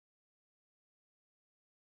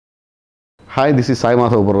Hi, this is Sai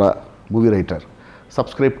Madhav Burra, movie writer.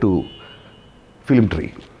 Subscribe to Filmtree.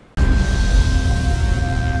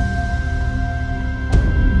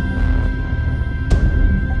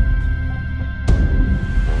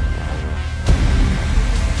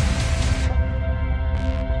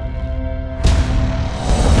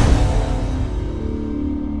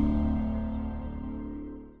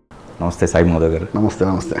 నమస్తే సాయి మాధవ్ గారు.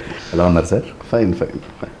 నమస్తే. ఎలా ఉన్నారు సార్? ఫైన్.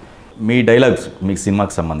 మీ డైలాగ్స్ మీకు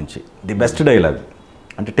సినిమాకి సంబంధించి ది బెస్ట్ డైలాగ్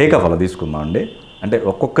అంటే టేక్ ఆఫ్ అలా తీసుకుందాం అండి. అంటే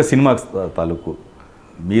ఒక్కొక్క సినిమా తాలూకు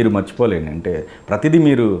మీరు మర్చిపోలేని, అంటే ప్రతిదీ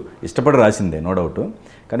మీరు ఇష్టపడి రాసిందే నో డౌట్,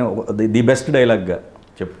 కానీ ది బెస్ట్ డైలాగ్గా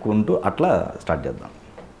చెప్పుకుంటూ అట్లా స్టార్ట్ చేద్దాం.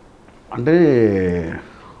 అంటే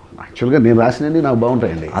యాక్చువల్గా నేను రాసినవి నాకు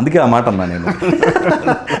బాగుంటాయండి, అందుకే ఆ మాట అన్నా నేను.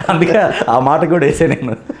 అందుకే ఆ మాట కూడా వేసే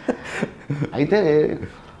నేను. అయితే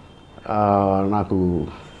నాకు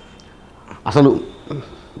అసలు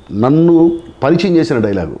నన్ను పరిచయం చేసిన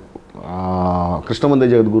డైలాగు కృష్ణం వందే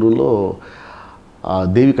జగద్గురులో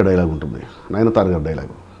దేవిక డైలాగ్ ఉంటుంది, N.T.R గారి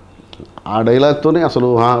డైలాగు. ఆ డైలాగ్తోనే అసలు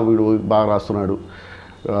వీడు బాగా రాస్తున్నాడు,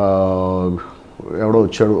 ఎవడో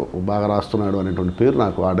వచ్చాడు బాగా రాస్తున్నాడు అనేటువంటి పేరు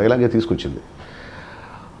నాకు ఆ డైలాగే తీసుకొచ్చింది.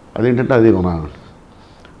 అదేంటంటే అది మన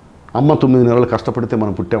అమ్మ 9 నెలలు కష్టపడితే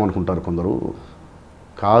మనం పుట్టామనుకుంటారు కొందరు,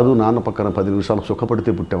 కాదు నాన్న పక్కన 10 నిమిషాలు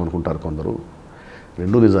సుఖపడితే పుట్టామనుకుంటారు కొందరు,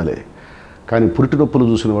 రెండూ నిజాలే, కానీ పురిటి నొప్పులు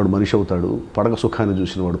చూసినవాడు మనిషి అవుతాడు, పడక సుఖాన్ని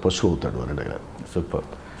చూసినవాడు పశువు అవుతాడు అనే డైలాగ్. సూపర్.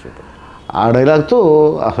 ఆ డైలాగ్తో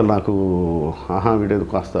అసలు నాకు వీడేది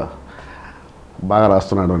కాస్త బాగా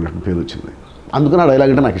రాస్తున్నాడు అనే పేరు వచ్చింది. అందుకని ఆ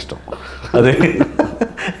డైలాగ్ అంటే నాకు ఇష్టం. అదే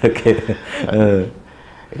ఓకే.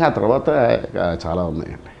 ఇక ఆ తర్వాత చాలా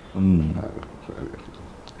ఉన్నాయండి.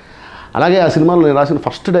 అలాగే ఆ సినిమాలో నేను రాసిన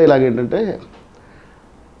ఫస్ట్ డైలాగ్ ఏంటంటే,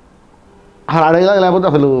 ఆ డైలాగ్ లేకపోతే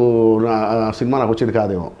అసలు ఆ సినిమా నాకు వచ్చేది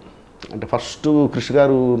కాదేమో. అంటే ఫస్ట్ కృష్ణ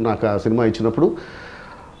గారు నాకు ఆ సినిమా ఇచ్చినప్పుడు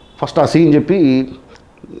ఫస్ట్ ఆ సీన్ చెప్పి,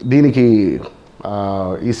 దీనికి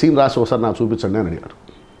ఈ సీన్ రాసి ఒకసారి నాకు చూపించండి అని అడిగారు.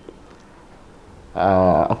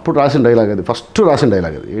 అప్పుడు రాసిన డైలాగ్ అది, ఫస్ట్ రాసిన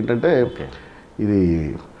డైలాగ్ అది. ఏంటంటే ఇది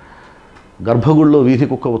గర్భగుడిలో వీధి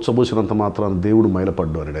కుక్క ఉచ్చబోసినంత మాత్రాన దేవుడు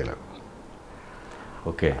మైలపడ్డు అనే డైలాగ్.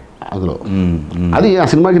 ఓకే. అందులో అది ఆ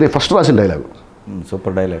సినిమాకి నేను ఫస్ట్ రాసిన డైలాగ్.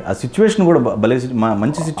 Super dialogue. ఆ సిచ్యువేషన్ కూడా భలే,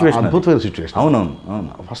 మంచి సిచ్యువేషన్, అద్భుతమైన సిచ్యువేషన్. అవునవును.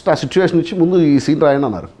 ఫస్ట్ ఆ సిచ్యువేషన్ ఇచ్చి ముందు ఈ సీన్ రాయండి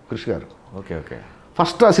అన్నారు కృష్ణ గారు. ఓకే.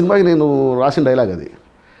 ఫస్ట్ ఆ సినిమాకి నేను రాసిన డైలాగ్ అది.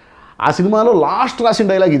 ఆ సినిమాలో లాస్ట్ రాసిన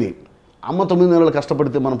డైలాగ్ ఇది, అమ్మ 9 నెలలు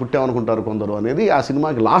కష్టపడితే మనం పుట్టామనుకుంటారు కొందరు అనేది ఆ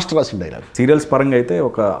సినిమాకి లాస్ట్ రాసిన డైలాగ్. సీరియల్స్ పరంగా అయితే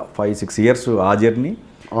ఒక 5-6 ఇయర్స్ ఆ జర్నీ.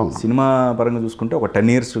 సినిమా పరంగా చూసుకుంటే ఒక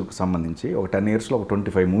 10 ఇయర్స్ సంబంధించి ఒక 10 ఇయర్స్లో ఒక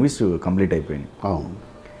 25 మూవీస్ కంప్లీట్ అయిపోయినాయి. అవును.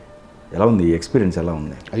 ఎలా ఉంది ఈ ఎక్స్పీరియన్స్? ఎలా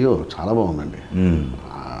ఉంది? అయ్యో చాలా బాగుందండి.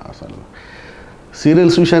 అసలు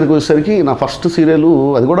సీరియల్స్ విషయానికి వచ్చేసరికి నా ఫస్ట్ సీరియల్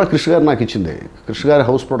అది కూడా కృష్ణ గారు నాకు ఇచ్చింది. కృష్ణ గారి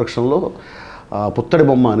హౌస్ ప్రొడక్షన్లో పుత్తడి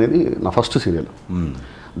బొమ్మ అనేది నా ఫస్ట్ సీరియల్.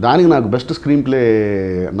 దానికి నాకు best screen play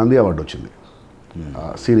Nandi award వచ్చింది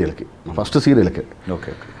సీరియల్కి, ఫస్ట్ సీరియల్కి.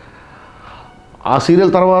 ఓకే. ఆ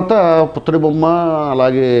సీరియల్ తర్వాత పుత్తడి బొమ్మ,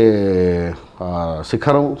 అలాగే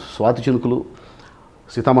శిఖరం, స్వాతి చినుకులు,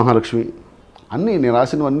 సీతామహాలక్ష్మి, అన్నీ నేను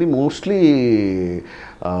రాసినవన్నీ మోస్ట్లీ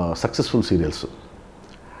సక్సెస్ఫుల్ సీరియల్స్.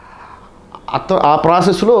 ఆ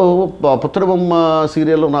ప్రాసెస్లో పుత్తడి బొమ్మ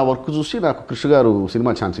సీరియల్లో నా వర్క్ చూసి నాకు కృష్ణ గారు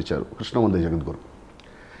సినిమా ఛాన్స్ ఇచ్చారు, కృష్ణం వందే జగద్గురం.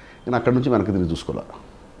 నేను అక్కడి నుంచి వెనక్కి తిరిగి చూసుకోలే,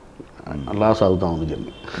 అలా సాగుతా ఉంది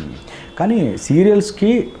జర్నీ. కానీ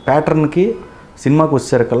సీరియల్స్కి ప్యాటర్న్కి సినిమాకి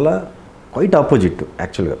వచ్చేసరికల్లా క్వైట్ ఆపోజిట్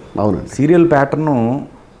యాక్చువల్గా. అవునండి. సీరియల్ ప్యాటర్ను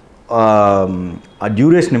ఆ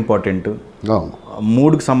డ్యూరేషన్ ఇంపార్టెంట్,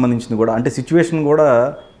 మూడ్కి సంబంధించింది కూడా, అంటే సిచ్యువేషన్ కూడా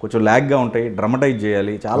కొంచెం ల్యాగ్గా ఉంటాయి, డ్రమటైజ్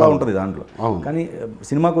చేయాలి, చాలా ఉంటుంది దాంట్లో. కానీ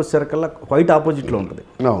సినిమాకి వచ్చేసరికల్లా క్వైట్ ఆపోజిట్లో ఉంటుంది.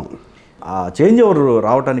 ఆ చేంజ్ ఓవర్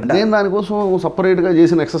రావడానికి నేను దానికోసం సపరేట్గా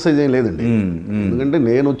చేసిన ఎక్సర్సైజ్ ఏం లేదండి. ఎందుకంటే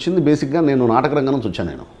నేను వచ్చింది బేసిక్గా నేను నాటక రంగం నుంచి వచ్చాను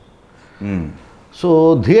నేను. సో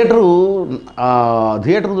థియేటర్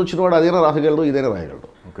నుంచి వచ్చిన వాడు అదైనా రాయగలడు, ఇదైనా రాయగలడు.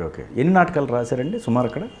 ఓకే. ఎన్ని నాటకాలు రాశారండి సుమారు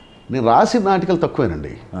అక్కడ? నేను రాసిన నాటికలు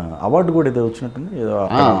తక్కువేనండి. అవార్డు కూడా ఏదో వచ్చినట్టుంది.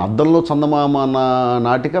 అద్దంలో చందమామ అన్న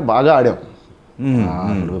నాటిక బాగా ఆడాం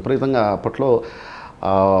విపరీతంగా. అప్పట్లో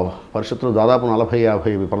పరిషత్తులో దాదాపు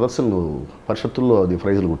 40-50 ప్రదర్శనలు పరిషత్తుల్లో అది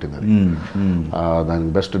ప్రైజులు కొట్టింది. అది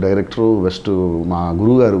దానికి బెస్ట్ డైరెక్టరు, బెస్ట్ మా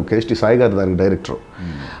గురువు గారు KST సాయి గారు దానికి డైరెక్టరు,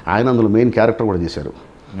 ఆయన అందులో మెయిన్ క్యారెక్టర్ కూడా చేశారు.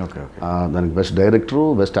 దానికి best director,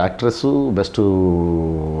 best actress, best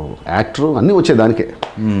actor అన్నీ వచ్చాయి దానికే,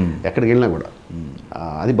 ఎక్కడికి వెళ్ళినా కూడా.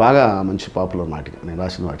 అది బాగా మంచి పాపులర్ నాటిక నేను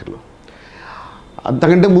రాసిన వాటిలో.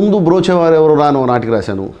 అంతకంటే ముందు బ్రోచేవారు ఎవరు రాను నాటిక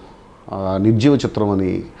రాశాను, నిర్జీవ చిత్రం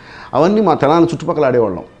అని. అవన్నీ మా తెలంగాణ చుట్టుపక్కల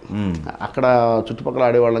ఆడేవాళ్ళం, అక్కడ చుట్టుపక్కల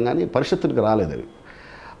ఆడేవాళ్ళం, కానీ పరిషత్తుకి రాలేదు అవి.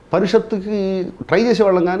 పరిషత్తుకి ట్రై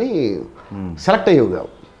చేసేవాళ్ళం కానీ సెలెక్ట్ అయ్యేవి కావు.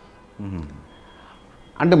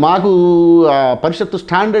 అంటే మాకు పరిషత్తు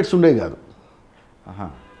స్టాండర్డ్స్ ఉండేవి కాదు.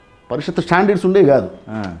 పరిషత్తు స్టాండర్డ్స్ ఉండేవి కాదు.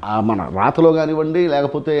 మన రాతలో కానివ్వండి,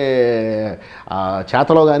 లేకపోతే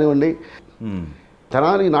చేతలో కానివ్వండి.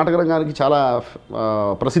 తెనాలి నాటక రంగానికి చాలా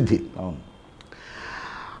ప్రసిద్ధి.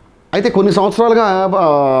 అయితే కొన్ని సంవత్సరాలుగా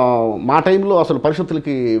మా టైంలో అసలు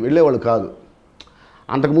పరిషత్తులకి వెళ్ళేవాళ్ళు కాదు.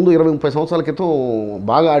 అంతకుముందు 20-30 సంవత్సరాల క్రితం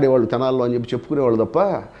బాగా ఆడేవాళ్ళు తెనాల్లో అని చెప్పి చెప్పుకునేవాళ్ళు తప్ప,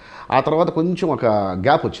 ఆ తర్వాత కొంచెం ఒక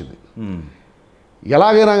గ్యాప్ వచ్చింది.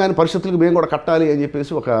 ఎలాగైనా కానీ పరిషత్తులకు మేము కూడా కట్టాలి అని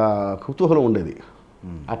చెప్పేసి ఒక కుతూహలం ఉండేది.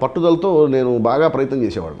 ఆ పట్టుదలతో నేను బాగా ప్రయత్నం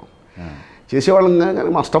చేసేవాళ్ళం కానీ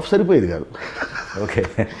మా స్టఫ్ సరిపోయేది కాదు. ఓకే,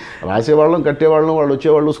 రాసేవాళ్ళం, కట్టేవాళ్ళం, వాళ్ళు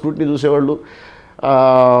వచ్చేవాళ్ళు, స్క్రూటినీ చూసేవాళ్ళు,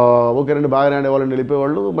 ఓకే రండి బాగానే ఆడేవాళ్ళని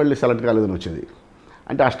వెళ్ళిపోయేవాళ్ళు, మళ్ళీ సెలెక్ట్ కాలేదని వచ్చేది.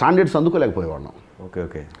 అంటే ఆ స్టాండర్డ్స్ అందుకోలేకపోయేవాళ్ళం.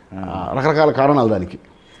 ఓకే. రకరకాల కారణాలు దానికి.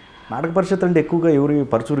 నాటక పరిషత్ అంటే ఎక్కువగా ఎవరి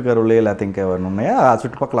పరచూరు గారు లేకపోతే ఇంకెవరైనా ఉన్నాయా ఆ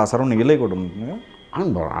చుట్టుపక్కల సరౌండింగ్ ఇళ్ళే కూడా ఉన్నాయా?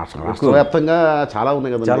 రాష్ట్ర వ్యాప్తంగా చాలా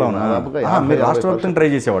ఉన్నాయి కదా. చాలా ఉన్నాయి. రాష్ట్ర వ్యాప్తంగా ట్రై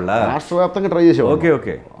చేసేవాళ్ళ? రాష్ట్ర వ్యాప్తంగా ట్రై చేసేవాళ్ళు. Okay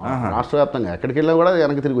okay. రాష్ట్ర వ్యాప్తంగా ఎక్కడికి వెళ్ళినా కూడా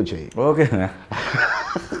వెనక్కి తిరిగి వచ్చాయి. ఓకే.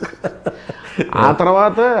 ఆ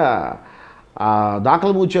తర్వాత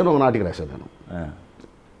దాఖలు మూర్చాను ఒక నాటికి రాశాను నేను.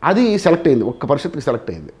 అది సెలెక్ట్ అయింది, ఒక్క పరిషత్కి సెలెక్ట్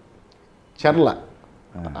అయింది.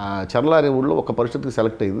 చర్ల అనే ఊళ్ళో ఒక పరిషత్కి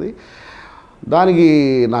సెలెక్ట్ అయింది. దానికి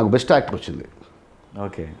నాకు బెస్ట్ యాక్టర్ వచ్చింది.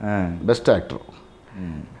 Okay, best actor.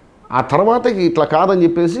 ఆ తర్వాత ఇట్లా కాదని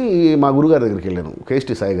చెప్పేసి మా గురుగారి దగ్గరికి వెళ్ళాను,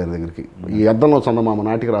 కేఎస్టీ సాయి గారి దగ్గరికి. ఈ అద్దంలో చందమామ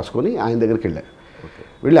నాటికి రాసుకొని ఆయన దగ్గరికి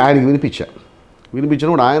వెళ్ళి ఆయనకి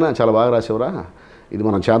వినిపించినప్పుడు ఆయన చాలా బాగా రాసేవరా, ఇది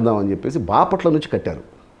మనం చేద్దామని చెప్పేసి బాపట్ల నుంచి కట్టారు.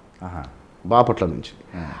 బాపట్ల నుంచి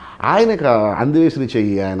ఆయనకు అందివేసిన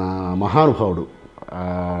చెయ్యి. ఆయన మహానుభావుడు,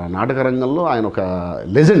 నాటక రంగంలో ఆయన ఒక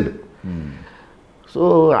లెజెండ్. సో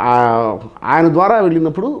ఆయన ద్వారా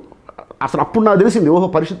వెళ్ళినప్పుడు అసలు అప్పుడు నాకు తెలిసింది, ఓహో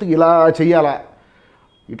పరిషత్తుకి ఇలా చెయ్యాలా,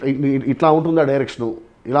 ఇట్లా ఉంటుందా డైరెక్షను,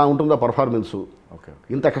 ఇలా ఉంటుందా పర్ఫార్మెన్సు,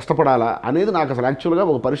 ఇంత కష్టపడాలా అనేది నాకు అసలు యాక్చువల్గా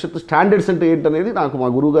ఒక పరిషత్తు స్టాండర్డ్స్ అంటే ఏంటనేది నాకు మా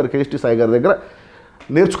గురువు గారు కేఎస్టీ సాయి గారి దగ్గర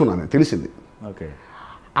నేర్చుకున్నాను, తెలిసింది. ఓకే.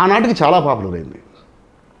 ఆ నాటికి చాలా పాపులర్ అయింది.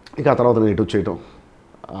 ఇక ఆ తర్వాత నేను ఇటు వచ్చేయటం,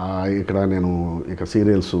 ఇక్కడ నేను ఇక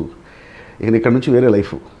సీరియల్స్, ఇక ఇక్కడ నుంచి వేరే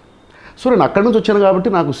లైఫ్. సో నేను అక్కడి నుంచి వచ్చాను కాబట్టి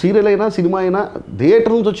నాకు సీరియల్ అయినా సినిమా అయినా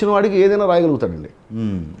థియేటర్ నుంచి వచ్చిన వాడికి ఏదైనా రాయగలుగుతాడండి.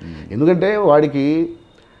 ఎందుకంటే వాడికి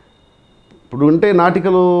ఇప్పుడు ఉంటే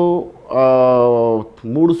నాటికలు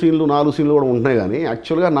 3 సీన్లు 4 సీన్లు కూడా ఉంటున్నాయి, కానీ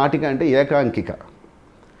యాక్చువల్గా నాటిక అంటే ఏకాంకిక,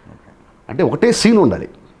 అంటే ఒకటే సీన్ ఉండాలి.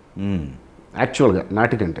 యాక్చువల్గా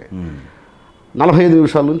నాటిక అంటే 45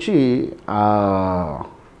 నిమిషాల నుంచి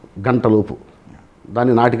గంటలోపు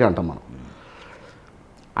దాన్ని నాటిక అంటాం మనం.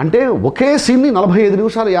 అంటే ఒకే సీన్ని 45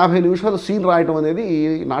 నిమిషాలు 50 నిమిషాలు సీన్ రాయటం అనేది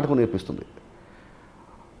నాటకం నేర్పిస్తుంది.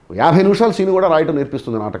 50 నిమిషాలు సీన్ కూడా రాయటం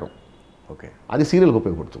నేర్పిస్తుంది నాటకం. ఓకే, అది సీరియల్కి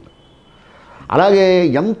ఉపయోగపడుతుంది. అలాగే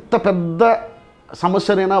ఎంత పెద్ద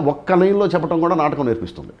సమస్యనైనా ఒక్క లైన్లో చెప్పడం కూడా నాటకం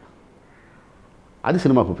నేర్పిస్తుంది. అది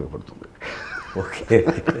సినిమాకు ఉపయోగపడుతుంది. Okay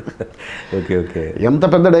okay okay. ఎంత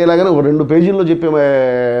పెద్ద డైలాగ్ అయినా ఒక 2 పేజీల్లో చెప్పే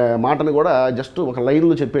మాటని కూడా జస్ట్ ఒక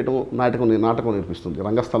లైన్లో చెప్పేయటం నాటకం నేర్పిస్తుంది,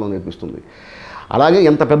 రంగస్థలం నేర్పిస్తుంది. అలాగే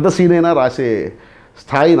ఎంత పెద్ద సీన్ అయినా రాసే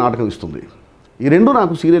స్థాయి నాటకం ఇస్తుంది. ఈ రెండు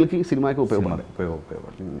నాకు సీరియల్కి సినిమాకి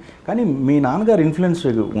ఉపయోగపడుతుంది. కానీ మీ నాన్నగారు ఇన్ఫ్లుయెన్స్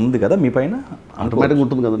ఉంది కదా మీ పైన? ఆటోమేటిక్గా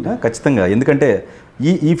ఉంటుంది కదండి. ఖచ్చితంగా, ఎందుకంటే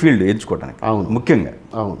ఈ ఫీల్డ్ ఎంచుకోవడానికి. అవును, ముఖ్యంగా.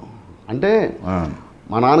 అవును. అంటే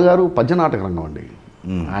మా నాన్నగారు పద్య నాటక రంగం అండి.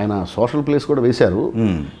 ఆయన సోషల్ ప్లేస్ కూడా వేశారు,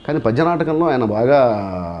 కానీ పద్య నాటకంలో ఆయన బాగా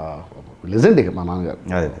లెజెండ్. ఇక మా నాన్నగారు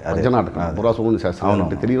పద్య నాటకం బుర్రా సుబ్రహ్మణ్య శాస్త్రి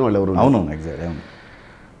అంటే తెలియని వాళ్ళు ఎవరు? అవును, ఎగ్జాక్ట్. అవును.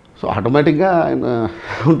 సో ఆటోమేటిక్గా ఆయన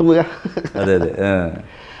ఉంటుందిగా. అదే అదే.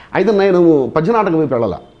 అయితే నేను పద్య నాటకం వైపు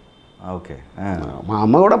వెళ్ళాల. ఓకే. మా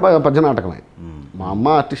అమ్మ కూడా పద్య నాటకమే. మా అమ్మ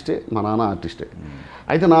ఆర్టిస్టే, మా నాన్న ఆర్టిస్టే.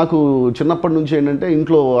 అయితే నాకు చిన్నప్పటి నుంచి ఏంటంటే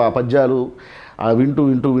ఇంట్లో ఆ పద్యాలు వింటూ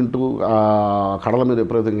వింటూ వింటూ కళల మీద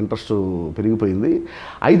విపరీతంగా ఇంట్రెస్ట్ పెరిగిపోయింది.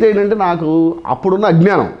 అయితే ఏంటంటే నాకు అప్పుడున్న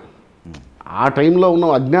అజ్ఞానం, ఆ టైంలో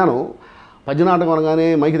ఉన్న అజ్ఞానం, పద్యనాటకం అనగానే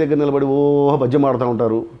మైకి దగ్గర నిలబడి పద్యం ఆడుతూ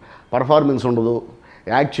ఉంటారు, పర్ఫార్మెన్స్ ఉండదు,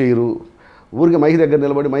 యాక్ట్ చేయరు, ఊరికి మైకి దగ్గర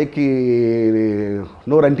నిలబడి మైక్కి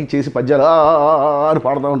నోరు అంటికి చేసి పద్యాలు అని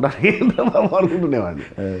పాడుతూ ఉంటారు అనుకుంటునేవాడిని.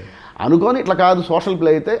 అనుకొని ఇట్లా కాదు, సోషల్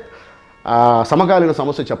ప్లే అయితే సమకాలీన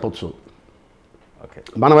సమస్య చెప్పచ్చు,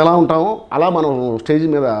 మనం ఎలా ఉంటామో అలా మనం స్టేజ్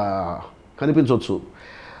మీద కనిపించవచ్చు,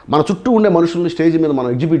 మన చుట్టూ ఉండే మనుషుల్ని స్టేజ్ మీద మనం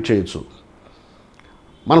ఎగ్జిబిట్ చేయొచ్చు,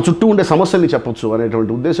 మన చుట్టూ ఉండే సమస్యల్ని చెప్పొచ్చు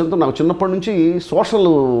అనేటువంటి ఉద్దేశంతో నాకు చిన్నప్పటి నుంచి సోషల్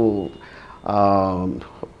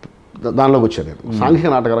దానిలోకి వచ్చాను నేను. సాంఘిక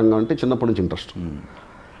నాటక రంగం అంటే చిన్నప్పటి నుంచి ఇంట్రెస్ట్.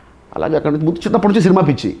 అలాగే అక్కడ నుంచి చిన్నప్పటి నుంచి సినిమా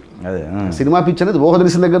పిచ్చి. సినిమా పిచ్చి అనేది ఊహ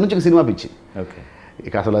తెలిసిన దగ్గర నుంచి సినిమా పిచ్చి.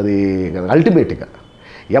 ఇక అసలు అది అల్టిమేట్గా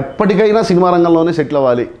ఎప్పటికైనా సినిమా రంగంలోనే సెటిల్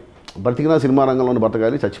అవ్వాలి, బ్రతికినా సినిమా రంగంలోనే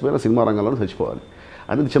బ్రతకాలి, చచ్చిపోయినా సినిమా రంగంలోనే చచ్చిపోవాలి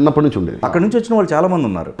అనేది చిన్నప్పటి నుంచి ఉండేది. అక్కడ నుంచి వచ్చిన వాళ్ళు చాలామంది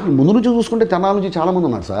ఉన్నారు. ముందు నుంచి చూసుకుంటే తెనాల నుంచి చాలామంది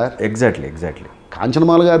ఉన్నారు సార్. ఎగ్జాక్ట్లీ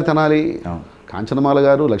కాంచనమాల గారు తెనాలి, కాంచనమాల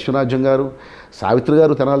గారు, లక్ష్మీరాజ్యం గారు, సావిత్రి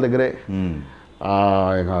గారు తెనాలి దగ్గరే.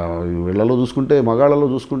 వీళ్ళలో చూసుకుంటే మగాళ్ళలో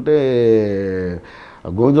చూసుకుంటే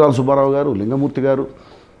గోవిందరావు సుబ్బారావు గారు, లింగమూర్తి గారు,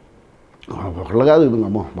 ఒకళ్ళు కాదు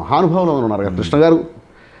మహానుభావులు ఉన్నారు కదా.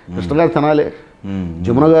 కృష్ణ గారు తెనాలే,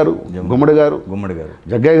 జమున గారు, గుమ్మడి గారు,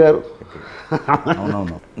 జగ్గయ్య గారు.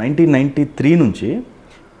 అవునవును. 1993 నుంచి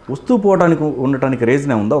వస్తూ పోవడానికి ఉండటానికి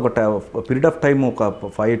రీజన్ ఉందా? ఒక పీరియడ్ ఆఫ్ టైం, ఒక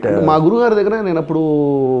ఫైట్. మా గురుగారి దగ్గర నేను అప్పుడు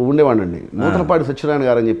ఉండేవాడిని అండి. నూతనపాటి సత్యనారాయణ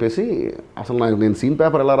గారు అని చెప్పేసి, అసలు నేను సీన్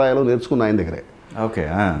పేపర్ ఎలా రాయాలో నేర్చుకున్న ఆయన దగ్గరే. ఓకే.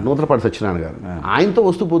 నూతనపాటి సత్యనారాయణ గారు, ఆయనతో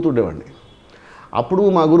వస్తూ పోతూ ఉండేవాడిని. అప్పుడు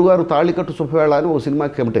మా గురుగారు తాళికట్టు సుబ్బవేళ అని ఓ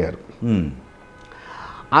సినిమాకి కమిట్ అయ్యారు.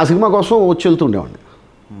 ఆ సినిమా కోసం వచ్చి వెళ్తూ ఉండేవాడిని.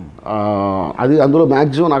 అది అందులో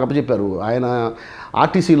మ్యాక్సిమం నాకు అప్పచెప్పారు. ఆయన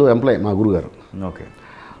ఆర్టీసీలో ఎంప్లాయ్ మా గురుగారు. ఓకే.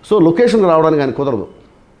 సో లొకేషన్కి రావడానికి ఆయన కుదరదు.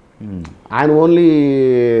 ఆయన ఓన్లీ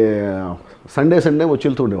సండే వచ్చి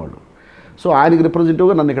వెళ్తూ ఉండేవాడు. సో ఆయనకి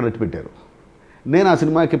రిప్రజెంటేటివ్గా నన్ను ఇక్కడ పెట్టారు. నేను ఆ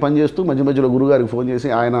సినిమాకి పనిచేస్తూ మధ్య మధ్యలో గురుగారికి ఫోన్ చేసి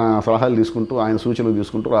ఆయన సలహాలు తీసుకుంటూ, ఆయన సూచనలు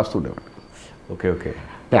తీసుకుంటూ రాస్తూ ఉండేవాడు. ఓకే.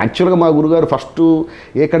 యాక్చువల్గా మా గురుగారు ఫస్ట్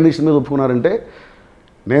ఏ కండిషన్ మీద ఒప్పుకున్నారంటే,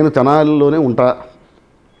 నేను తెనాలిలోనే ఉంటా,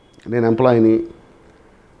 నేను ఎంప్లాయీని,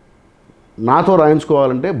 నాతో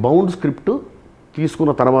రాయించుకోవాలంటే బౌండ్ స్క్రిప్ట్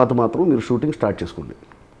తీసుకున్న తర్వాత మాత్రం మీరు షూటింగ్ స్టార్ట్ చేసుకోండి.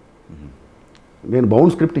 నేను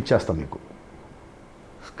బౌండ్ స్క్రిప్ట్ ఇచ్చేస్తాను, మీకు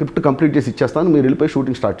స్క్రిప్ట్ కంప్లీట్ చేసి ఇచ్చేస్తాను, మీరు వెళ్ళిపోయి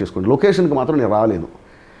షూటింగ్ స్టార్ట్ చేసుకోండి. లొకేషన్కి మాత్రం నేను రాలేను.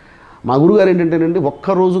 మా గురుగారు ఏంటంటేనండి,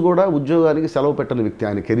 ఒక్కరోజు కూడా ఉద్యోగానికి సెలవు పెట్టని వ్యక్తి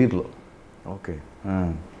ఆయన కెరీర్లో. ఓకే.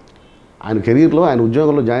 ఆయన కెరీర్లో, ఆయన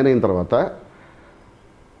ఉద్యోగంలో జాయిన్ అయిన తర్వాత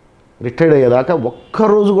రిటైర్డ్ అయ్యేదాకా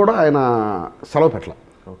ఒక్కరోజు కూడా ఆయన సెలవు పెట్టాల.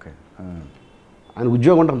 ఓకే. ఆయన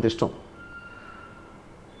ఉద్యోగం అంటే అంత ఇష్టం.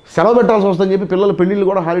 సెలవు పెట్టాల్సి వస్తుందని చెప్పి పిల్లల పెళ్ళిళ్ళు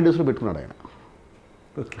కూడా హాలిడేస్లో పెట్టుకున్నాడు ఆయన.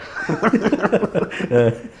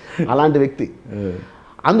 అలాంటి వ్యక్తి.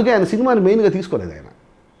 అందుకే ఆయన సినిమాని మెయిన్గా తీసుకోలేదు ఆయన.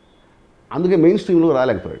 అందుకే మెయిన్ స్ట్రీమ్లో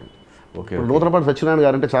రాలేకపోయాడు. ఓకే. నూతనపాటి సత్యనారాయణ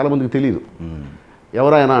గారు అంటే చాలామందికి తెలియదు,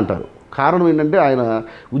 ఎవరైనా అంటారు. కారణం ఏంటంటే ఆయన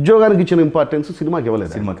ఉద్యోగానికి ఇచ్చిన ఇంపార్టెన్స్ సినిమాకి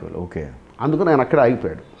ఇవ్వలేదు. ఓకే. అందుకని ఆయన అక్కడే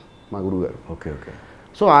ఆగిపోయాడు మా గురువుగారు. ఓకే.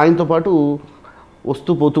 సో ఆయనతో పాటు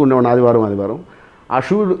వస్తూ పోతూ ఉండేవాడు ఆదివారం.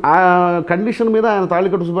 ఆ కండిషన్ మీద ఆయన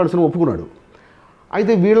తాళికట్టు సుబ్బారావు ఒప్పుకున్నాడు.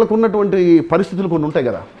 అయితే వీళ్ళకు ఉన్నటువంటి పరిస్థితులు కొన్ని ఉంటాయి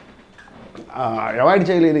కదా, అవాయిడ్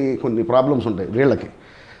చేయలేని కొన్ని ప్రాబ్లమ్స్ ఉంటాయి వీళ్ళకి.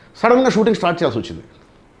 సడన్గా షూటింగ్ స్టార్ట్ చేయాల్సి వచ్చింది.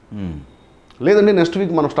 లేదండి నెక్స్ట్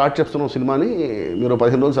వీక్ మనం స్టార్ట్ చేస్తున్నాం సినిమాని, మీరు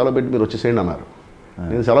 15 రోజులు సెలవు పెట్టి మీరు వచ్చేసేయండి అన్నారు.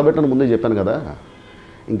 నేను సెలవు పెట్టని ముందే చెప్పాను కదా,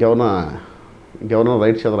 ఇంకెవరన్నా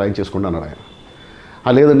రైట్ చేత రాయించేసుకోండి అన్నాడు ఆయన.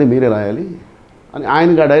 లేదండి మీరే రాయాలి అని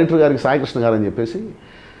ఆయనకి, ఆ డైరెక్టర్ గారికి సాయికృష్ణ గారు అని చెప్పేసి,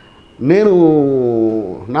 నేను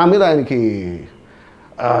నా మీద ఆయనకి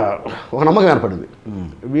ఒక నమ్మకం ఏర్పడింది,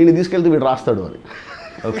 వీడిని తీసుకెళ్తే వీడు రాస్తాడు అని.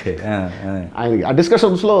 ఓకే. ఆయనకి ఆ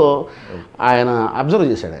డిస్కషన్స్లో ఆయన అబ్జర్వ్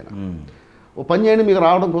చేశాడు. ఆయన ఓ పని చేయండి, మీకు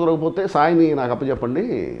రావడం కుదరకపోతే సాయిని నాకు అప్పచెప్పండి,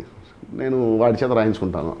 నేను వాడి చేత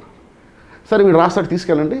రాయించుకుంటాను. సరే వీడు రాస్తాడు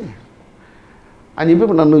తీసుకెళ్ళండి అని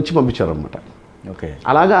చెప్పి నన్ను ఇచ్చి పంపించారనమాట. ఓకే.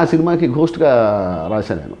 అలాగా ఆ సినిమాకి ఘోస్ట్గా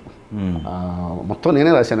రాశాను నేను. మొత్తం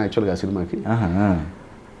నేనే రాశాను యాక్చువల్గా ఆ సినిమాకి.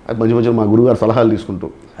 అది మధ్య మధ్యలో మా గురుగారు సలహాలు తీసుకుంటూ.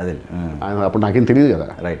 అదే ఆయన అప్పుడు నాకేం తెలియదు కదా.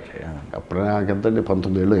 రైట్. అప్పుడు నాకెంతండి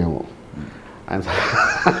 19 ఏళ్ళు ఏమో. ఆయన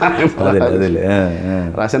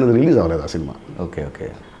రాశాను, రిలీజ్ అవ్వలేదు ఆ సినిమా. ఓకే.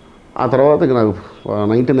 ఆ తర్వాత ఇక నాకు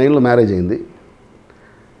 99లో మ్యారేజ్ అయింది.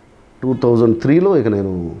 2003లో ఇక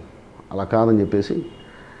నేను అలా కాదని చెప్పేసి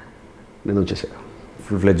నేను వచ్చేసాను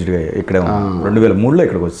ఫుల్ ఫ్లెడ్జ్డ్గా. ఇక్కడ 2003లో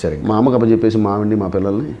ఇక్కడికి వచ్చారు. మా అమ్మకి అప్పచెప్పేసి మా ఆవిడ్ని మా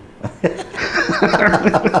పిల్లల్ని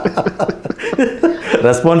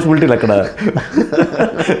రెస్పాన్సిబిలిటీలు అక్కడ.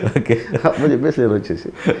 ఓకే. అప్పుడు చెప్పేసి నేను వచ్చేసి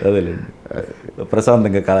అదేలేండి,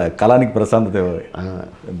 ప్రశాంతంగా కళానికి ప్రశాంతత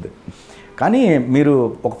అంతే. కానీ మీరు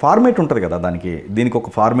ఒక ఫార్మేట్ ఉంటుంది కదా దానికి, దీనికి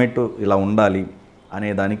ఒక ఫార్మేట్ ఇలా ఉండాలి అనే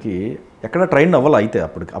దానికి ఎక్కడ ట్రైన్ అవ్వాలి. అయితే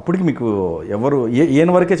అప్పటికి మీకు ఎవరు ఏన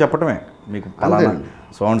వరకే చెప్పటమే మీకు పలానా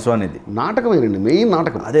సో అనేది నాటకమేనండి, మెయిన్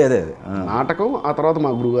నాటకం. అదే నాటకం. ఆ తర్వాత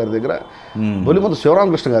మా గురువు గారి దగ్గర బొలిమంతు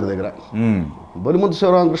శివరామకృష్ణ గారి దగ్గర, బొలిమంతు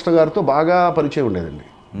శివరామకృష్ణ గారితో బాగా పరిచయం ఉండేదండి.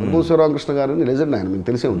 బొలిమంతు శివరామకృష్ణ గారిని లెజెండ్, ఆయన మీకు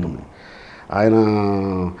తెలిసే ఉంటుంది. ఆయన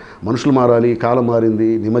మనుషులు మారాలి, కాలం మారింది,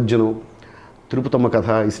 నిమజ్జనం, తిరుపతమ్మ కథ,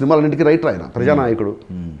 ఈ సినిమాలన్నింటికీ రైటర్ ఆయన, ప్రజానాయకుడు,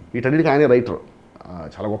 వీటన్నిటికీ ఆయనే రైటర్.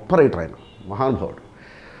 చాలా గొప్ప రైటర్ ఆయన, మహానుభావుడు.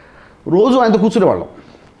 రోజు ఆయనతో కూర్చునేవాళ్ళం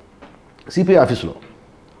సిపిఐ ఆఫీసులో,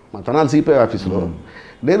 మా తెనాలి సిపిఐ ఆఫీసులో.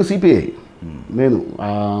 నేను సిపిఐ, నేను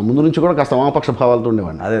ముందు నుంచి కూడా కాస్త వామపక్ష భావాలతో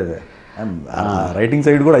ఉండేవాడిని. అదే రైటింగ్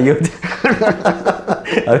సైడ్ కూడా అయ్యేది,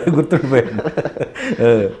 అవి గుర్తుండిపోయాయి.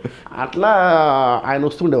 అట్లా ఆయన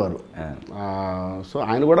వస్తుండేవారు. సో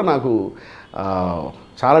ఆయన కూడా నాకు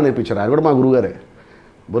చాలా నేర్పించారు. ఆయన కూడా మా గురువుగారే.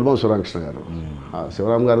 బుల్బం శివరామకృష్ణ గారు.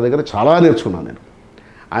 శివరామ్ గారి దగ్గర చాలా నేర్చుకున్నాను నేను.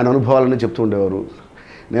 ఆయన అనుభవాలన్నీ చెప్తూ ఉండేవారు.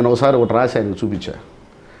 నేను ఒకసారి ఒకటి రాసి ఆయనకు చూపించా,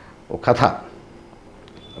 ఒక కథ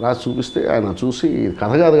రాసి చూపిస్తే ఆయన చూసి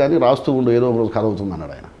కథ కాదు కానీ రాస్తూ ఉండు, ఏదో ఒక రోజు కథ అవుతుంది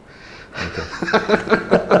అన్నాడు ఆయన.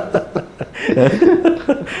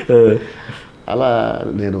 అలా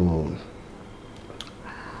నేను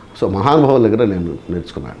సో మహానుభావుల దగ్గర నేను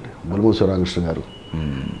నేర్చుకున్నాను అండి. బుల్బం శివరామకృష్ణ గారు,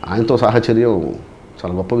 ఆయనతో సాహచర్యం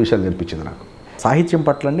చాలా గొప్ప విషయాలు నేర్పించింది నాకు. సాహిత్యం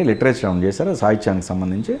పట్ల అండి లిటరేచర్ ఏమైనా చేశారా సాహిత్యానికి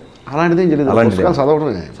సంబంధించి? అలాంటిది ఏం చేయలేదు, పుస్తకాలు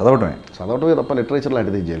చదవటమే తప్ప లిటరేచర్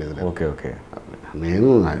లాంటిది ఏం చేయలేదు. Okay okay. నేను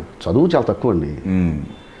చదువు చాలా తక్కువ అండి.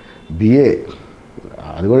 బిఏ,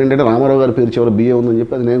 అది కూడా ఏంటంటే రామారావు గారి పేరు చివరి బిఏ ఉందని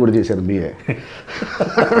చెప్పి అది నేను కూడా చేశాను. బిఏ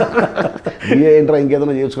ఏంట్రా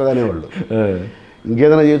ఇంకేదైనా చేయొచ్చు కదా అనేవాళ్ళు,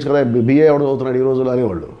 ఇంకేదైనా చేయొచ్చు కదా, బిఏ ఎవడు చదువుతున్నాడు ఈ రోజులు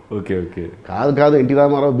అనేవాళ్ళు. Okay okay. కాదు ఎన్టీ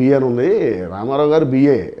రామారావు బిఏ అని ఉంది, రామారావు గారు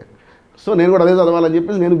బిఏ, సో నేను కూడా అదే చదవాలని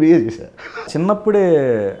చెప్పి నేను బిఏ చేశాను. చిన్నప్పుడే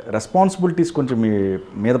రెస్పాన్సిబిలిటీస్ కొంచెం మీ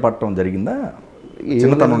మీద పడటం జరిగిందా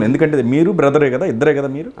చిన్నతనంలో? ఎందుకంటే మీరు బ్రదరే కదా, ఇద్దరే కదా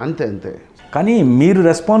మీరు? అంతే. కానీ మీరు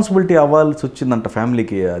రెస్పాన్సిబిలిటీ అవ్వాల్సి వచ్చిందంట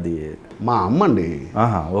ఫ్యామిలీకి? అది మా అమ్మ అండి.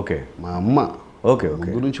 ఓకే. మా అమ్మ. ఓకే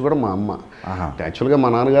గురించి కూడా మా అమ్మ. యాక్చువల్గా మా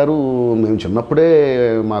నాన్నగారు మేము చిన్నప్పుడే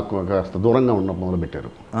మాకు కాస్త దూరంగా ఉన్న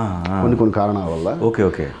మొదలుపెట్టారు కొన్ని కారణాల వల్ల.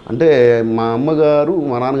 ఓకే. అంటే మా అమ్మగారు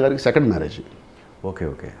మా నాన్నగారికి second marriage. Okay.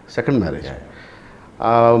 Second marriage.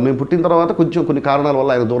 మేము పుట్టిన తర్వాత కొంచెం కొన్ని కారణాల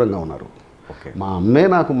వల్ల ఆయన దూరంగా ఉన్నారు. మా అమ్మే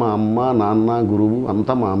నాకు, మా అమ్మ నాన్న గురువు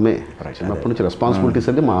అంతా మా అమ్మే. చిన్నప్పటి నుంచి రెస్పాన్సిబిలిటీస్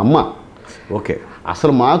అంటే మా అమ్మ. ఓకే.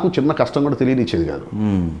 అసలు మాకు చిన్న కష్టం కూడా తెలియనిచ్చేది కాదు.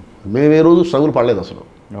 మేము ఏ రోజు స్ట్రగుల్ పడలేదు అసలు.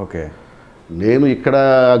 ఓకే. నేను ఇక్కడ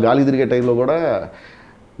గాలి తిరిగే టైంలో కూడా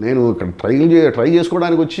నేను ఇక్కడ ట్రై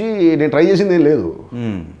చేసుకోవడానికి వచ్చి నేను ట్రై చేసింది ఏం లేదు.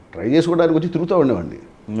 ట్రై చేసుకోవడానికి వచ్చి తిరుగుతూ ఉండేవాడిని.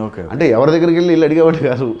 ఓకే. అంటే ఎవరి దగ్గరికి వెళ్ళి అడిగేవాడిని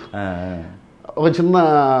కాదు. ఒక చిన్న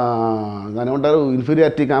దాని ఏమంటారు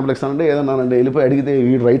ఇన్ఫీరియారిటీ కాంప్లెక్స్ అంటే ఏదన్నానండి వెళ్ళిపోయి అడిగితే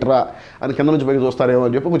వీడు రైటరా అని కింద నుంచి పైకి చూస్తారేమో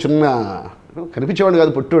అని చెప్పి ఒక చిన్న కనిపించేవాడిని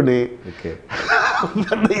కాదు, పుట్టోడిని.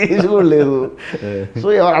 పెద్ద ఏజ్ కూడా లేదు. సో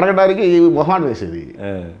ఎవరు అడగడానికి మొహాన్ వేసేది.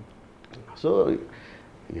 సో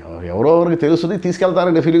ఎవరో ఎవరికి తెలుస్తుంది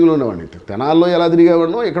తీసుకెళ్తారనే ఫీలింగ్లో ఉండేవాడిని. తెనాల్లో ఎలా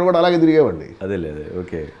తిరిగేవాడినో ఇక్కడ కూడా అలాగే తిరిగేవాడిని. అదే లేదు.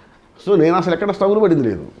 ఓకే. సో నేను అసలు ఎక్కడ స్ట్రగుల్ పడింది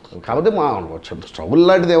లేదు. కాకపోతే మా స్ట్రగుల్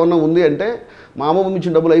లాంటిది ఏమన్నా ఉంది అంటే మా అమ్మ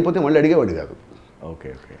పంపించిన డబ్బులు అయిపోతే మళ్ళీ అడిగేవాడు కాదు. ఓకే.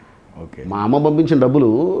 మా అమ్మ పంపించిన డబ్బులు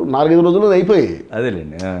 4-5 రోజుల్లో అయిపోయాయి.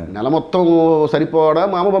 అదేలేండి. నెల మొత్తం సరిపోవడా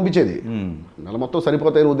మా అమ్మ పంపించేది. నెల మొత్తం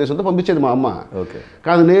సరిపోతాయని ఉద్దేశంతో పంపించేది మా అమ్మ.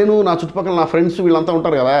 కాదు నేను నా చుట్టుపక్కల నా ఫ్రెండ్స్ వీళ్ళంతా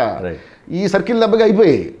ఉంటారు కదా, ఈ సర్కిల్ దెబ్బగా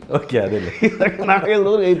అయిపోయాయి. ఓకే. అదే 4-5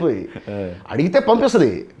 రోజులు అయిపోయి అడిగితే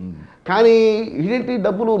పంపిస్తుంది. కానీ ఇదేంటి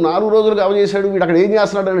డబ్బులు 4 రోజులుగా అవజేశాడు, వీడు అక్కడ ఏం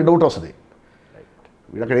చేస్తున్నాడు అనే డౌట్ వస్తుంది.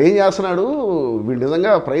 వీడు అక్కడ ఏం చేస్తున్నాడు, వీడు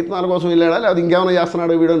నిజంగా ప్రయత్నాల కోసం వెళ్ళాడా లేదా ఇంకేమైనా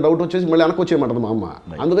చేస్తున్నాడు వీడు అని డౌట్ వచ్చేసి మళ్ళీ వెనక్కి వచ్చేయమంటుంది మా అమ్మ.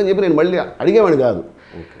 అందుకని చెప్పి నేను మళ్ళీ అడిగేవాడిని కాదు.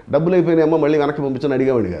 డబ్బులు అయిపోయినాయమ్మా మళ్ళీ వెనక్కి పంపించని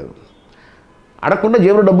అడిగేవాడిని కాదు. అడగకుండా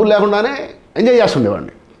జేబులో డబ్బులు లేకుండానే ఎంజాయ్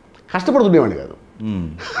చేస్తుండేవాడిని, కష్టపడుతుండేవాడిని కాదు.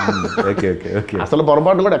 అసలు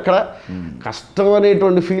పొరపాటు కూడా ఎక్కడ కష్టం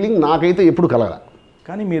అనేటువంటి ఫీలింగ్ నాకైతే ఎప్పుడు కలగల.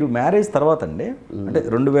 కానీ మీరు మ్యారేజ్ తర్వాత అండి, అంటే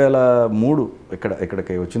 2003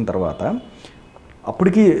 ఇక్కడికి వచ్చిన తర్వాత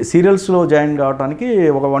అప్పటికి సీరియల్స్లో జాయిన్ కావడానికి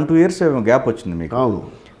ఒక 1-2 ఇయర్స్ గ్యాప్ వచ్చింది మీకు. అవును.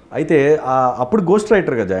 అయితే అప్పుడు గోస్ట్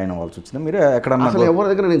రైటర్గా జాయిన్ అవ్వాల్సి వచ్చింది. మీరు ఎక్కడన్నా అసలు ఎవరి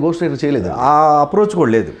దగ్గర నేను గోస్ట్ రైటర్ చేయలేదు, ఆ అప్రోచ్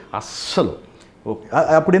కూడా లేదు అస్సలు. ఓకే.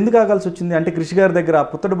 అప్పుడు ఎందుకు ఆగాల్సి వచ్చింది అంటే కృషి గారి దగ్గర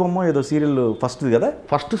పుత్తడి బొమ్మ ఏదో సీరియల్ ఫస్ట్ కదా,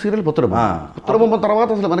 ఫస్ట్ సీరియల్ పుత్తడి బొమ్మ తర్వాత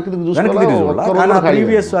అసలు వెనక్కి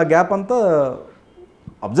ప్రీవియస్ ఆ గ్యాప్ అంతా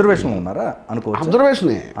అబ్జర్వేషన్ ఉన్నారా అనుకో?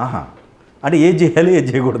 అబ్జర్వేషనే. అంటే ఏది చేయాలి ఏది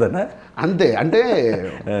చేయకూడదనా? అంతే. అంటే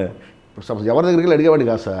ఎవరి దగ్గరికి అడిగేవాడిని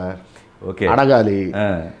కాదు సార్. ఓకే. అడగాలి.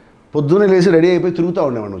 పొద్దున్నే లేచి రెడీ అయిపోయి తిరుగుతూ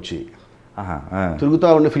ఉండేవాడిని. వచ్చి తిరుగుతూ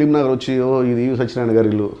ఉండే ఫిలిం నగర్ వచ్చి ఇది సత్యనారాయణ గారి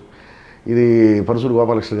ఇల్లు, ఇది పరశురు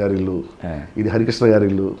గోపాలకృష్ణ గారి ఇల్లు, ఇది హరికృష్ణ గారి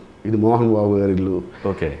ఇల్లు, ఇది మోహన్ బాబు గారి ఇల్లు,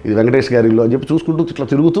 ఇది వెంకటేష్ గారి ఇల్లు అని చెప్పి చూసుకుంటూ ఇట్లా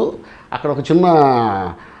తిరుగుతూ అక్కడ ఒక చిన్న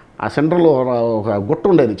ఆ సెంటర్లో ఒక గుట్ట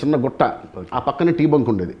ఉండేది, చిన్న గుట్ట. ఆ పక్కనే టీ బంక్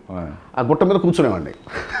ఉండేది. ఆ గుట్ట మీద కూర్చునేవాడిని.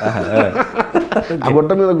 ఆ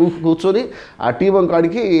గుట్ట మీద కూర్చొని ఆ టీ బంక్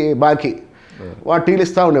ఆడికి బాకీ వాడు టీలు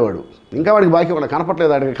ఇస్తూ ఉండేవాడు. ఇంకా వాడికి బాకీ వాడు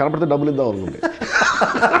కనపట్లేదు, ఆడికి కనపడితే డబ్బులు ఇద్దాం అనుకుంటే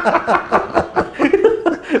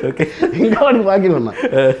ఇంకా వాడికి బాకీ ఉన్నా.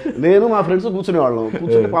 నేను మా ఫ్రెండ్స్ కూర్చునేవాళ్ళం.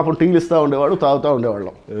 కూర్చుని పాపం టీలు ఇస్తూ ఉండేవాడు, తాగుతూ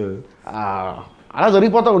ఉండేవాళ్ళం. అలా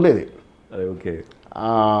జరిగిపోతూ ఉండేది. ఓకే.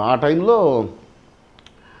 ఆ టైంలో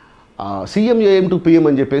సీఎం ఏఎం టు పిఎం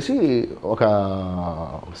అని చెప్పేసి ఒక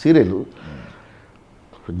సీరియల్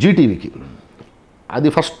జీటీవీకి, అది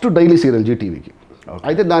ఫస్ట్ డైలీ సీరియల్ జీటీవీకి.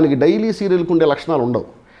 అయితే దానికి డైలీ సీరియల్కి ఉండే లక్షణాలు ఉండవు.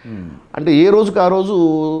 అంటే ఏ రోజుకి ఆ రోజు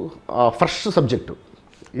ఫ్రెష్ సబ్జెక్టు,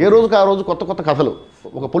 ఏ రోజుకి ఆ రోజు కొత్త కొత్త కథలు,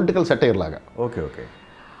 ఒక పొలిటికల్ సెటైర్ లాగా. ఓకే.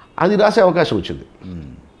 అది రాసే అవకాశం వచ్చింది.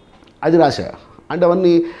 అది రాసా. అంటే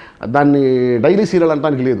అవన్నీ దాన్ని డైలీ సీరియల్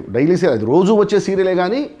అనడానికి లేదు. డైలీ సీరియల్ అది రోజు వచ్చే సీరియలే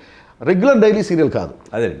కానీ రెగ్యులర్ డైలీ సీరియల్ కాదు.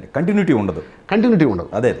 అదే కంటిన్యూటీ ఉండదు.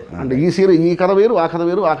 అదే అంటే ఈ కథ వేరు, ఆ కథ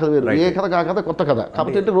వేరు, ఆ కథ వేరు, ఏ కథ ఆ కథ కొత్త కథ.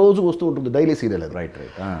 కాకపోతే అంటే రోజు వస్తూ ఉంటుంది డైలీ సీరియల్. అది రైట్.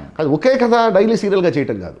 అది ఒకే కథ డైలీ సీరియల్గా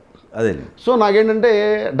చేయటం కాదు. అదే. సో నాకేంటంటే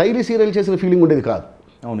డైలీ సీరియల్ చేసిన ఫీలింగ్ ఉండేది కాదు.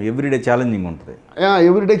 అవును, ఎవ్రీడే ఛాలెంజింగ్ ఉంటుంది.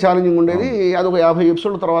 ఎవ్రీడే ఛాలెంజింగ్ ఉండేది. అది ఒక 50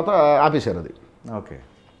 ఎపిసోడ్ల తర్వాత ఆపేశారు. అది ఓకే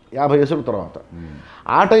 50 ఎపిసోడ్ల తర్వాత.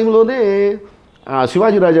 ఆ టైంలోనే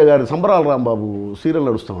శివాజీ రాజా గారి సంబరాల రాంబాబు సీరియల్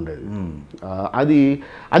నడుస్తూ ఉండేది.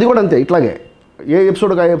 అది కూడా అంతే, ఇట్లాగే ఏ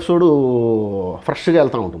ఎపిసోడ్కి ఆ ఎపిసోడు ఫ్రెష్గా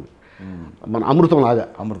వెళ్తూ ఉంటుంది, మన అమృతంలాగా.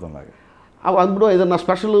 అందులో ఏదన్నా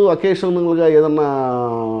స్పెషల్ అకేషనల్గా ఏదన్నా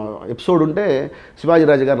ఎపిసోడ్ ఉంటే శివాజీ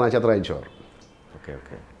రాజా గారు నా చేత రాయించేవారు. Okay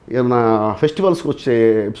okay. ఏదన్నా ఫెస్టివల్స్కి వచ్చే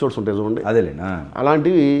ఎపిసోడ్స్ ఉంటాయి చూడండి, అదేలే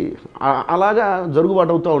అలాంటివి అలాగా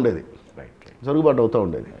జరుగుబాటు అవుతూ ఉండేది.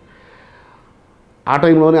 ఆ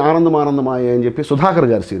టైంలోనే ఆనందమాయ అని చెప్పి సుధాకర్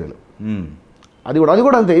గారి సీరియల్, అది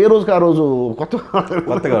కూడా అంతే, ఏ రోజుకి ఆ రోజు కొత్తగా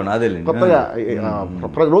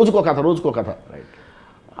రోజుకో కథ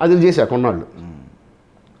అది చేశా కొన్నాళ్ళు.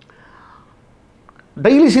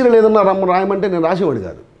 డైలీ సీరియల్ ఏదన్నా రాయమంటే నేను రాసేవాడు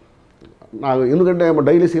కాదు. నాకు ఎందుకంటే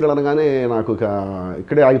డైలీ సీరియల్ అనగానే నాకు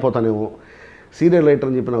ఇక్కడే ఆగిపోతానేమో, సీరియల్ రైటర్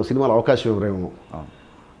అని చెప్పి నాకు సినిమాలో అవకాశం ఇవ్వరేమో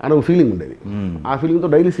అని ఒక ఫీలింగ్ ఉండేది. ఆ ఫీలింగ్తో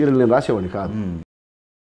డైలీ సీరియల్ నేను రాసేవాడిని కాదు.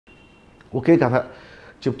 ఒకే కథ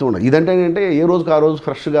చెప్తూ ఉండే. ఇదంటే ఏంటంటే ఏ రోజుకి ఆ రోజు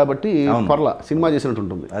ఫ్రెష్ కాబట్టి పర్లా సినిమా చేసినట్టు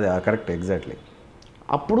ఉంటుంది. అదే కరెక్ట్, ఎగ్జాక్ట్లీ.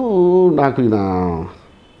 అప్పుడు నాకు ఈయన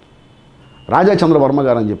రాజా చంద్రవర్మ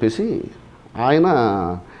గారు అని చెప్పేసి ఆయన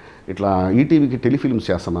ఇట్లా ఈటీవీకి టెలిఫిల్మ్స్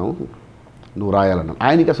చేస్తున్నాము, నువ్వు రాయాలన్నా.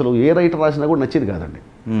 ఆయనకి అసలు ఏ రైటర్ రాసినా కూడా నచ్చేది కాదండి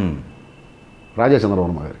రాజా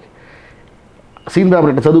చంద్రవర్మ గారికి. సీన్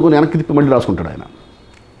పేపర్ ఇట్లా చదువుకొని వెనక్కి తిప్పి మళ్ళీ రాసుకుంటాడు ఆయన.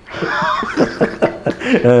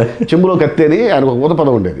 చెంబులో కత్తి అని ఆయన ఒక ఊత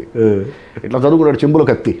పదం ఉండేది. ఇట్లా చదువుకున్నాడు, చెంబులో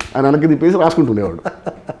కత్తి ఆయన వెనక్కి తిప్పేసి రాసుకుంటుండేవాడు.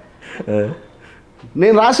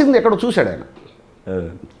 నేను రాసింది ఎక్కడో చూశాడు ఆయన.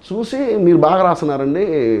 చూసి మీరు బాగా రాస్తున్నారండి,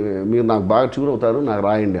 మీరు నాకు బాగా ట్యూన్ అవుతారు, నాకు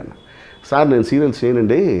రాయండి అన్న. సార్ నేను సీరియల్స్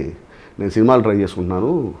చేయనండి, నేను సినిమాలు ట్రై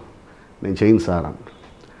చేసుకుంటున్నాను, నేను చేయను సార్ అన్న.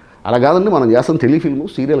 అలా కాదండి, మనం చేస్తాం టెలిఫిల్ము,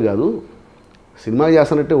 సీరియల్ కాదు, సినిమా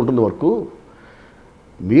చేస్తానంటే ఉంటుంది వర్క్.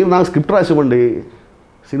 మీరు నాకు స్క్రిప్ట్ రాసివ్వండి,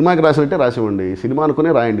 సినిమాకి రాసినట్టే రాసివ్వండి, సినిమా అనుకునే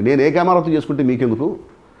రాయండి, నేను ఏ కెమెరాతో చేసుకుంటే మీకెందుకు,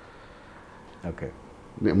 ఓకే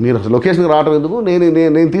మీరు లొకేషన్కి రావడం ఎందుకు,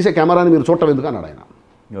 నేను తీసే కెమెరాని మీరు చూడటం ఎందుకు అన్నాడు ఆయన.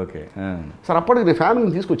 ఓకే సార్ అప్పటికి నేను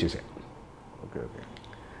ఫ్యామిలీని తీసుకొచ్చేసాను. Okay okay.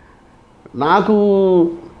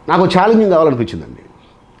 నాకు ఛాలెంజింగ్ కావాలనిపించిందండి.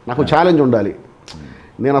 నాకు ఛాలెంజ్ ఉండాలి.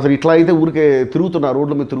 నేను అసలు ఇట్లా అయితే ఊరికే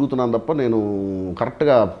రోడ్ల మీద తిరుగుతున్నాను తప్ప నేను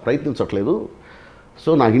కరెక్ట్గా ప్రయత్నించట్లేదు. సో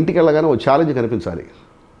నాకు ఇంటికి వెళ్ళగానే ఒక ఛాలెంజ్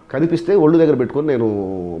కనిపిస్తే ఒళ్ళు దగ్గర పెట్టుకొని నేను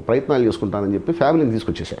ప్రయత్నాలు చేసుకుంటానని చెప్పి ఫ్యామిలీని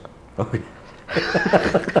తీసుకొచ్చేసాడు. ఓకే.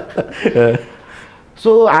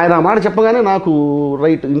 సో ఆయన ఆ మాట చెప్పగానే నాకు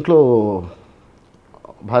రైట్, ఇంట్లో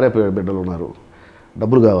భార్య బిడ్డలు ఉన్నారు,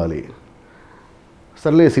 డబ్బులు కావాలి,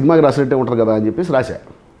 సర్లే సినిమాకి రాసినట్టే ఉంటారు కదా అని చెప్పేసి రాశా.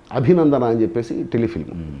 అభినందన అని చెప్పేసి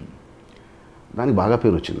టెలిఫిల్మ్, దానికి బాగా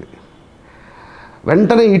పేరు వచ్చింది.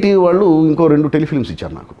 వెంటనే ఈటీవీ వాళ్ళు ఇంకో 2 టెలిఫిల్మ్స్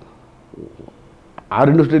ఇచ్చారు నాకు. ఆ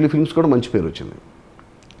 2 టెలిఫిల్మ్స్ కూడా మంచి పేరు వచ్చింది.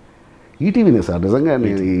 ఈటీవీనే సార్ నిజంగా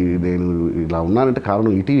నేను ఇలా ఉన్నానంటే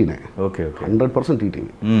కారణం ఈటీవీనే. Okay okay, 100%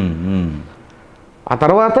 ETV. ఆ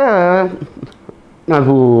తర్వాత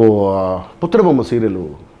నాకు పుత్రబొమ్మ సీరియల్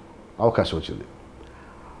అవకాశం వచ్చింది.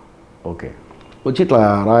 ఓకే, వచ్చి ఇట్లా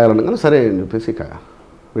రాయాలని కానీ సరే అని చెప్పేసి ఇక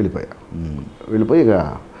వెళ్ళిపోయి ఇక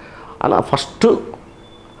అలా ఫస్ట్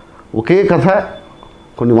ఒకే కథ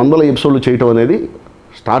కొన్ని 100 ఎపిసోడ్లు చేయటం అనేది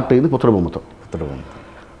స్టార్ట్ అయింది పుత్రబొమ్మతో.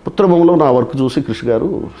 పుత్రబొమ్మలో నా వర్క్ చూసి కృషి గారు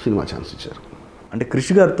సినిమా ఛాన్స్ ఇచ్చారు. అంటే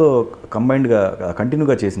కృషి గారితో కంబైన్డ్గా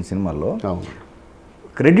కంటిన్యూగా చేసిన సినిమాల్లో అవును,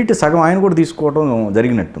 క్రెడిట్ సగం ఆయన కూడా తీసుకోవడం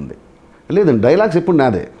జరిగినట్టుంది. లేదండి, డైలాగ్స్ ఎప్పుడు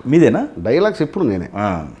నాదే. మీదేనా? డైలాగ్స్ ఎప్పుడు నేనే.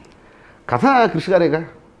 కథ కృషి గారేగా.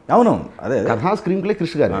 అవును, అదే కథ స్క్రీన్ ప్లే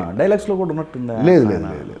కృషి గారే. డైలాగ్స్లో కూడా ఉన్నట్టుందా? లేదు.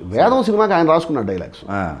 వేదం సినిమాకి ఆయన రాసుకున్నాడు డైలాగ్స్.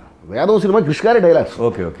 వేదం సినిమా కృషి గారే డైలాగ్స్.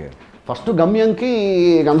 Okay okay. ఫస్ట్ గమ్యంకి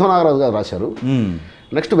గంధనాగరాజు గారు రాశారు,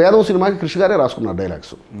 నెక్స్ట్ వేదం సినిమాకి కృషి గారే రాసుకున్నారు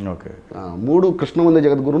డైలాగ్స్. ఓకే. 3 కృష్ణం వందే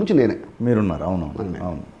జగద్గురు నుంచి నేనే. మీరున్నారు? అవును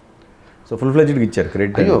అవును. సో ఫుల్ ఫ్లెడ్జ్డ్గా ఇచ్చారు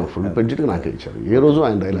క్రెడిట్? అయ్యో, ఫుల్ ఫ్లెడ్జ్డ్గా నాకే ఇచ్చారు, ఏ రోజు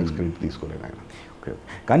ఆయన డైలాగ్స్ క్రెడిట్ తీసుకోలేదు ఆయన. ఓకే.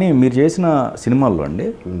 కానీ మీరు చేసిన సినిమాల్లో అండి,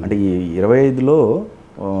 అంటే ఈ 25లో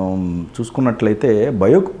చూసుకున్నట్లయితే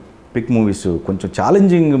బయోపిక్ మూవీస్, కొంచెం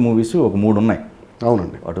ఛాలెంజింగ్ మూవీస్ ఒక 3 ఉన్నాయి.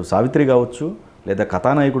 అవునండి. అటు సావిత్రి కావచ్చు, లేదా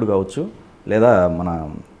కథానాయకుడు కావచ్చు, లేదా మన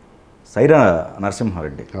సైరా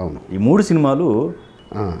నరసింహారెడ్డి. అవును, ఈ 3 సినిమాలు.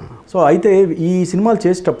 సో అయితే ఈ సినిమాలు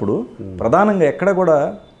చేసేటప్పుడు ప్రధానంగా ఎక్కడ కూడా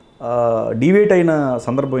డివేట్ అయిన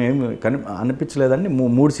సందర్భం ఏమి అనిపించలేదండి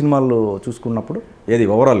 3 సినిమాలు చూసుకున్నప్పుడు ఏది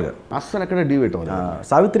ఓవరాల్గా అస్సలు ఎక్కడ డివేట్ అవ్వలేదు.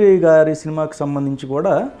 సావిత్రి గారి సినిమాకి సంబంధించి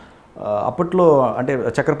కూడా అప్పట్లో అంటే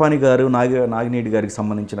చక్రపాణి గారు నాగినేడి గారికి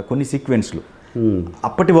సంబంధించిన కొన్ని సీక్వెన్స్లు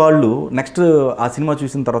అప్పటి వాళ్ళు నెక్స్ట్ ఆ సినిమా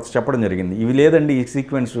చూసిన తర్వాత చెప్పడం జరిగింది, ఇవి లేదండి ఈ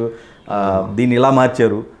సీక్వెన్స్ దీన్ని ఇలా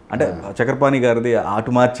మార్చారు అంటే చక్రపాణి గారిది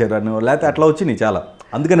అటు మార్చారు అని, లేకపోతే అట్లా వచ్చినాయి చాలా,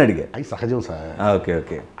 అందుకని అడిగా. అది సహజం సార్. ఓకే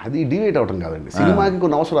ఓకే, అది డివేట్ అవటం కాదండి, సినిమాకి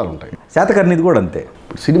కొన్ని అవసరాలు ఉంటాయి. శాతకర్ణిది కూడా అంతే,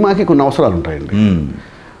 సినిమాకి కొన్ని అవసరాలు ఉంటాయండి.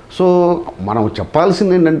 సో మనం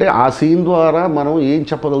చెప్పాల్సింది ఏంటంటే ఆ సీన్ ద్వారా మనం ఏం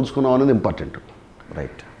చెప్పదలుచుకున్నాం అనేది ఇంపార్టెంట్.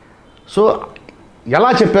 రైట్. సో ఎలా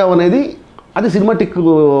చెప్పావు అనేది అది సినిమాటిక్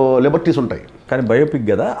లిబర్టీస్ ఉంటాయి. కానీ బయోపిక్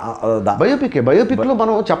కదా, బయోపిక్లో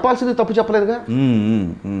మనం చెప్పాల్సింది తప్పు చెప్పలేదుగా,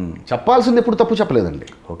 చెప్పాల్సింది ఎప్పుడు తప్పు చెప్పలేదండి.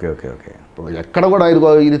 ఓకే ఓకే ఓకే, ఎక్కడ కూడా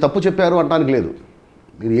ఇది తప్పు చెప్పారు అనడానికి లేదు.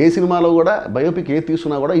 మీరు ఏ సినిమాలో కూడా బయోపిక్ ఏది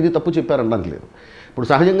తీసుకున్నా కూడా ఇది తప్పు చెప్పారు అనడానికి లేదు. ఇప్పుడు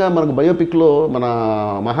సహజంగా మనకు బయోపిక్లో మన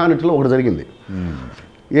మహానటిలో ఒకటి జరిగింది,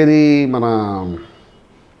 ఏది మన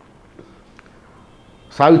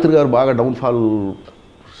సావిత్రి గారు బాగా డౌన్ఫాల్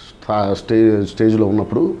స్టేజ్లో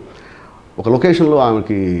ఉన్నప్పుడు ఒక లొకేషన్లో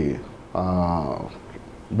ఆమెకి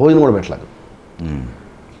భోజనం కూడా పెట్టలేదు.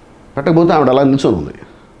 పెట్టకపోతే ఆవిడ అలా నిల్చొని ఉంది.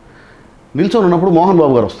 నిల్చొని ఉన్నప్పుడు మోహన్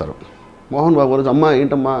బాబు గారు వస్తారు. మోహన్ బాబు గారు, అమ్మా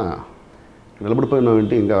ఏంటమ్మా నిలబడిపోయినావు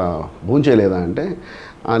ఏంటి, ఇంకా భోజనం చేయలేదా అంటే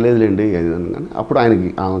లేదులేండి. కానీ అప్పుడు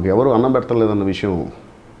ఆమెకి ఎవరు అన్నం పెట్టలేదన్న విషయం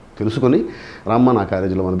తెలుసుకొని రామ్మ నా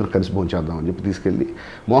క్యారేజీలో మన ఇద్దరు కలిసి భోజనం చేద్దామని చెప్పి తీసుకెళ్ళి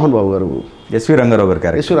మోహన్ బాబు గారు ఎస్వి రంగారావు గారికి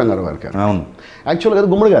అవును, యాక్చువల్గా అది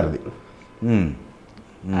గుమ్మడి గారిది.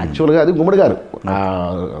 యాక్చువల్గా అది గుమ్మడి గారు,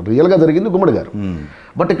 రియల్గా జరిగింది గుమ్మడి గారు.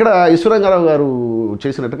 బట్ ఇక్కడ ఈశ్వరంగారావు గారు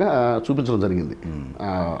చేసినట్టుగా చూపించడం జరిగింది.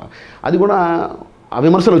 అది కూడా ఆ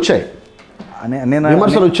విమర్శలు వచ్చాయి,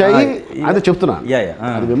 అది చెప్తున్నా,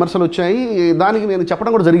 అది విమర్శలు వచ్చాయి. దానికి నేను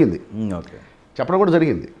చెప్పడం కూడా జరిగింది.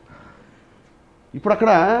 ఇప్పుడు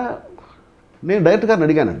అక్కడ నేను డైరెక్టర్ గారిని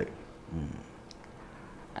అడిగానండి,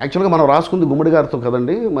 యాక్చువల్గా మనం రాసుకుంది గుమ్మడి గారితో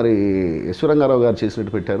కదండి, మరి ఈశ్వరంగారావు గారు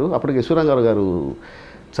చేసినట్టు పెట్టారు. అప్పటికి ఈశ్వరంగారావు గారు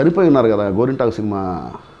చనిపోయి ఉన్నారు కదా గోరింటాకు సినిమా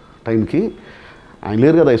టైంకి, ఆయన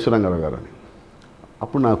లేరు కదా ఈశ్వరంగారావు గారు అని.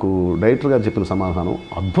 అప్పుడు నాకు డైరెక్టర్ గారు చెప్పిన సమాధానం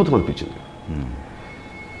అద్భుతం అనిపించింది.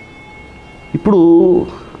 ఇప్పుడు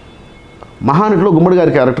మహానటిలో గుమ్మడి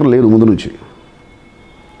గారి క్యారెక్టర్ లేదు ముందు నుంచి.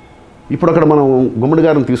 ఇప్పుడు అక్కడ మనం గుమ్మడి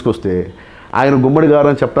గారిని తీసుకొస్తే ఆయన గుమ్మడి గారు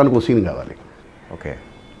అని చెప్పడానికి ఒక సీన్ కావాలి. ఓకే,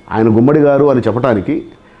 ఆయన గుమ్మడి గారు అని చెప్పడానికి,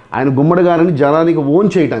 ఆయన గుమ్మడి గారిని జనానికి ఓన్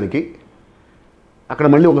చేయడానికి అక్కడ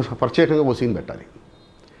మళ్ళీ ఒక ప్రత్యేకంగా ఒక సీన్ పెట్టాలి.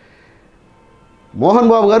 మోహన్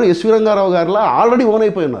బాబు గారు ఎస్వి రంగారావు గారిలా ఆల్రెడీ ఓన్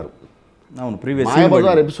అయిపోయి ఉన్నారు. అవును, ప్రీవియస్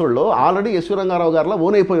మాయాబజార్ ఎపిసోడ్లో ఆల్రెడీ ఎస్వి రంగారావు గారిలా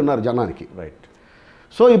ఓన్ అయిపోయి ఉన్నారు జనానికి. రైట్.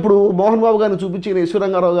 సో ఇప్పుడు మోహన్ బాబు గారిని చూపించి ఎస్వి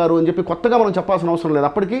రంగారావు గారు అని చెప్పి కొత్తగా మనం చెప్పాల్సిన అవసరం లేదు,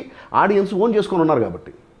 అప్పటికి ఆడియన్స్ ఓన్ చేసుకొని ఉన్నారు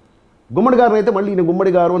కాబట్టి. గుమ్మడి గారిని అయితే మళ్ళీ ఈయన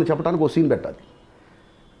గుమ్మడి గారు అని చెప్పడానికి ఒక సీన్ పెట్టాలి,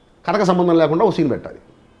 కథక సంబంధం లేకుండా ఒక సీన్ పెట్టాలి.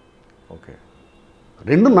 ఓకే,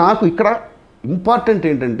 రెండు నాకు ఇక్కడ ఇంపార్టెంట్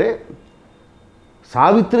ఏంటంటే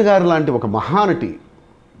సావిత్రి గారి లాంటి ఒక మహానటి,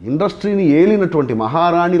 ఇండస్ట్రీని ఏలినటువంటి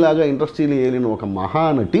మహారాణిలాగా ఇండస్ట్రీని ఏలిన ఒక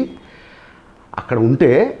మహానటి అక్కడ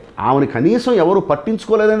ఉంటే ఆమెను కనీసం ఎవరు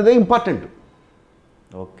పట్టించుకోలేదనేదే ఇంపార్టెంట్.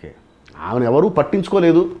 ఓకే, ఆమెను ఎవరూ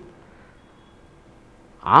పట్టించుకోలేదు.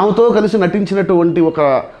 ఆమెతో కలిసి నటించినటువంటి ఒక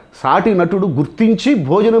సాటి నటుడు గుర్తించి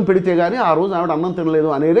భోజనం పెడితే కానీ ఆ రోజు ఆవిడ అన్నం తినలేదు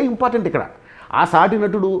అనేదే ఇంపార్టెంట్ ఇక్కడ. ఆ సాటి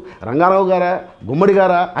నటుడు రంగారావు గారా గుమ్మడి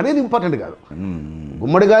గారా అనేది ఇంపార్టెంట్ కాదు.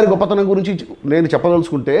 గుమ్మడి గారి గొప్పతనం గురించి నేను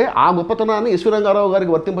చెప్పదలుచుకుంటే ఆ గొప్పతనాన్ని ఎస్వి రంగారావు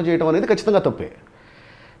గారికి వర్తింపజేయడం అనేది ఖచ్చితంగా తప్పే.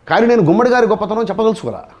 కానీ నేను గుమ్మడి గారి గొప్పతనం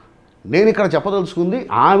చెప్పదలుచుకోరా. నేను ఇక్కడ చెప్పదలుచుకుంది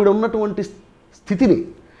ఆవిడ ఉన్నటువంటి స్థితిని,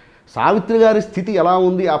 సావిత్రి గారి స్థితి ఎలా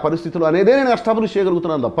ఉంది ఆ పరిస్థితులు అనేదే నేను ఎస్టాబ్లిష్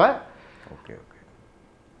చేయగలుగుతున్నాను తప్ప ఓకే ఓకే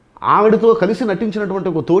ఆవిడతో కలిసి నటించినటువంటి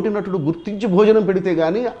ఒక తోటి నటుడు గుర్తించి భోజనం పెడితే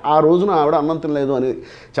కానీ ఆ రోజున ఆవిడ అన్నం తినలేదు అని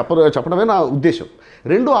చెప్పడమే నా ఉద్దేశం.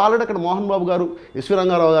 రెండు ఆల్రెడీ అక్కడ మోహన్ బాబు గారు ఎస్వి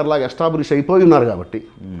రంగారావు గారు లాగా ఎస్టాబ్లిష్ అయిపోయి ఉన్నారు కాబట్టి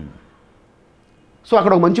సో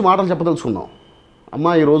అక్కడ ఒక మంచి మాటలు చెప్పదలుచుకున్నాం.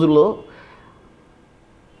 అమ్మ ఈ రోజుల్లో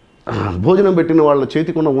భోజనం పెట్టిన వాళ్ళ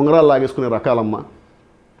చేతికి ఉన్న ఉంగరాలు లాగేసుకునే రకాలమ్మ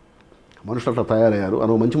మనుషులు అట్లా తయారయ్యారు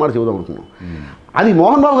అని ఒక మంచి మాట చెబుదాం అనుకున్నాం. అది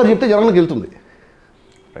మోహన్ బాబు గారు చెప్తే జనానికి వెళ్తుంది.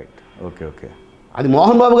 రైట్. ఓకే ఓకే, అది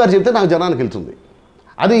మోహన్ బాబు గారు చెప్తే నాకు జనానికి వెళ్తుంది.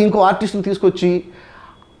 అది ఇంకో ఆర్టిస్ట్ని తీసుకొచ్చి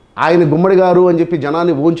ఆయన గుమ్మడి గారు అని చెప్పి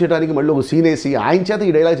జనాన్ని ఓన్ చేయడానికి మళ్ళీ ఒక సీన్ వేసి ఆయన చేత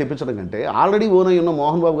ఈ డైలాగ్ చెప్పించడం కంటే ఆల్రెడీ ఓన్ అయి ఉన్న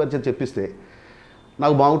మోహన్ బాబు గారి చేత చెప్పిస్తే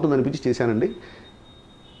నాకు బాగుంటుంది అనిపించి చేశానండి.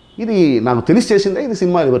 ఇది నాకు తెలిసి చేసిందే, ఇది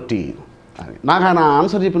సినిమా బట్టి అని నాకు ఆయన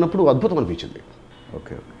ఆన్సర్ చెప్పినప్పుడు అద్భుతం అనిపించింది.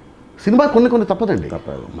 ఓకే, సినిమా కొన్ని తప్పదండి.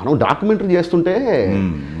 మనం డాక్యుమెంటరీ చేస్తుంటే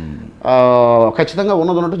ఖచ్చితంగా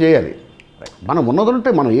ఉన్నదన్నట్టు చేయాలి. మనం ఉన్నదంటే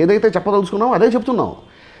మనం ఏదైతే చెప్పదలుచుకున్నామో అదే చెప్తున్నాం.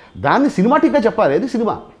 దాన్ని సినిమాటిక్గా చెప్పాలి. అది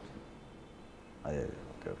సినిమా. అదే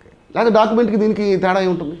ఓకే ఓకే లేదా డాక్యుమెంట్కి దీనికి తేడా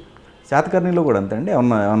ఏముంటుంది? శాతకర్ణిలో కూడా అంతే అండి,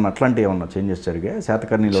 ఏమన్నా అట్లాంటివి ఏమన్నా చేంజెస్ జరిగాయి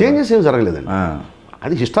శాతకర్ణిలో? చేంజెస్ ఏం జరగలేదండి,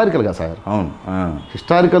 అది హిస్టారికల్గా సార్. అవును,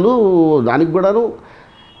 హిస్టారికలు. దానికి కూడాను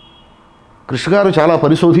కృష్ణ గారు చాలా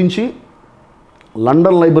పరిశోధించి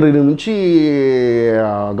లండన్ లైబ్రరీ నుంచి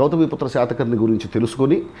గౌతమిపుత్ర శాతకర్ణి గురించి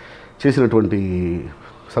తెలుసుకొని చేసినటువంటి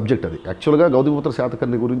సబ్జెక్ట్ అది. యాక్చువల్గా గౌతమిపుత్ర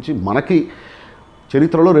శాతకర్ణి గురించి మనకి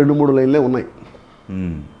చరిత్రలో 2-3 లైన్లే ఉన్నాయి.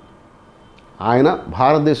 ఆయన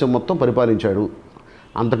భారతదేశం మొత్తం పరిపాలించాడు.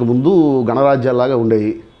 అంతకుముందు గణరాజ్యాల్లాగా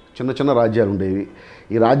ఉండేవి, చిన్న చిన్న రాజ్యాలు ఉండేవి.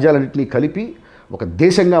 ఈ రాజ్యాలన్నింటినీ కలిపి ఒక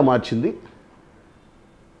దేశంగా మార్చింది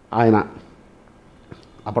ఆయన.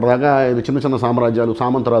 అప్పటిదాకా చిన్న చిన్న సామ్రాజ్యాలు,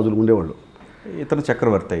 సామంతరాజులు ఉండేవాళ్ళు. ఇతను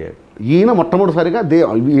చక్రవర్తి అయ్యాడు. ఈయన మొట్టమొదటిసారిగా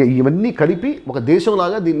ఇవన్నీ కలిపి ఒక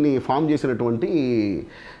దేశంలాగా దీన్ని ఫామ్ చేసినటువంటి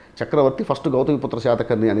చక్రవర్తి ఫస్ట్ గౌతమిపుత్ర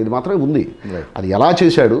శాతకర్ణి అనేది మాత్రమే ఉంది. అది ఎలా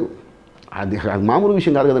చేశాడు అది మామూలు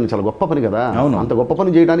విషయం కాదు కదండి, చాలా గొప్ప పని కదా. అంత గొప్ప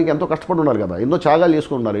పని చేయడానికి ఎంతో కష్టపడి ఉండాలి కదా, ఎన్నో త్యాగాలు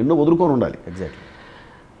చేసుకుని ఉండాలి, ఎన్నో వదులుకొని ఉండాలి. ఎగ్జాక్ట్లీ.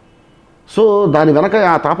 సో దాని వెనక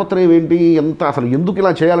ఆ తాపత్రయం ఏంటి, ఎంత అసలు ఎందుకు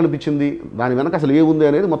ఇలా చేయాలనిపించింది, దాని వెనక అసలు ఏముంది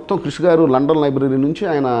అనేది మొత్తం కృష్ణ గారు లండన్ లైబ్రరీ నుంచి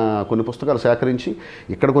ఆయన కొన్ని పుస్తకాలు సేకరించి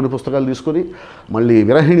ఇక్కడ కొన్ని పుస్తకాలు తీసుకొని మళ్ళీ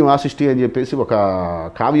విరహిణి వాసిష్ఠి అని చెప్పేసి ఒక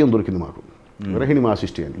కావ్యం దొరికింది మాకు, విరహిణి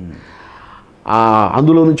వాసిష్ఠి అని.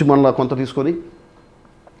 అందులో నుంచి మళ్ళీ కొంత తీసుకొని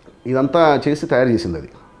ఇదంతా చేసి తయారు చేసింది.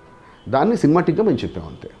 అది దాన్ని సినిమాటిక్గా మేము చెప్పాము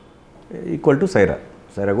అంతే. ఈక్వల్ టు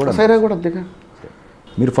సైరా కూడా అంతేగా.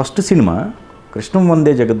 మీరు ఫస్ట్ సినిమా కృష్ణం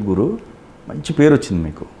వందే జగద్గురు మంచి పేరు వచ్చింది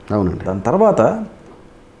మీకు. అవునండి. దాని తర్వాత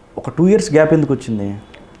ఒక 2 years గ్యాప్ ఎందుకు వచ్చింది?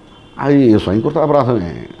 అది స్వయంకృత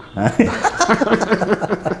అపరాధమే.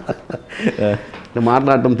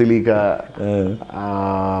 మాట్లాడటం తెలియక,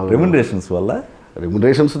 రెమ్యునరేషన్స్ వల్ల.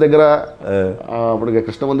 రెమ్యునరేషన్స్ దగ్గర అప్పుడు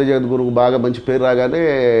కృష్ణ వందే జగద్గురుకు బాగా మంచి పేరు రాగానే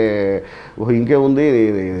ఇంకేముంది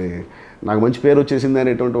నాకు మంచి పేరు వచ్చేసింది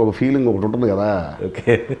అనేటువంటి ఒక ఫీలింగ్ ఒకటి ఉంటుంది కదా.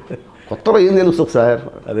 ఓకే. కొత్తలో ఏం తెలుస్తుంది సార్,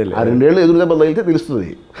 అదే ఆ 2 ఏళ్ళు ఎదురు దెబ్బలు తగిలితే తెలుస్తుంది.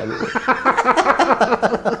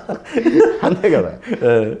 అంతే కదా.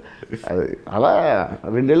 అది అలా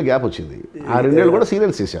 2 ఏళ్ళు గ్యాప్ వచ్చింది. ఆ 2 ఏళ్ళు కూడా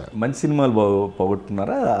సీరియల్స్ చేశారు. మంచి సినిమాలు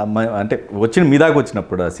పోగొట్టుకున్నారా అంటే వచ్చిన మీ దాకా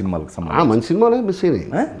వచ్చినప్పుడు? ఆ సినిమాలకు సంబంధించి మంచి సినిమాలే మిస్ అయినాయి,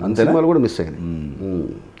 మంచి సినిమాలు కూడా మిస్ అయినాయి.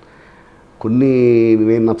 కొన్ని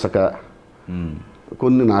నేను నచ్చక,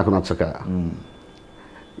 కొన్ని నాకు నచ్చక,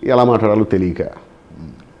 ఎలా మాట్లాడాలో తెలియక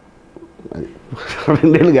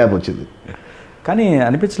 2 ఏళ్ళు గ్యాప్ వచ్చింది. కానీ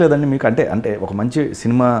అనిపించలేదండి మీకు? అంటే ఒక మంచి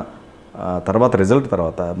సినిమా తర్వాత రిజల్ట్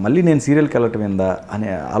తర్వాత మళ్ళీ నేను సీరియల్కి వెళ్ళటం ఏందా అనే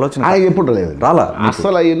ఆలోచన ఎప్పుడు లేదు, రాలా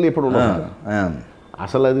అసలు. అవన్నీ ఎప్పుడు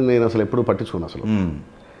అసలు అది నేను అసలు ఎప్పుడు పట్టించుకున్నాను. అసలు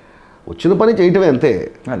వచ్చిన పని చేయటమే అంతే.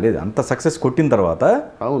 లేదు, అంత సక్సెస్ కొట్టిన తర్వాత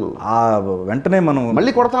అవును వెంటనే మనం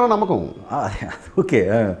మళ్ళీ కొడతానో నమ్మకం. ఓకే,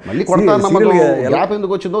 మళ్ళీ కొడతాను నమ్మకం. గ్యాప్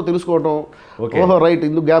ఎందుకు వచ్చిందో తెలుసుకోవటం, ఓహో రైట్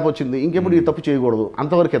ఎందుకు గ్యాప్ వచ్చింది, ఇంకెప్పుడు ఈ తప్పు చేయకూడదు,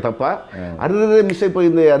 అంతవరకే తప్ప అర్రే మిస్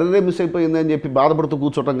అయిపోయింది అని చెప్పి బాధపడుతూ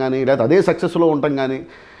కూర్చోవటం కానీ, లేకపోతే అదే సక్సెస్లో ఉండటం కానీ,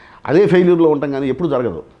 అదే ఫెయిల్యూర్లో ఉండటం కానీ ఎప్పుడు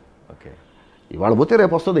జరగదు. ఓకే, ఇవాళ పోతే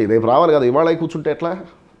రేపు వస్తుంది, రేపు రావాలి కదా. ఇవాళ కూర్చుంటే ఎట్లా,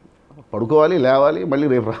 పడుకోవాలి, లేవాలి, మళ్ళీ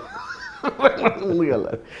రేపు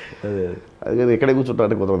ముందుకెళ్ళాలి. అది కానీ ఎక్కడే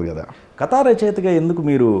కూర్చుంటే కుదరదు కదా. కథా రచయితగా ఎందుకు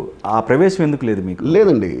మీరు ఆ ప్రవేశం ఎందుకు లేదు మీకు?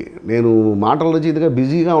 లేదండి, నేను మాటల రచయితగా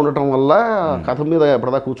బిజీగా ఉండటం వల్ల కథ మీద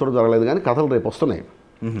ఎప్పటిదాకా కూర్చోవడం జరగలేదు. కానీ కథలు రేపు వస్తున్నాయి,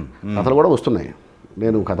 కథలు కూడా వస్తున్నాయి.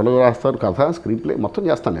 నేను కథలు రాస్తాను, కథ స్క్రీన్ ప్లే మొత్తం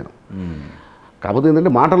చేస్తాను నేను. కాకపోతే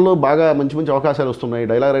ఏంటంటే మాటల్లో బాగా మంచి మంచి అవకాశాలు వస్తున్నాయి,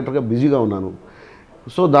 డైలాగ్ రైటర్గా బిజీగా ఉన్నాను.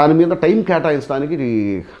 సో దాని మీద టైం కేటాయించడానికి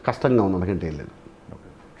కష్టంగా ఉంది, అందుకంటే ఏం లేదు.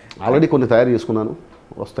 ఆల్రెడీ కొన్ని తయారు చేసుకున్నాను,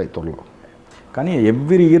 వస్తాయి త్వరలో. కానీ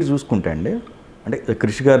ఎవ్రీ ఇయర్ చూసుకుంటే అండి, అంటే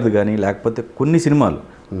కృషి గారిది కానీ లేకపోతే కొన్ని సినిమాలు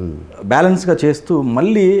బ్యాలెన్స్గా చేస్తూ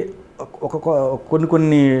మళ్ళీ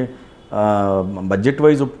కొన్ని బడ్జెట్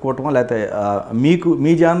వైజ్ ఒప్పుకోవటమో, లేకపోతే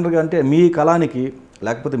మీ జానర్ అంటే మీ కళానికి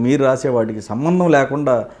లేకపోతే మీరు రాసే వాటికి సంబంధం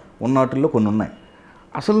లేకుండా ఉన్న వాటిల్లో కొన్ని ఉన్నాయి.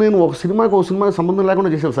 అసలు నేను ఒక సినిమాకి సంబంధం లేకుండా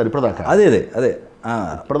చేశాను సార్ ఇప్పటిదాకా. అదే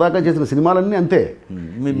ఇప్పటిదాకా చేసిన సినిమాలన్నీ అంతే.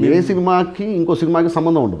 ఏ సినిమాకి ఇంకో సినిమాకి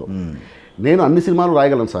సంబంధం ఉండదు. నేను అన్ని సినిమాలు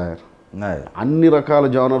రాయగలను సార్, అన్ని రకాల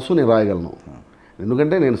జోనర్స్ నేను రాయగలను.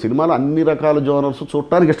 ఎందుకంటే నేను సినిమాలు అన్ని రకాల జోనర్స్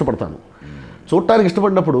చూడటానికి ఇష్టపడతాను. చూడటానికి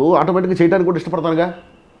ఇష్టపడినప్పుడు ఆటోమేటిక్గా చేయడానికి కూడా ఇష్టపడతానుగా.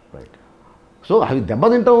 రైట్. సో అవి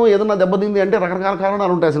దెబ్బతింటాం, ఏదన్నా దెబ్బతింది అంటే రకరకాల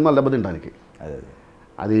కారణాలు ఉంటాయి సినిమాలు దెబ్బతింటానికి.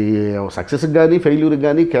 అది సక్సెస్కి కానీ ఫెయిల్యూర్కి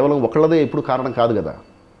కానీ కేవలం ఒకళ్ళదే ఎప్పుడు కారణం కాదు కదా,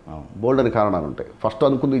 బోల్డ్ అని కారణాలు ఉంటాయి. ఫస్ట్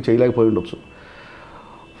అనుకుంది చేయలేకపోయి ఉండొచ్చు,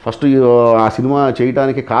 ఫస్ట్ ఆ సినిమా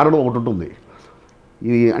చేయటానికి కారణం ఒకటి ఉంటుంది.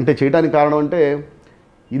 ఇది అంటే చేయడానికి కారణం అంటే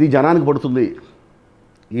ఇది జనానికి పడుతుంది,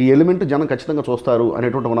 ఈ ఎలిమెంట్ జనం ఖచ్చితంగా చూస్తారు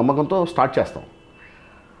అనేటువంటి ఒక నమ్మకంతో స్టార్ట్ చేస్తాం.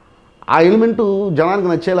 ఆ ఎలిమెంటు జనానికి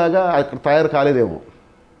నచ్చేలాగా అక్కడ తయారు కాలేదేమో.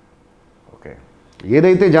 ఓకే,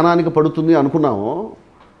 ఏదైతే జనానికి పడుతుంది అనుకున్నామో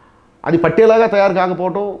అది పట్టేలాగా తయారు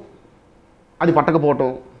కాకపోవటం, అది పట్టకపోవటం,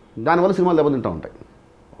 దానివల్ల సినిమాలు దెబ్బతింటూ ఉంటాయి.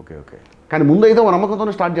 Okay okay. కానీ ముందు అయితే ఒక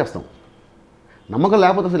నమ్మకంతోనే స్టార్ట్ చేస్తాం. నమ్మకం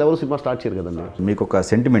లేకపోతే అసలు ఎవరు సినిమా స్టార్ట్ చేయరు కదండి. మీకు ఒక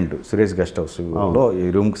సెంటిమెంట్ సురేష్ గెస్ట్ హౌస్లో ఈ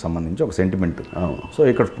రూమ్కి సంబంధించి ఒక సెంటిమెంట్. సో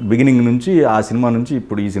ఇక్కడ బిగినింగ్ నుంచి ఆ సినిమా నుంచి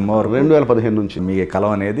ఇప్పుడు ఈ సినిమా వరకు 2015 నుంచి మీ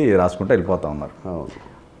కలం అనేది రాసుకుంటూ వెళ్ళిపోతూ ఉన్నారు.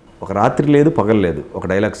 ఒక రాత్రి లేదు పగలు లేదు ఒక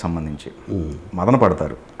డైలాగ్ సంబంధించి మదన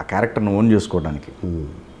పడతారు ఆ క్యారెక్టర్ని ఓన్ చేసుకోవడానికి.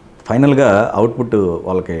 ఫైనల్గా అవుట్పుట్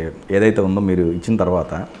వాళ్ళకి ఏదైతే ఉందో మీరు ఇచ్చిన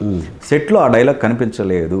తర్వాత సెట్లో ఆ డైలాగ్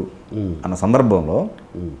కనిపించలేదు అన్న సందర్భంలో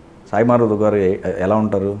సాయి మాధవ్ గారు ఎలా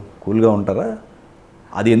ఉంటారు? కూల్గా ఉంటారా?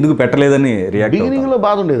 అది ఎందుకు పెట్టలేదని రియాక్ట్? బిగినింగ్లో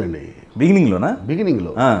బాధ ఉండేదండి.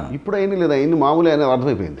 బిగినింగ్లో ఇప్పుడు అయినా లేదా అయింది మామూలు అనేది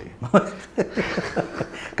అర్థమైపోయింది.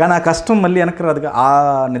 కానీ ఆ కష్టం మళ్ళీ వెనక్కి రాదు. ఆ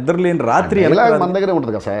నిద్ర లేని రాత్రి మన దగ్గరే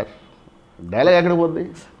ఉంటుంది కదా సార్. డైలాగ్ ఎక్కడ పోద్ది?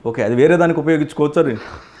 ఓకే, అది వేరే దానికి ఉపయోగించుకోవచ్చు.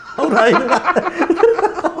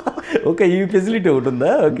 ఓకే, ఈ ఫెసిలిటీ ఒకటి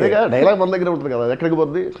ఉందా? ఓకే, డైలాగ్ మన దగ్గర ఉంటుంది కదా, ఎక్కడికి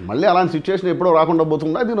పోద్ది? మళ్ళీ అలాంటి సిచ్యువేషన్ ఎప్పుడో రాకుండా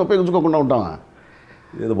పోతుందా? దీన్ని ఉపయోగించుకోకుండా ఉంటామా?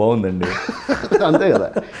 ఏదో బాగుందండి. అంతే కదా.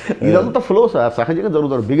 ఇదంతా ఫ్లో సార్, సహజంగా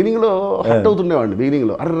జరుగుతాడు. బిగినింగ్లో హట్ అవుతుండేవాడిని.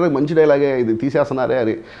 బిగినింగ్లో అర్రే మంచి డైలాగే ఇది తీసేస్తున్నారే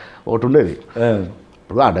అని ఒకటి ఉండేది.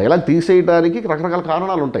 ఇప్పుడు ఆ డైలాగ్ తీసేయడానికి రకరకాల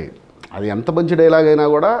కారణాలు ఉంటాయి. అది ఎంత మంచి డైలాగ్ అయినా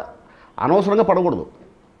కూడా అనవసరంగా పడకూడదు.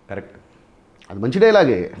 కరెక్ట్. అది మంచి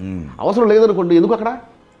డైలాగే, అవసరం లేదనుకోండి ఎందుకు అక్కడ?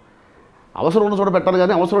 అవసరం ఉన్న చోట పెట్టాలి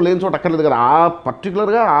కానీ అవసరం లేని చోట అక్కర్లేదు కదా. ఆ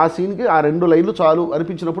పర్టికులర్గా ఆ సీన్కి ఆ 2 లైన్లు చాలు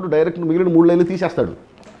అనిపించినప్పుడు డైరెక్ట్ మిగిలిన 3 లైన్లు తీసేస్తాడు.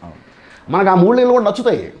 మనకు ఆ 3 లైన్లు కూడా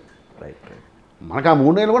నచ్చుతాయి. మనకు ఆ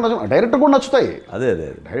 3 లైన్లు కూడా నచ్చు, డైరెక్టర్ కూడా నచ్చుతాయి. అదే అదే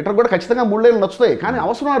డైరెక్టర్ కూడా ఖచ్చితంగా 3 లైన్లు నచ్చుతాయి. కానీ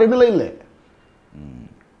అవసరం ఆ 2 లైన్లే.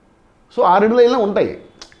 సో ఆ 2 లైన్లే ఉంటాయి.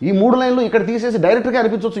 ఈ 3 లైన్లు ఇక్కడ తీసేసి డైరెక్టర్గా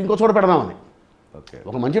అనిపించవచ్చు ఇంకో చోట పెడదామని. ఓకే,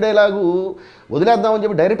 ఒక మంచి డైలాగు వదిలేద్దామని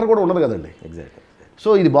చెప్పి డైరెక్టర్ కూడా ఉండదు కదండి. ఎగ్జాక్ట్. సో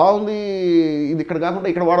ఇది బాగుంది, ఇది ఇక్కడ కాకుండా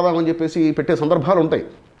ఇక్కడ వాడదామని చెప్పేసి పెట్టే సందర్భాలు ఉంటాయి.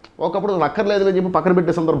 ఒకప్పుడు అక్కర్లేదు అని చెప్పి పక్కన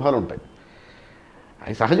పెట్టే సందర్భాలు ఉంటాయి.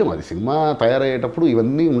 అది సహజం. అది సినిమా తయారయ్యేటప్పుడు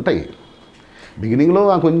ఇవన్నీ ఉంటాయి. బిగినింగ్లో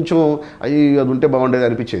కొంచెం అది ఉంటే బాగుండేది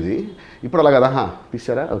అనిపించేది. ఇప్పుడు అలా కదా,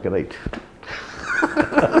 తీసారా, ఓకే రైట్.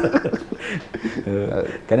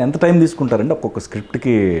 కానీ ఎంత టైం తీసుకుంటారండి ఒక్కొక్క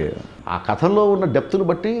స్క్రిప్ట్కి? ఆ కథల్లో ఉన్న డెప్త్ను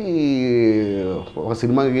బట్టి ఒక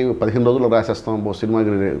సినిమాకి 15 రోజులు రాసేస్తాం, ఒక సినిమాకి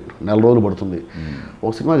 4 రోజులు పడుతుంది,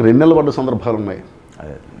 ఒక సినిమాకి 2 నెలలు పడ్డ సందర్భాలు ఉన్నాయి.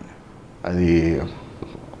 అది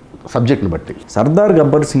సబ్జెక్ట్ని బట్టి. సర్దార్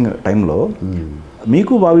గబ్బర్ సింగ్ టైంలో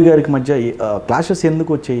మీకు బాబీ గారికి మధ్య క్లాషెస్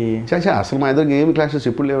ఎందుకు వచ్చాయి? చాచా అసలు మా ఇద్దరికి ఏమి క్లాషెస్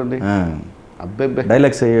ఎప్పుడు లేవండి. అబ్బే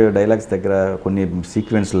డైలాగ్స్ దగ్గర కొన్ని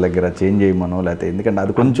సీక్వెన్స్ల దగ్గర చేంజ్ చేయమనో లేకపోతే ఎందుకంటే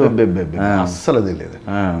అది కొంచెం అస్సలు అదే లేదు.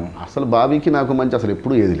 అసలు బాబీకి నాకు మంచి అసలు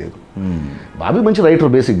ఎప్పుడు ఏది లేదు. బాబీ మంచి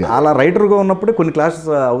రైటర్ బేసిక్గా. అలా రైటర్గా ఉన్నప్పుడే కొన్ని క్లాషెస్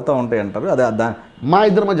అవుతూ ఉంటాయి అంటారు. అదే మా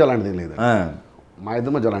ఇద్దరి మధ్య అలాంటిది లేదు.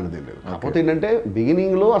 కాకపోతే ఏంటంటే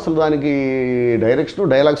బిగినింగ్లో అసలు దానికి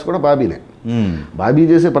డైలాగ్స్ కూడా బాబీనే. బాబీ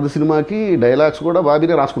చేసే ప్రతి సినిమాకి డైలాగ్స్ కూడా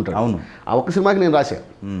బాబీనే రాసుకుంటాడు. అవును, ఆ ఒక్క సినిమాకి నేను రాశాను.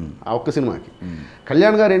 ఆ ఒక్క సినిమాకి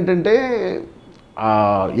కళ్యాణ్ గారు ఏంటంటే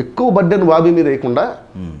ఎక్కువ బర్డెన్ బాబీ మీద వేయకుండా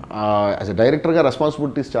యాజ్ ఎ డైరెక్టర్గా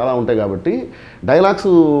రెస్పాన్సిబిలిటీస్ చాలా ఉంటాయి కాబట్టి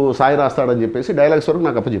డైలాగ్స్ సాయి రాస్తాడని చెప్పేసి డైలాగ్స్ వరకు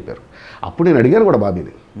నాకు అప్పచెప్పారు. అప్పుడు నేను అడిగాను కూడా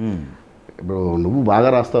బాబీని, ఇప్పుడు నువ్వు బాగా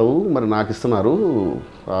రాస్తావు, మరి నాకు ఇస్తున్నారు,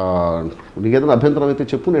 నీకు ఏదైనా అభ్యంతరం అయితే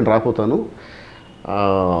చెప్పు, నేను రాపోతాను,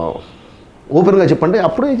 ఓపెన్గా చెప్పండి.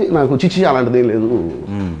 అప్పుడే నాకు చిచ్చి అలాంటిది లేదు,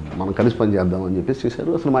 మనం కలిసి పని చేద్దాం అని చెప్పేసి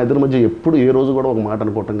చేశారు. అసలు మా ఇద్దరి మధ్య ఎప్పుడు ఏ రోజు కూడా ఒక మాట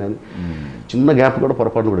అనుకోవటం కానీ చిన్న గ్యాప్ కూడా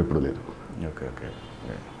పొరపాటు కూడా ఎప్పుడు లేదు. Okay okay.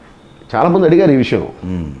 చాలామంది అడిగారు ఈ విషయం,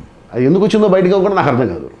 అది ఎందుకు వచ్చిందో బయటకు కూడా నాకు అర్థం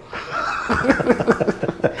కాదు.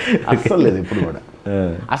 అస్సలు లేదు ఎప్పుడు కూడా.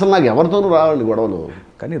 అసలు నాకు ఎవరితోనూ రావండి గొడవలు.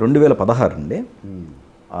 కానీ 2016 అండి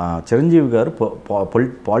చిరంజీవి గారు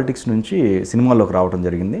పాలిటిక్స్ నుంచి సినిమాల్లోకి రావడం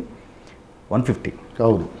జరిగింది. 150.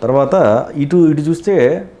 అవును. తర్వాత ఇటు చూస్తే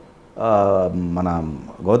మన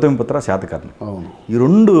గౌతమిపుత్ర శాతకర్ణి. అవును. ఈ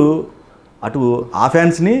 2 అటు ఆ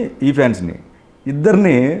ఫ్యాన్స్ని ఈ ఫ్యాన్స్ని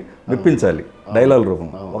ఇద్దరిని మెప్పించాలి డైలాగ్ రూపం.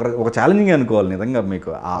 ఒక ఛాలెంజింగ్ అనుకోవాలి నిజంగా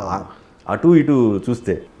మీకు అటు ఇటు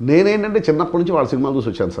చూస్తే. నేనేంటంటే చిన్నప్పటి నుంచి వాళ్ళ సినిమాలు చూసి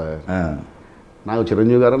వచ్చాను సార్. నాకు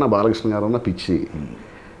చిరంజీవి గారన్నా బాలకృష్ణ గారన్నా పిచ్చి.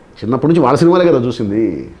 చిన్నప్పటి నుంచి వాళ్ళ సినిమాలే కదా చూసింది.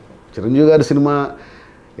 చిరంజీవి గారి సినిమా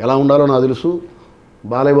ఎలా ఉండాలో నాకు తెలుసు,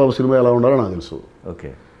 బాలయ్య బాబు సినిమా ఎలా ఉండాలో నాకు తెలుసు. ఓకే.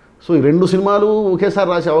 సో ఈ 2 సినిమాలు ఒకేసారి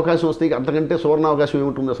రాసే అవకాశం వస్తాయి, అంతకంటే సువర్ణ అవకాశం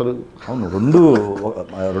ఏముంటుంది అసలు? అవును,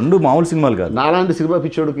 రెండు మామూలు సినిమాలు కాదు. నాలాంటి సినిమా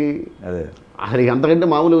పిచ్చోడికి అదే అసలు అంతకంటే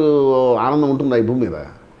మామూలు ఆనందం ఉంటుంది ఈ భూమి మీద.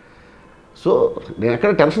 సో నేను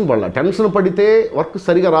ఎక్కడ టెన్షన్ పడలా. టెన్షన్ పడితే వర్క్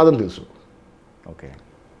సరిగా రాదని తెలుసు. ఓకే.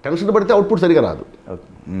 టెన్షన్ పడితే అవుట్పుట్ సరిగా రాదు.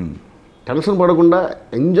 టెన్షన్ పడకుండా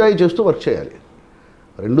ఎంజాయ్ చేస్తూ వర్క్ చేయాలి.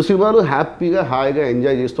 2 సినిమాలు హ్యాపీగా హాయిగా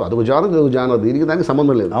ఎంజాయ్ చేస్తూ, అదొక జానర్ దీనికి దానికి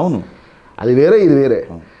సంబంధం లేదు. అవును, అది వేరే ఇది వేరే.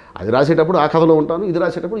 అది రాసేటప్పుడు ఆ కథలో ఉంటాను, ఇది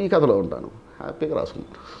రాసేటప్పుడు ఈ కథలో ఉంటాను, హ్యాపీగా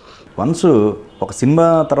రాసుకుంటాను. వన్స్ ఒక సినిమా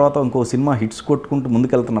తర్వాత ఇంకో సినిమా హిట్స్ కొట్టుకుంటూ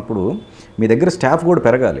ముందుకెళ్తున్నప్పుడు మీ దగ్గర స్టాఫ్ కూడా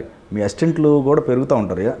పెరగాలి, మీ అసిస్టెంట్లు కూడా పెరుగుతూ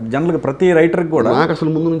ఉంటారు జనరల్గా ప్రతి రైటర్కి కూడా. నాకు అసలు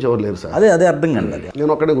ముందు నుంచి ఎవరు లేరు సార్. అదే అర్థం కండి. అది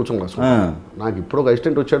నేను ఒక్కడే కూర్చోను. నాకు ఇప్పుడు ఒక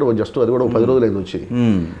అసిస్టెంట్ వచ్చాడు, జస్ట్ అది కూడా 10 రోజులు అయింది వచ్చి.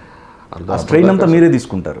 స్ట్రెయిన్ అంతా మీరే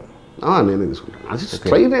తీసుకుంటారు? నేనే తీసుకుంటాను. అది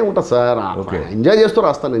స్ట్రెయిన్ ఉంటుంది సార్, ఎంజాయ్ చేస్తూ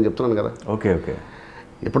రాస్తాను, నేను చెప్తున్నాను కదా. Okay okay.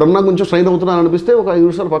 ఎప్పుడన్నా కొంచెం స్ట్రెయిన్ అవుతున్నాను అనిపిస్తే ఒక 5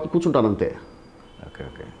 నిమిషాలు పక్కన కూర్చుంటాను అంతే. Okay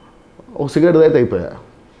okay. ఒక సిగరెట్ అయితే అయిపోయా.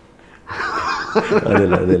 అదే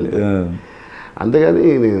అంతేగాని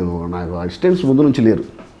నాకు అసిస్టెంట్స్ ముందు నుంచి లేరు.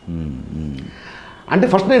 అంటే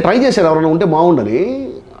ఫస్ట్ నేను ట్రై చేశాను ఎవరైనా ఉంటే బాగుండని.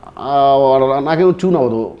 నాకేమో ట్యూన్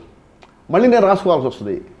అవ్వదు, మళ్ళీ నేను రాసుకోవాల్సి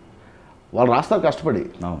వస్తుంది. వాళ్ళు రాస్తారు కష్టపడి,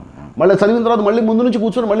 మళ్ళీ చదివిన తర్వాత మళ్ళీ ముందు నుంచి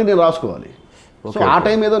కూర్చొని మళ్ళీ నేను రాసుకోవాలి. సో ఆ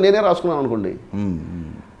టైం ఏదో నేనే రాసుకున్నాను అనుకోండి,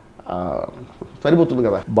 సరిపోతుంది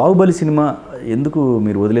కదా. బాహుబలి సినిమా ఎందుకు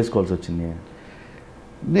మీరు వదిలేసుకోవాల్సి వచ్చింది?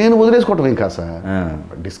 నేను వదిలేసుకోవటం ఏం కాదు సార్,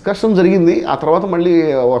 డిస్కషన్ జరిగింది. ఆ తర్వాత మళ్ళీ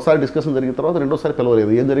ఒకసారి డిస్కషన్ జరిగిన తర్వాత రెండోసారి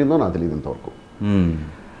పిలవలేదు. ఏం జరిగిందో నాకు తెలియదు ఇంతవరకు.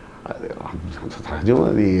 అది సహజం,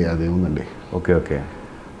 అది ఉందండి. Okay okay.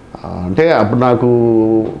 అంటే అప్పుడు నాకు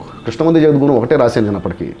కృష్ణం వందే జగద్గురు ఒకటే రాశాను నేను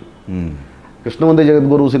అప్పటికి. కృష్ణం వందే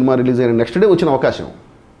జగద్గురు సినిమా రిలీజ్ అయిన నెక్స్ట్ డే వచ్చిన అవకాశం.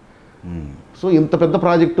 సో ఇంత పెద్ద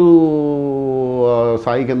ప్రాజెక్టు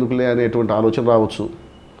సాయికి ఎందుకులే అనేటువంటి ఆలోచన రావచ్చు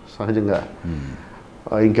సహజంగా.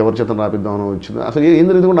 ఇంకెవరి చేత రాపిద్దామని వచ్చింది. అసలు ఏం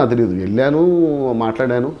జరిగింది కూడా నాకు తెలియదు. వెళ్ళాను,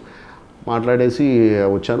 మాట్లాడేసి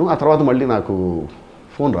వచ్చాను. ఆ తర్వాత మళ్ళీ నాకు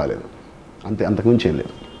ఫోన్ రాలేదు, అంతే, అంతకుమించి ఏం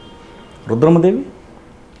లేదు. రుద్రమదేవి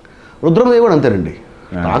కూడా అంతేనండి.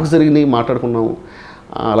 టాక్స్ జరిగినాయి, మాట్లాడుకున్నాము.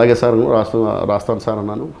 అలాగే సార్ రాస్తాను సార్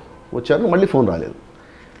అన్నాను, వచ్చాను, మళ్ళీ ఫోన్ రాలేదు.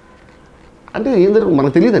 అంటే ఏం జరిగింది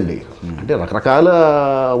మనకు తెలియదండి. అంటే రకరకాల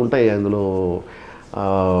ఉంటాయి అందులో.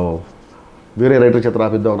 వేరే రైటర్ చేత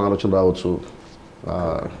రాపిద్దామని ఆలోచన రావచ్చు,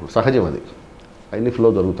 సహజం అది. అన్ని ఫ్లో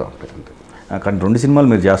జరుగుతూ ఉంటాయి అంతే. కానీ 2 సినిమాలు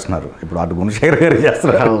మీరు చేస్తున్నారు. ఇప్పుడు అటు గుణశేఖర్ గారు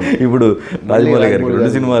చేస్తున్నారు, ఇప్పుడు రాజమౌళి గారికి 2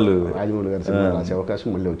 సినిమాలు. రాజమౌళి గారి సినిమా రాసే అవకాశం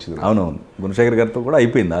మళ్ళీ వచ్చింది. అవునవును, గుణశేఖర్ గారితో కూడా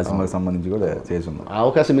అయిపోయింది. ఆ సినిమాకి సంబంధించి కూడా చేస్తున్నాం. ఆ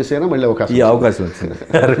అవకాశం మిస్ అయినా మళ్ళీ ఈ అవకాశం వచ్చింది.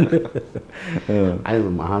 ఆయన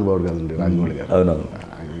మహానుభావుడు కదండి రాజమౌళి గారు. అవునవును.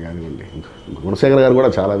 కానివ్వండి, గుణశేఖర్ గారు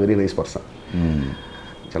కూడా చాలా వెరీ నైస్ పర్సన్,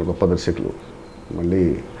 చాలా గొప్ప దర్శకులు. మళ్ళీ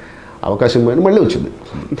అవకాశం పోయిన మళ్ళీ వచ్చింది.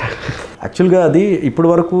 యాక్చువల్గా అది ఇప్పటి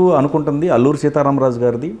వరకు అనుకుంటుంది అల్లూరి సీతారామరాజు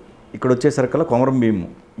గారిది. ఇక్కడ వచ్చేసరికల్లా కొమరం భీము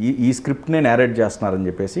ఈ స్క్రిప్ట్నే నేరేట్ చేస్తున్నారని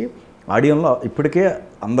చెప్పేసి ఆడియోలో ఇప్పటికే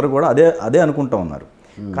అందరూ కూడా అదే అనుకుంటూ ఉన్నారు.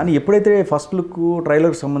 కానీ ఎప్పుడైతే ఫస్ట్ లుక్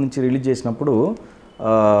ట్రైలర్కి సంబంధించి రిలీజ్ చేసినప్పుడు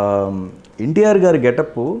ఎన్టీఆర్ గారి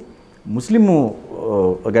గెటప్ ముస్లిం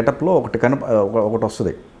గెటప్లో ఒకటి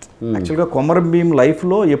వస్తుంది. యాక్చువల్గా కొమరం భీమ్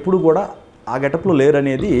లైఫ్లో ఎప్పుడు కూడా ఆ గెటప్లో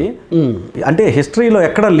లేరనేది, అంటే హిస్టరీలో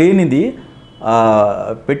ఎక్కడ లేనిది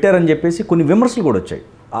పెట్టారని చెప్పేసి కొన్ని విమర్శలు కూడా వచ్చాయి.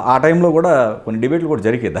 ఆ టైంలో కూడా కొన్ని డిబేట్లు కూడా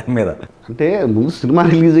జరిగాయి దాని మీద. అంటే ముందు సినిమా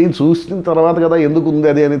రిలీజ్ అయ్యి చూసిన తర్వాత కదా ఎందుకు ఉంది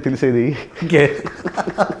అది అనేది తెలిసేది.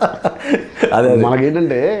 అదే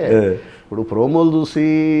మనకేంటంటే ఇప్పుడు ప్రోమోలు చూసి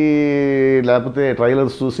లేకపోతే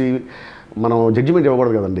ట్రైలర్స్ చూసి మనం జడ్జిమెంట్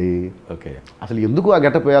ఇవ్వకూడదు కదండి. ఓకే, అసలు ఎందుకు ఆ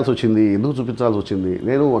గెటప్ వేయాల్సి వచ్చింది, ఎందుకు చూపించాల్సి వచ్చింది.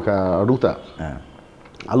 నేను అడుగుతా,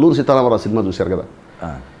 అల్లూరి సీతారామరాజు సినిమా చూశారు కదా,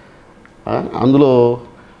 అందులో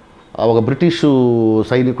ఒక బ్రిటిష్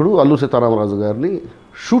సైనికుడు అల్లూరి సీతారామరాజు గారిని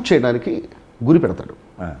షూట్ చేయడానికి గురి పెడతాడు.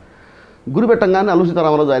 గురి పెట్టంగానే అల్లూరి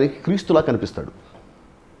సీతారామరాజు ఆయనకి క్రీస్తులా కనిపిస్తాడు.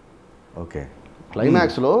 ఓకే,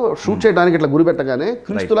 క్లైమాక్స్లో షూట్ చేయడానికి ఇట్లా గురి పెట్టగానే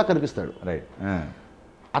క్రీస్తులా కనిపిస్తాడు. రైట్.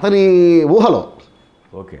 అతని ఊహలో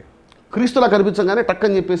ఓకే క్రీస్తులా కనిపించగానే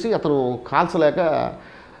టక్కని చెప్పేసి అతను కాల్చలేక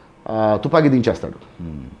తుపాకీ దించేస్తాడు.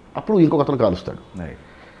 అప్పుడు ఇంకొక అతను కాలుస్తాడు.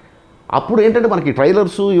 అప్పుడు ఏంటంటే మనకి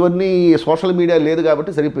ట్రైలర్స్ ఇవన్నీ సోషల్ మీడియా లేదు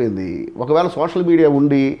కాబట్టి సరిపోయింది. ఒకవేళ సోషల్ మీడియా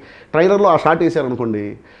ఉండి ట్రైలర్లో ఆ షాట్ వేసారనుకోండి,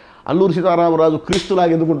 అల్లూరి సీతారామరాజు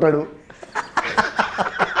క్రీస్తులాగా ఎందుకుంటాడు?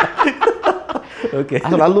 ఓకే,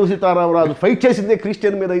 అసలు అల్లూరి సీతారామరాజు ఫైట్ చేసిందే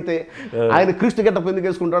క్రిస్టియన్ మీద అయితే ఆయన క్రీస్తు గెటప్ ఎందుకు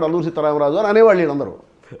వేసుకుంటాడు అల్లూరి సీతారామరాజు అని అనేవాళ్ళు అందరూ.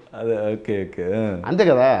 అదే ఓకే ఓకే, అంతే అంతే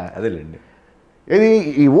కదా. అదేలేండి. ఇది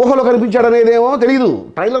ఈ ఊహలో కనిపించాడు అనేదేమో తెలియదు,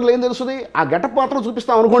 ట్రైలర్లో ఏం తెలుస్తుంది, ఆ గెటప్ మాత్రం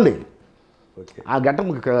చూపిస్తాం అనుకోండి. ఆ గెటప్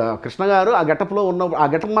కృష్ణ గారు ఆ గెటప్లో ఉన్న ఆ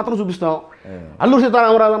గెటప్ మాత్రం చూపిస్తాం. అల్లూరి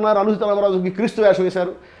సీతారామరాజు అన్నారు, అల్లూరి సీతారామరాజుకి క్రీస్తు వేషం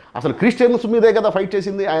వేశారు, అసలు క్రిస్టియన్స్ మీదే కదా ఫైట్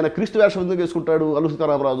చేసింది, ఆయన క్రీస్తు వేషం ఎందుకు వేసుకుంటాడు అల్లూరి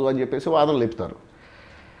సీతారామరాజు అని చెప్పేసి వాదన లేపుతారు.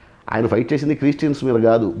 ఆయన ఫైట్ చేసింది క్రిస్టియన్స్ మీద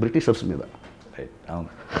కాదు, బ్రిటిషర్స్ మీద. అవును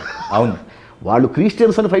అవును, వాళ్ళు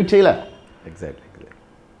క్రిస్టియన్స్ అని ఫైట్ చేయలే, ఎగ్జాక్ట్లీ.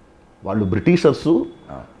 వాళ్ళు బ్రిటిషర్సు,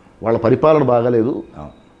 వాళ్ళ పరిపాలన బాగాలేదు,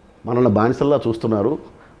 మనల్ని బానిసల్లా చూస్తున్నారు,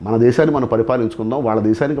 మన దేశాన్ని మనం పరిపాలించుకుందాం, వాళ్ళ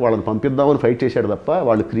దేశానికి వాళ్ళని పంపిద్దామని ఫైట్ చేశాడు తప్ప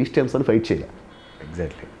వాళ్ళు క్రిస్టియన్స్ అని ఫైట్ చేయలే.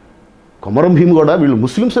 ఎగ్జాక్ట్లీ. కొమరం భీమ్ కూడా వీళ్ళు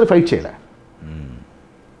ముస్లిమ్స్ అని ఫైట్ చేయలే,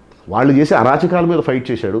 వాళ్ళు చేసే అరాచకాల మీద ఫైట్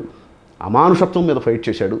చేశాడు, అమానుషత్వం మీద ఫైట్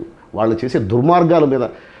చేశాడు, వాళ్ళు చేసే దుర్మార్గాల మీద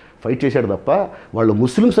ఫైట్ చేశాడు తప్ప వాళ్ళు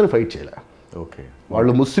ముస్లిమ్స్ అని ఫైట్ చేయలే. ఓకే,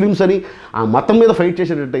 వాళ్ళు ముస్లిమ్స్ అని ఆ మతం మీద ఫైట్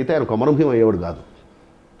చేసేటట్టయితే ఆయన కొమరం భీం అయ్యేవాడు కాదు.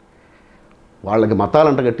 వాళ్ళకి మతాలు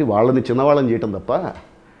అంటగట్టి వాళ్ళని చిన్నవాళ్ళని చేయటం తప్ప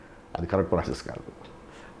అది కరెక్ట్ ప్రాసెస్ కాదు.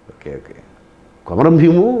 Okay okay. కొమరం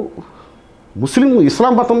భీము ముస్లిం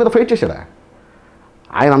ఇస్లాం మతం మీద ఫైట్ చేశాడా?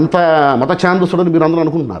 ఆయన అంత మత ఛాందసుడని మీరు అందరూ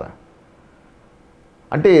అనుకుంటున్నారా?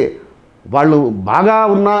 అంటే వాళ్ళు బాగా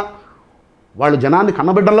ఉన్నా, వాళ్ళు జనాన్ని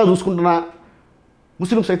కన్నబిడ్డల్లా చూసుకుంటున్నా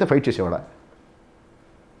ముస్లిమ్స్ అయితే ఫైట్ చేసేవాడా?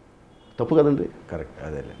 తప్పు కదండి. కరెక్ట్,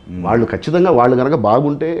 అదే. వాళ్ళు ఖచ్చితంగా వాళ్ళు కనుక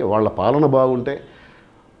బాగుంటే, వాళ్ళ పాలన బాగుంటే,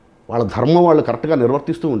 వాళ్ళ ధర్మం వాళ్ళు కరెక్ట్గా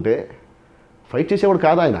నిర్వర్తిస్తూ ఉంటే ఫైట్ చేసేవాడు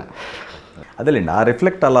కాదు ఆయన. అదేలేండి, ఆ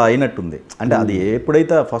రిఫ్లెక్ట్ అలా అయినట్టుంది. అంటే అది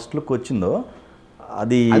ఎప్పుడైతే ఫస్ట్ లుక్ వచ్చిందో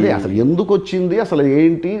అది అదే అసలు ఎందుకు వచ్చింది, అసలు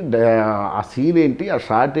ఏంటి, ఆ సీన్ ఏంటి, ఆ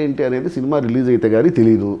షాట్ ఏంటి అనేది సినిమా రిలీజ్ అయితే కానీ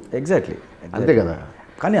తెలియదు. ఎగ్జాక్ట్లీ అంతే కదా.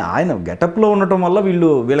 కానీ ఆయన గెటప్లో ఉండటం వల్ల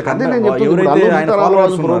వీళ్ళకి అదే నేను చెప్తున్నాను. అల్లూరి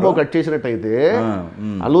సీతారామరాజు ప్రోమో కట్ చేసినట్టయితే,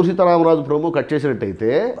 అల్లూరి సీతారామరాజు ప్రోమో కట్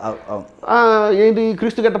చేసినట్టయితే ఏంటి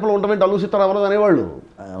క్రీస్తు గెటప్లో ఉండటం అల్లూరి సీతారామరాజు అనేవాళ్ళు.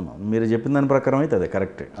 అవును, మీరు చెప్పిన దాని ప్రకారం అయితే అదే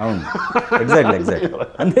కరెక్ట్. అవును, ఎగ్జాక్ట్లీ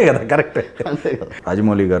అంతే కదా, కరెక్ట్. అంతే కదా.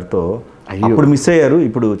 రాజమౌళి గారితో అప్పుడు మిస్ అయ్యారు,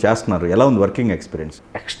 ఇప్పుడు చేస్తున్నారు. ఎలా ఉంది వర్కింగ్ ఎక్స్పీరియన్స్?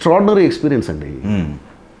 ఎక్స్ట్రాడినరీ ఎక్స్పీరియన్స్ అండి.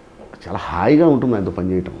 చాలా హాయిగా ఉంటుంది ఆయనతో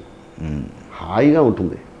పనిచేయటం, హాయిగా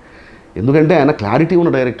ఉంటుంది. ఎందుకంటే ఆయన క్లారిటీ ఉన్న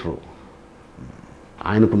డైరెక్టరు.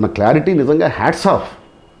 ఆయనకున్న క్లారిటీ నిజంగా హ్యాట్స్ ఆఫ్.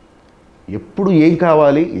 ఎప్పుడు ఏం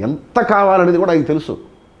కావాలి, ఎంత కావాలనేది కూడా ఆయనకు తెలుసు.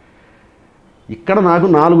 ఇక్కడ నాకు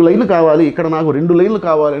 4 లైన్లు కావాలి, ఇక్కడ నాకు 2 లైన్లు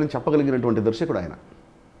కావాలి అని చెప్పగలిగినటువంటి దర్శకుడు ఆయన.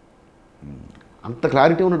 అంత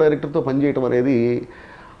క్లారిటీ ఉన్న డైరెక్టర్తో పనిచేయటం అనేది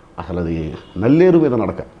అసలు అది నల్లేరు మీద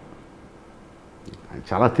నడక.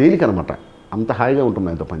 చాలా తేలిక అనమాట. అంత హాయిగా ఉంటుంది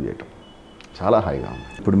ఆయనతో పనిచేయటం, చాలా హాయిగా ఉంది.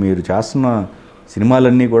 ఇప్పుడు మీరు చేస్తున్న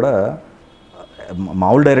సినిమాలన్నీ కూడా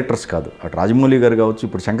మామూలు డైరెక్టర్స్ కాదు. అటు రాజమౌళి గారు కావచ్చు,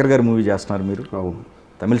 ఇప్పుడు శంకర్ గారి మూవీ చేస్తున్నారు మీరు. అవును,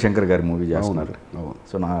 తమిళ శంకర్ గారి మూవీ చేస్తున్నారు. అవును.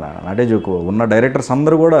 సో నాటే జోకు ఉన్న డైరెక్టర్స్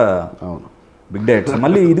అందరూ కూడా అవును బిగ్ డైరెక్టర్స్.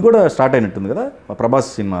 మళ్ళీ ఇది కూడా స్టార్ట్ అయినట్టుంది కదా, ప్రభాస్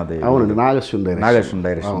సినిమా. అదే అవునండి, నాగేశ్వరం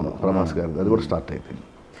డైరెక్షన్, ప్రభాస్ గారు, అది కూడా స్టార్ట్ అయిపోయింది.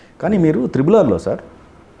 కానీ మీరు RRRలో సార్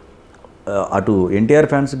అటు N.T.R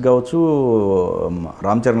ఫ్యాన్స్కి కావచ్చు,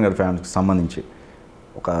 రామ్ చరణ్ గారి ఫ్యాన్స్కి సంబంధించి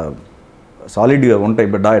ఒక సాలిడ్గా ఉంటాయి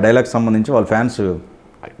డైలాగ్స్ సంబంధించి వాళ్ళ ఫ్యాన్స్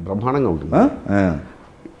బ్రహ్మాండంగా ఉంటుంది.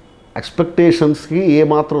 ఎక్స్పెక్టేషన్స్కి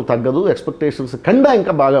ఏమాత్రం తగ్గదు, ఎక్స్పెక్టేషన్స్ కండా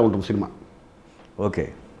ఇంకా బాగా ఉంటుంది సినిమా. ఓకే,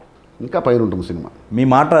 ఇంకా పైన ఉంటుంది సినిమా. మీ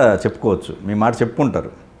మాట చెప్పుకోవచ్చు, మీ మాట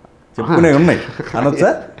చెప్పుకుంటారు, చెప్పుకునే ఉన్నాయి.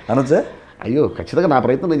 అనొచ్చా? అయ్యో, ఖచ్చితంగా నా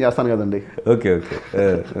ప్రయత్నం నేను చేస్తాను కదండి. Okay okay.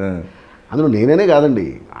 అందులో నేనే కాదండి,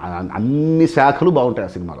 అన్ని శాఖలు బాగుంటాయి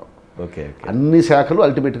ఆ సినిమాలో. ఓకే, అన్ని శాఖలు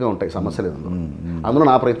అల్టిమేట్గా ఉంటాయి, సమస్య లేదు. అందులో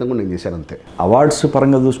నా ప్రయత్నం కూడా నేను చేశాను అంతే. అవార్డ్స్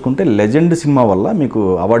పరంగా చూసుకుంటే లెజెండ్ సినిమా వల్ల మీకు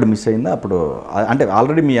అవార్డు మిస్ అయిందా? అప్పుడు అంటే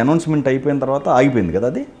ఆల్రెడీ మీ అనౌన్స్మెంట్ అయిపోయిన తర్వాత ఆగిపోయింది కదా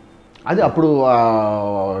అది అప్పుడు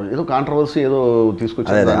ఏదో కాంట్రవర్సీ ఏదో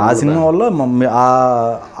తీసుకొచ్చింది. ఆ సినిమా వల్ల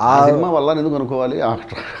ఆ సినిమా వల్ల ఎందుకు అనుకోవాలి ఆ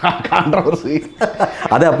కాంట్రవర్సీ.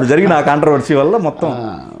 అదే అప్పుడు జరిగిన ఆ కాంట్రవర్సీ వల్ల మొత్తం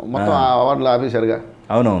ఆ అవార్డులు ఆపేశారుగా.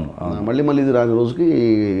 అవునవును. మళ్ళీ ఇది రాని రోజుకి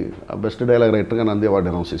బెస్ట్ డైలాగ్ రైటర్గా నంది అవార్డు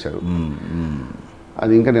అనౌన్స్ చేశారు.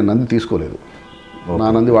 అది ఇంకా నేను నంది తీసుకోలేదు, నా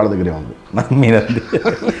నంది వాళ్ళ దగ్గరే ఉంది. మీరంది.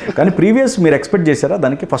 కానీ ప్రీవియస్ మీరు ఎక్స్పెక్ట్ చేశారా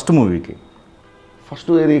దానికి? ఫస్ట్ మూవీకి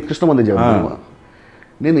ఫస్ట్ ఏది కృష్ణ వందే జగద్గురుమా,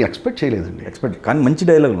 నేను ఎక్స్పెక్ట్ చేయలేదండి. కానీ మంచి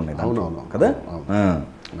డైలాగులు ఉన్నాయి. అవునవును కదా,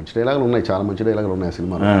 మంచి డైలాగులు ఉన్నాయి, చాలా మంచి డైలాగులు ఉన్నాయి ఆ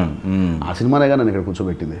సినిమాలో. ఆ సినిమానేగా నన్ను ఇక్కడ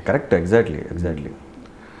కూర్చోబెట్టింది. Correct, exactly.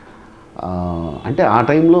 అంటే ఆ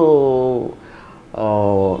టైంలో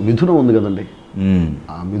మిథునం ఉంది కదండి,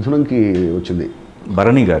 ఆ మిథునంకి వచ్చింది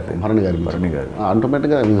భరణి గారు.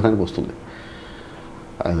 ఆటోమేటిక్గా మిథునానికి వస్తుంది.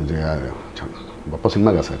 అది గొప్ప సినిమా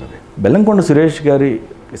కదా సార్ అది. బెల్లంకొండ సురేష్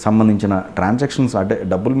గారికి సంబంధించిన ట్రాన్సాక్షన్స్ అంటే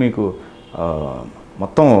డబ్బులు మీకు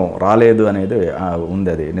మొత్తం రాలేదు అనేది ఉంది,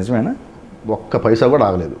 అది నిజమేనా? ఒక్క పైసా కూడా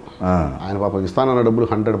రాగలేదు. ఆయన పాపం ఇస్తానన్న డబ్బులు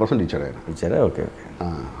 100% ఇచ్చాడు ఆయన. ఇచ్చారా? Okay okay.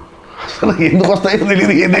 అసలు ఎందుకు వస్తాయో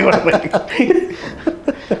తెలియదు, ఏది కూడా.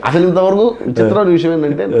 అసలు ఇంతవరకు విచిత్రమైన విషయం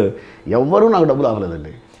ఏంటంటే ఎవ్వరూ నాకు డబ్బులు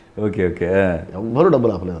ఆపలేదండి. Okay okay. ఎవ్వరూ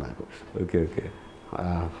డబ్బులు ఆపలేదు నాకు. Okay okay.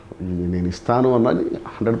 నేను ఇస్తాను అన్నది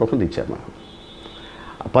 100% ఇచ్చారు నాకు.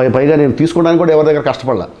 పైగా నేను తీసుకోవడానికి కూడా ఎవరి దగ్గర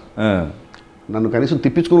కష్టపడలా, నన్ను కనీసం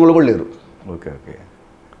తిప్పించుకునే వాళ్ళు కూడా లేరు. Okay okay.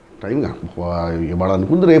 టైంగా ఇవాళ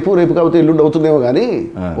అనుకుంది రేపు కాకపోతే ఎల్లుండి అవుతుందేమో, కానీ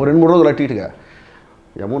ఓ 2-3 రోజులు అటు ఇటుగా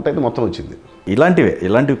అమౌంట్ అయితే మొత్తం వచ్చింది.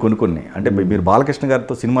 ఇలాంటివి కొన్ని అంటే మీరు బాలకృష్ణ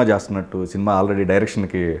గారితో సినిమా చేస్తున్నట్టు, సినిమా ఆల్రెడీ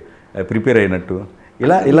డైరెక్షన్కి ప్రిపేర్ అయినట్టు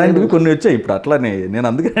ఇలాంటివి కొన్ని వచ్చాయి. ఇప్పుడు అట్లానే నేను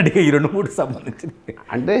అందుకని అడిగా ఈ 2-3 సంబంధించి.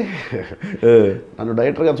 అంటే నన్ను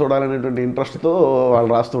డైరెక్టర్గా చూడాలనేటువంటి ఇంట్రెస్ట్తో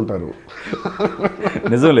వాళ్ళు రాస్తుంటారు.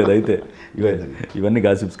 నిజం లేదు అయితే ఇవన్నీ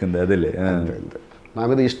గాసిప్స్ కింద. అదేలే, నా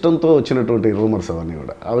మీద ఇష్టంతో వచ్చినటువంటి రూమర్స్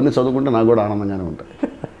అవన్నీ చదువుకుంటే నాకు కూడా ఆనందంగానే ఉంటాయి.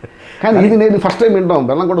 కానీ ఇది నేను ఫస్ట్ టైం వింటాం,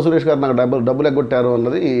 బెల్లంకొండ సురేష్ గారు నాకు డబ్బులు ఎగ్గొట్టారు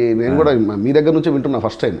అన్నది నేను కూడా మీ దగ్గర నుంచే వింటున్నా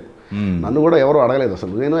ఫస్ట్ టైం. నన్ను కూడా ఎవరు అడగలేదు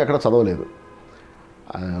అసలు, నేను ఎక్కడ చదవలేదు,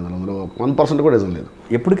 అందులో 1% కూడా నిజం లేదు.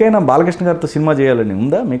 ఎప్పటికైనా బాలకృష్ణ గారితో సినిమా చేయాలని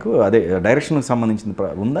ఉందా మీకు? అదే డైరెక్షన్కి సంబంధించింది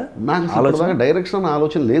ఉందా? నాకు ఇప్పటిదాకా డైరెక్షన్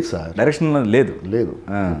ఆలోచన లేదు సార్. డైరెక్షన్ లేదు లేదు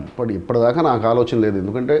ఇప్పటిదాకా నాకు ఆలోచన లేదు.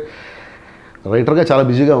 ఎందుకంటే రైటర్గా చాలా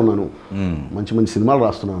బిజీగా ఉన్నాను, మంచి మంచి సినిమాలు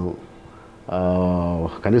రాస్తున్నాను.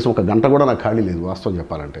 కనీసం ఒక గంట కూడా నాకు ఖాళీ లేదు వాస్తవం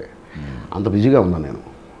చెప్పాలంటే, అంత బిజీగా ఉన్నాను నేను.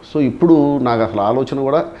 సో ఇప్పుడు నాకు అసలు ఆలోచన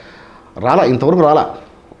కూడా రాలా, ఇంతవరకు రాలా.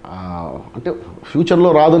 అంటే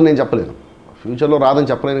ఫ్యూచర్లో రాదని నేను చెప్పలేను, ఫ్యూచర్లో రాదని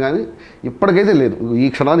చెప్పలేను, కానీ ఇప్పటికైతే లేదు, ఈ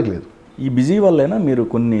క్షణానికి లేదు. ఈ బిజీ వల్లైనా మీరు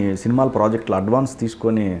కొన్ని సినిమాల ప్రాజెక్టులు అడ్వాన్స్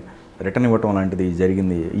తీసుకొని రిటర్న్ ఇవ్వటం లాంటిది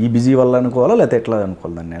జరిగింది? ఈ బిజీ వల్ల అనుకోవాలా లేకపోతే ఎట్లా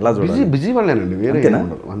అనుకోవాలి దాన్ని? ఎలా చూడాలి? బిజీ వల్లేనండి, వేరే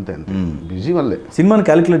ఉండదు, అంతే అంతే, బిజీ వల్లే. సినిమాని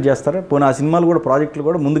క్యాలిక్యులేట్ చేస్తారా? పోనీ ఆ సినిమాలు కూడా ప్రాజెక్టులు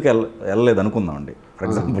కూడా ముందుకు వెళ్ళలేదు అనుకుందామండి ఫర్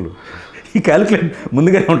ఎగ్జాంపుల్, ఈ క్యాలిక్యులేట్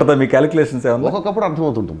ముందుగానే ఉంటుందా మీ క్యాలిక్యులేషన్స్ ఏమన్నా? ఒక్కొక్కప్పుడు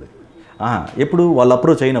అర్థమవుతుంటుంది. ఎప్పుడు వాళ్ళు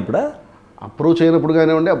అప్రోచ్ అయినప్పుడా? అప్రోచ్ అయినప్పుడు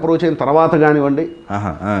కానివ్వండి, అప్రోచ్ అయిన తర్వాత కానివ్వండి.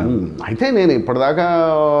 అయితే నేను ఇప్పటిదాకా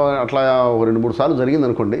అట్లా 2-3 సార్లు జరిగింది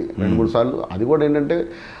అనుకోండి, 2-3 సార్లు. అది కూడా ఏంటంటే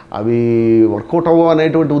అవి వర్కౌట్ అవ్వ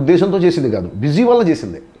అనేటువంటి ఉద్దేశంతో చేసింది కాదు, బిజీ వల్ల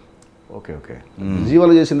చేసిందే. ఓకే ఓకే, బిజీ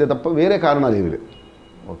వల్ల చేసిందే తప్ప వేరే కారణాలు ఏమి లేవు.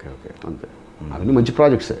 ఓకే ఓకే, అంతే. అవన్నీ మంచి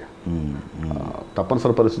ప్రాజెక్ట్సే,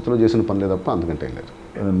 తప్పనిసరి పరిస్థితుల్లో చేసిన పనులే తప్ప అంతకంటే ఏం లేదు.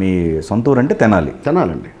 మీ సొంత ఊరు అంటే తెనాలి?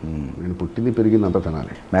 తెనాలండి, నేను పుట్టింది పెరిగింది అంతా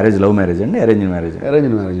తెనాలి. మ్యారేజ్ లవ్ మ్యారేజ్ అండి అరేంజ్ మ్యారేజ్?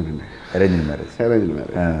 అరేంజ్డ్ మ్యారేజ్ అండి. Arranged marriage. అరేంజ్డ్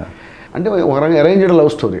మ్యారేజ్ అంటే ఒక రకంగా arranged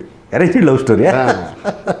love story. Arranged love story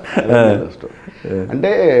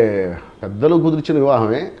అంటే పెద్దలు కుదిర్చిన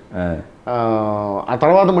వివాహమే. ఆ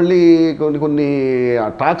తర్వాత మళ్ళీ కొన్ని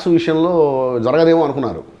టాక్స్ విషయంలో జరగదేమో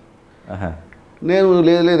అనుకున్నారు. నేను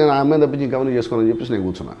లేదు నేను ఆ అమ్మాయిని తప్పించి ఇంకెవరిని చేసుకోనని చెప్పేసి నేను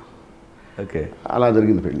కూర్చున్నా. ఓకే, అలా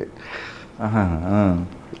జరిగింది పెళ్ళి.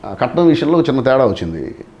 కట్నం విషయంలో చిన్న తేడా వచ్చింది.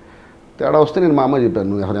 తేడా వస్తే నేను మా అమ్మ చెప్పాను,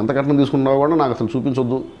 నువ్వు అసలు ఎంత కట్నం తీసుకున్నావు కూడా నాకు అసలు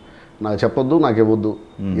చూపించొద్దు, నాకు చెప్పొద్దు, నాకు ఇవ్వద్దు,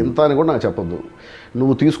 ఇంత అని కూడా నాకు చెప్పొద్దు.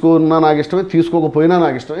 నువ్వు తీసుకున్నా నాకు ఇష్టమే, తీసుకోకపోయినా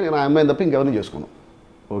నాకు ఇష్టమే, నేను ఆ అమ్మాయిని తప్ప ఇంకెవరిని చేసుకోను.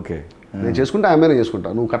 ఓకే, నేను చేసుకుంటే ఆ అమ్మాయినే చేసుకుంటా.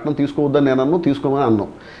 నువ్వు కట్నం తీసుకోవద్దని నేను అన్ను, తీసుకోమని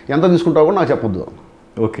అన్నావు, ఎంత తీసుకుంటావు కూడా నాకు చెప్పొద్దు.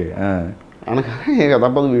 ఓకే అనగానే ఇక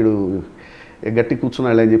తప్పదు, వీడు గట్టి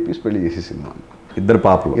కూర్చున్నాడు అని చెప్పి పెళ్లి చేసేసింది. ఇద్దరు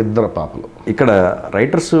పాపలు. ఇక్కడ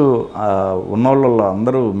రైటర్స్ ఉన్నవాళ్ళు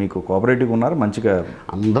అందరూ మీకు కోఆపరేటివ్గా ఉన్నారు? మంచిగా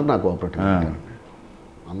అందరూ నాకు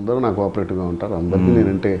కోఆపరేటివ్గా ఉంటారు. అందరికీ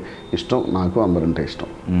నేనంటే ఇష్టం, నాకు అందరంటే ఇష్టం.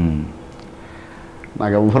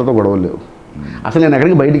 నాకు ఎవరితో గొడవలు లేవు. అసలు నేను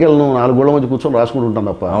ఎక్కడికి బయటికి వెళ్ళను, 4 గోడల మధ్య కూర్చొని రాసుకుంటూ ఉంటాను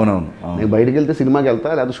తప్ప. అవునవును, నేను బయటికి వెళ్తే సినిమాకి వెళ్తా,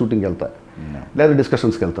 లేదా షూటింగ్కి వెళ్తా, లేదా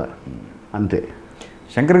డిస్కషన్స్కి వెళ్తా, అంతే.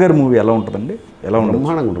 శంకర్ గారి మూవీ ఎలా ఉంటుందండి? ఎలా ఉంటుంది?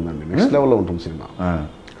 బ్రహ్మాండంగా ఉంటుందండి, నెక్స్ట్ లెవెల్లో ఉంటుంది సినిమా.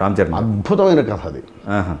 రామ్ చరణ్ అద్భుతమైన కథ అది,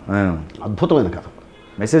 అద్భుతమైన కథ,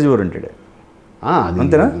 మెసేజ్ ఓరియంటెడ్.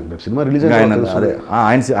 అంతేనా? సినిమా రిలీజ్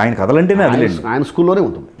ఆయన కథలంటేనే అది ఆయన స్కూల్లోనే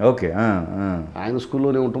ఉంటుంది. ఓకే, ఆయన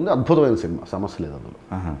స్కూల్లోనే ఉంటుంది. అద్భుతమైన సినిమా, సమస్య లేదు అందులో.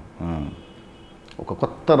 ఒక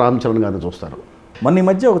కొత్త రామ్ చరణ్ గారిని చూస్తారు. మొన్న ఈ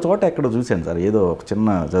మధ్య ఒక చోట ఎక్కడ చూశాను సార్, ఏదో ఒక చిన్న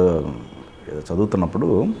చదువుతున్నప్పుడు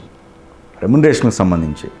రెమ్యునరేషన్కి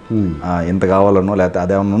సంబంధించి ఎంత కావాలనో లేకపోతే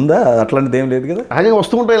అదేమన్నా ఉందా? అట్లాంటిది ఏం లేదు కదా? అదే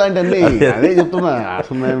వస్తుంటాయి ఇలాంటివన్నీ. అదే చెప్తున్నా,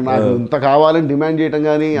 అసలు నాకు ఇంత కావాలని డిమాండ్ చేయడం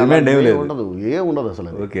కానీ ఉండదు, ఏం ఉండదు అసలు.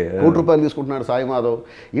 ఓకే, ₹1,00,000 తీసుకుంటున్నాడు సాయి మాధవ్,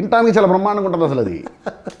 ఇంటానికి చాలా బ్రహ్మాండంగా ఉంటుంది అసలు. అది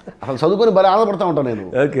అసలు చదువుకొని భలే ఆధారపడతా ఉంటాను నేను.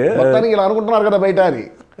 ఓకే, మొత్తానికి ఇలా అనుకుంటున్నారు కదా బయట అని,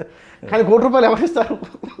 కానీ ₹1,00,000 ఎవరు ఇస్తారు?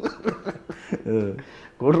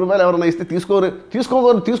 ₹1,00,000 ఎవరైనా ఇస్తే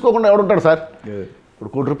తీసుకోకుండా ఎవడుంటాడు సార్?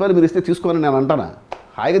 ఇప్పుడు ₹1,00,000 మీరు ఇస్తే తీసుకోని నేను అంటానా?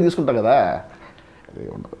 హాయిగా తీసుకుంటా కదా, అదే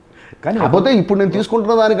ఉండదు. కానీ కాకపోతే ఇప్పుడు నేను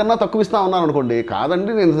తీసుకుంటున్న దానికన్నా తక్కువ ఇస్తా ఉన్నాను అనుకోండి,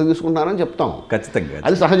 కాదండి నేను తీసుకుంటున్నానని చెప్తాం, ఖచ్చితంగా,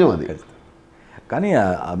 అది సహజం. అది కానీ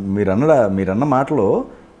మీరన్న మాటలో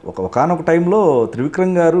ఒకనొక టైంలో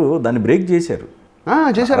త్రివిక్రమ్ గారు దాన్ని బ్రేక్ చేశారు.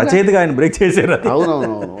 రచయితగా ఆయన బ్రేక్ చేశారు.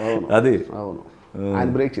 అవునవును, అది అవును, ఆయన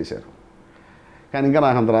బ్రేక్ చేశారు. కానీ ఇంకా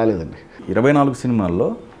నాకు అంత రాలేదండి. 24 సినిమాల్లో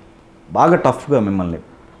బాగా టఫ్గా మిమ్మల్ని,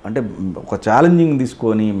 అంటే ఒక ఛాలెంజింగ్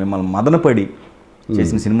తీసుకొని మిమ్మల్ని మదనపడి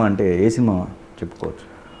చేసిన సినిమా అంటే ఏ సినిమా చెప్పుకోవచ్చు?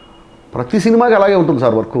 ప్రతి సినిమాకి అలాగే ఉంటుంది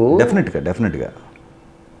సార్ వర్క్. డెఫినెట్గా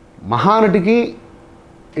మహానటికి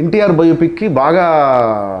N.T.R బయోపిక్కి బాగా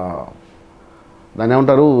దాన్ని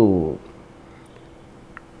ఏమంటారు,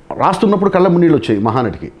 రాస్తున్నప్పుడు కళ్ళ మున్నీళ్ళు వచ్చాయి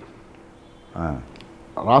మహానటికి.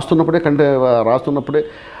 రాస్తున్నప్పుడే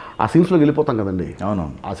ఆ సీన్స్లోకి వెళ్ళిపోతాం కదండి.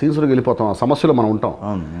 అవునవును, ఆ సీన్స్లోకి వెళ్ళిపోతాం, ఆ సమస్యలో మనం ఉంటాం,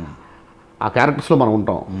 ఆ క్యారెక్టర్స్లో మనం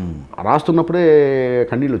ఉంటాం. రాస్తున్నప్పుడే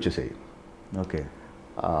కన్నీళ్ళు వచ్చేసాయి. ఓకే,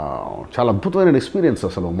 చాలా అద్భుతమైన ఎక్స్పీరియన్స్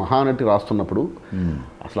అసలు మహానటి రాస్తున్నప్పుడు.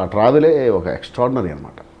 అసలు ఆ ట్రావెలే ఒక ఎక్స్ట్రాడినరీ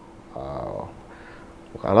అనమాట.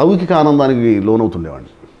 ఒక అలౌకిక ఆనందానికి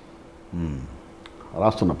లోనవుతుండేవాడిని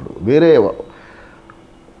రాస్తున్నప్పుడు.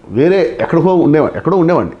 వేరే ఎక్కడో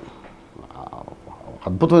ఉండేవాడిని.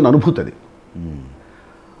 అద్భుతమైన అనుభూతి అది.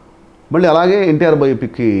 మళ్ళీ అలాగే ఎన్టీఆర్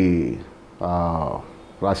బయోపిక్కి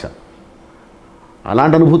రాశా.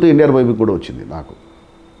 అలాంటి అనుభూతి ఎన్టీఆర్ బయోపిక్ కూడా వచ్చింది నాకు.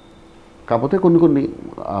 కాకపోతే కొన్ని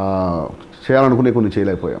చేయాలనుకునే కొన్ని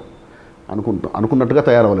చేయలేకపోయాం. అనుకున్నట్టుగా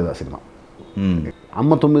తయారవ్వలేదు ఆ సినిమా.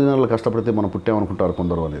 అమ్మ 9 నెలలు కష్టపడితే మనం పుట్టామనుకుంటారు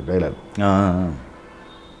కొందరు అనేది డైలాగ్.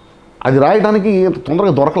 అది రాయడానికి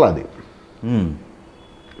తొందరగా దొరకలా, అది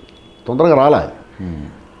తొందరగా రాలా.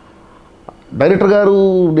 డైరెక్టర్ గారు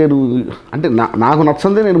నేను అంటే నాకు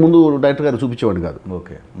నచ్చందే నేను ముందు డైరెక్టర్ గారు చూపించేవాడిని కాదు.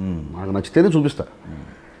 ఓకే, నాకు నచ్చితేనే చూపిస్తా.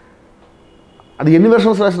 అది ఎన్ని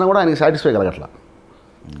వెర్షన్స్ రాసినా కూడా ఆయనకి సాటిస్ఫై కలగట్లా.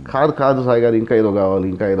 కాదు సాయి గారు, ఇంకా ఏదో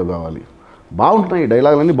కావాలి. బాగుంటున్నాయి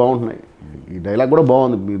డైలాగులన్నీ బాగుంటున్నాయి. ఈ డైలాగ్ కూడా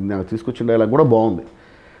బాగుంది, మీరు నాకు తీసుకొచ్చిన డైలాగ్ కూడా బాగుంది,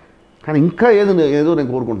 కానీ ఇంకా ఏదో నేను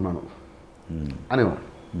కోరుకుంటున్నాను అనేవాడు.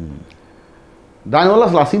 దానివల్ల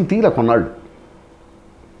అసలు ఆ సీన్ తీయలే కొన్నాళ్ళు.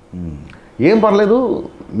 ఏం పర్లేదు,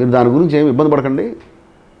 మీరు దాని గురించి ఏమి ఇబ్బంది పడకండి,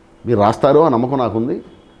 మీరు రాస్తారో ఆ నమ్మకం నాకుంది,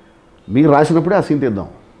 మీరు రాసినప్పుడే ఆ సీన్ తీద్దాం,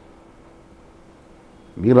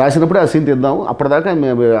 అప్పటిదాకా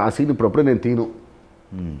ఆ సీన్ ఇప్పుడప్పుడే నేను తీను,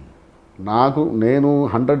 నేను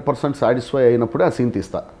 100% సాటిస్ఫై అయినప్పుడే ఆ సీన్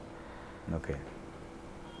తీస్తా ఓకే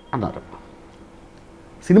అన్నారు.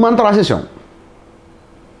 సినిమా అంతా రాసేసాం,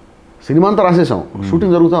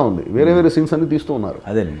 షూటింగ్ జరుగుతూ ఉంది, వేరే సీన్స్ అన్నీ తీస్తూ ఉన్నారు.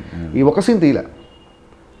 అదే ఈ ఒక సీన్ తీయలే,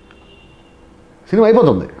 సినిమా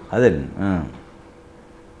అయిపోతుంది. అదే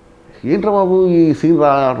ఏంట్రా బాబు ఈ సీన్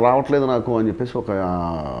రావట్లేదు నాకు అని చెప్పేసి ఒక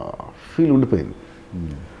ఫీల్ ఉండిపోయింది.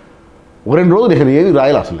 ఒక 2 రోజులు ఇక్కడ ఏమి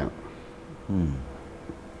రాయలే అసలు నేను.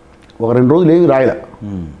 ఒక 2 రోజులు ఏమి రాయలే,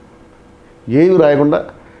 ఏమి రాయకుండా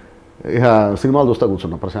ఇక సినిమాలు చూస్తూ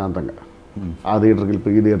కూర్చున్నా ప్రశాంతంగా. ఆ థియేటర్కి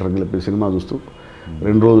వెళ్ళిపోయి ఈ థియేటర్కి వెళ్ళిపోయి సినిమా చూస్తూ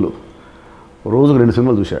 2 రోజులు, రోజుకు 2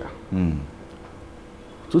 సినిమాలు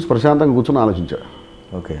చూసి ప్రశాంతంగా కూర్చొని ఆలోచించా.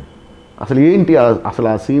 ఓకే, అసలు ఏంటి, అసలు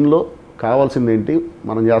ఆ సీన్లో కావాల్సింది ఏంటి,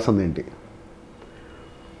 మనం చేస్తుంది ఏంటి.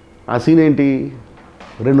 ఆ సీన్ ఏంటి,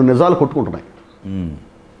 2 నిజాలు కొట్టుకుంటున్నాయి.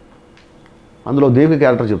 అందులో దేవి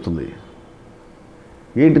క్యారెక్టర్ చెప్తుంది,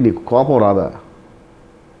 ఏంటి నీకు కోపం రాదా,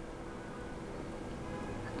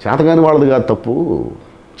 చేతగాని వాళ్ళది కాదు తప్పు,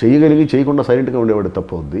 చేయగలిగి చేయకుండా సైలెంట్గా ఉండేవాడి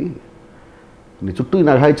తప్పు అవుద్ది, నీ చుట్టూ ఈ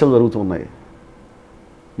నఘాయిత్యాలు జరుగుతున్నాయి,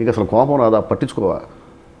 నీకు అసలు కోపం రాదా, పట్టించుకోవా,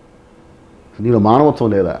 నీలో మానవత్వం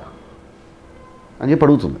లేదా అని చెప్పి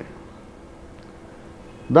అడుగుతుంది.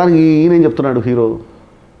 దానికి ఈయనేం చెప్తున్నాడు హీరో,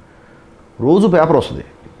 రోజు పేపర్ వస్తుంది,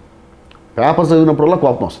 పేపర్ చదివినప్పుడల్లా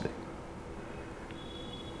కోపం వస్తుంది,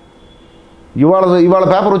 ఇవాళ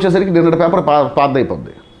పేపర్ వచ్చేసరికి నిన్నటి పేపర్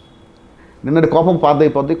పాతదైపోద్ది, నిన్నటి కోపం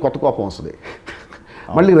పాతదైపోద్ది, కొత్త కోపం వస్తుంది,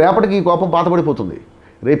 మళ్ళీ రేపటికి ఈ కోపం పాతపడిపోతుంది,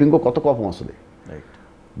 రేపు ఇంకో కొత్త కోపం వస్తుంది.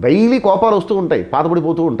 డైలీ కోపాలు వస్తూ ఉంటాయి,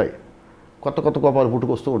 పాతపడిపోతూ ఉంటాయి, కొత్త కోపాలు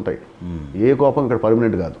పుట్టుకొస్తూ ఉంటాయి. ఏ కోపం ఇక్కడ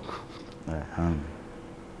పర్మనెంట్ కాదు.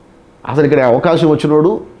 అసలు ఇక్కడ అవకాశం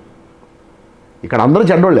వచ్చినోడు, ఇక్కడ అందరూ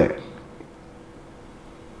చెడ్డోళ్ళే,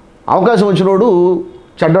 అవకాశం వచ్చినోడు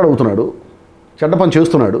చెడ్డాడు అవుతున్నాడు, చెడ్డ పని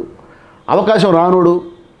చేస్తున్నాడు. అవకాశం రానోడు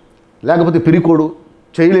లేకపోతే పిరికోడు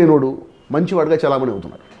చేయలేనోడు మంచివాడిగా చలామణి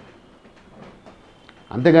అవుతున్నాడు.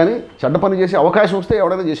 అంతేగాని చెడ్డ పని చేసే అవకాశం వస్తే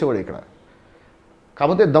ఎవడైనా చేసేవాడు ఇక్కడ.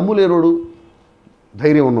 కాకపోతే దమ్ము లేనోడు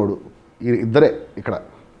ధైర్యం ఉన్నోడు ఇద్దరే ఇక్కడ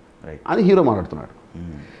అని హీరో మాట్లాడుతున్నాడు.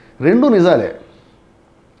 2 నిజాలే.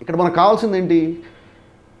 ఇక్కడ మనకు కావాల్సింది ఏంటి,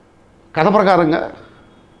 కథ ప్రకారం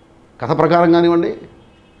కానివ్వండి,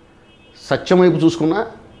 సత్యం వైపు చూసుకున్నా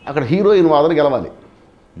అక్కడ హీరోయిన్ వాదన గెలవాలి.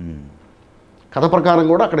 కథ ప్రకారం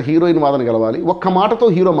కూడా అక్కడ హీరోయిన్ వాదన గెలవాలి. ఒక్క మాటతో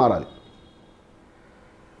హీరో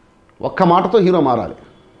మారాలి.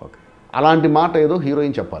 అలాంటి మాట ఏదో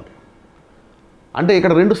హీరోయిన్ చెప్పాలి. అంటే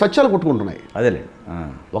ఇక్కడ 2 సత్యాలు కొట్టుకుంటున్నాయి. అదేలే,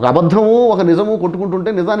 ఒక అబద్ధము ఒక నిజము కొట్టుకుంటుంటే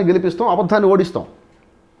నిజాన్ని గెలిపిస్తాం, అబద్ధాన్ని ఓడిస్తాం.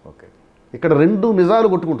 ఓకే, ఇక్కడ 2 నిజాలు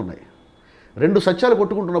కొట్టుకుంటున్నాయి. 2 సత్యాలు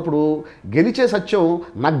కొట్టుకుంటున్నప్పుడు గెలిచే సత్యం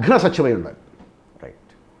నగ్న సత్యమై ఉండాలి.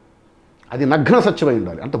 రైట్, అది నగ్న సత్యమై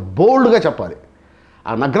ఉండాలి, అంత బోల్డ్గా చెప్పాలి.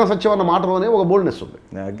 ఆ నగ్న సత్యం అన్న మాటలోనే ఒక బోల్డ్నెస్ ఉంది.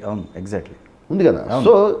 అవును, ఎగ్జాక్ట్లీ ఉంది కదా.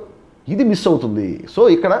 సో ఇది మిస్ అవుతుంది. సో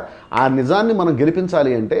ఇక్కడ ఆ నిజాన్ని మనం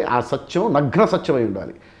గెలిపించాలి అంటే ఆ సత్యం నగ్న సత్యమై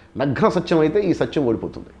ఉండాలి. నగ్న సత్యం అయితే ఈ సత్యం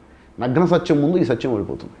ఓడిపోతుంది, నగ్న సత్యం ముందు ఈ సత్యం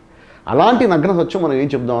ఓడిపోతుంది. అలాంటి నగ్న సత్యం మనం ఏం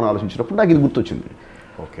చెప్దామని ఆలోచించినప్పుడు నాకు ఇది గుర్తొచ్చింది.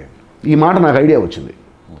 ఓకే, ఈ మాట నాకు ఐడియా వచ్చింది.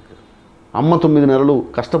 అమ్మ 9 నెలలు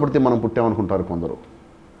కష్టపడితే మనం పుట్టామనుకుంటారు కొందరు,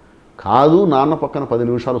 కాదు నాన్న పక్కన 10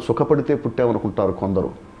 నిమిషాలు సుఖపడితే పుట్టామనుకుంటారు కొందరు.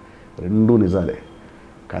 2 నిజాలే.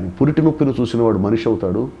 కానీ పురిటి నొప్పిని చూసినవాడు మనిషి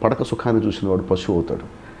అవుతాడు, పడక సుఖాన్ని చూసినవాడు పశువు అవుతాడు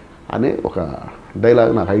అనే ఒక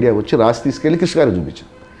డైలాగ్ నాకు ఐడియా వచ్చి రాసి తీసుకెళ్ళి కృష్ణ గారికి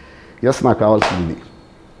చూపించాను. ఎస్, నాకు కావాల్సింది ఇది,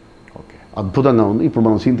 ఓకే, అద్భుతంగా ఉంది, ఇప్పుడు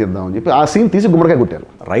మనం సీన్ తీద్దామని చెప్పి ఆ సీన్ తీసి గుమ్మడికాయ కొట్టారు.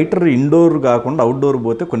 రైటర్ ఇండోర్ కాకుండా అవుట్డోర్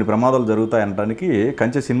పోతే కొన్ని ప్రమాదాలు జరుగుతాయి అనడానికి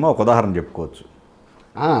కంచె సినిమా ఒక ఉదాహరణ చెప్పుకోవచ్చు.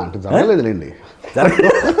 అంటే జరగలేదులేండి.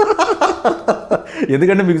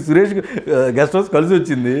 ఎందుకంటే మీకు సురేష్ గెస్ట్ హౌస్ కలిసి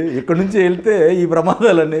వచ్చింది, ఇక్కడ నుంచి వెళ్తే ఈ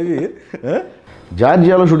ప్రమాదాలు అనేవి.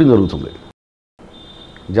 జార్జియాలో షూటింగ్ జరుగుతుంది.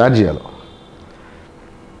 జార్జియాలో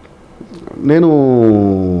నేను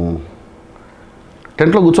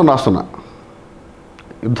టెంట్లో కూర్చొని రాస్తున్నా,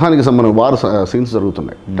 యుద్ధానికి సంబంధించిన వార్ సీన్స్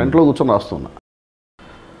జరుగుతున్నాయి. టెంట్లో కూర్చొని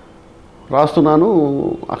రాస్తున్నాను.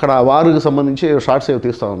 అక్కడ వారికి సంబంధించి షార్ట్స్ ఏవి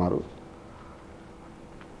తీస్తూ ఉన్నారు.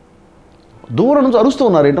 దూరం నుంచి అరుస్తూ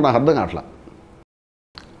ఉన్నారు. ఏంటో నాకు అర్థం కావట్లా.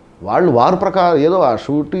 వాళ్ళు వారు ప్రకారం ఏదో ఆ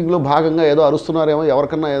షూటింగ్లో భాగంగా ఏదో అరుస్తున్నారేమో,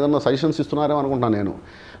 ఎవరికన్నా ఏదన్నా సజెషన్స్ ఇస్తున్నారేమో అనుకుంటున్నాను. నేను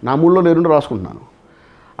నా మూడ్లో నేను రాసుకుంటున్నాను.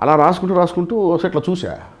 అలా రాసుకుంటూ ఇట్లా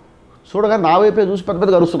చూడగానే నా వైపే చూసి పెద్ద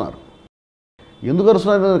పెద్దగా అరుస్తున్నారు. ఎందుకు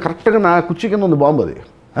అరుస్తున్నారు? కరెక్ట్గా నా కుర్చీ కింద ఉంది బాంబు. అది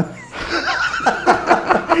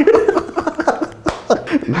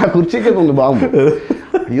నా కుర్చీ కింద ఉంది బాంబు.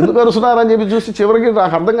 ఎందుకు అరుస్తున్నారు అని చెప్పి చూసి చివరికి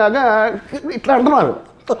నాకు అర్థం కాక ఇట్లా అంటున్నారు.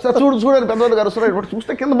 చూడండి పెద్దవాళ్ళు అరుస్తున్నారు. ఇప్పుడు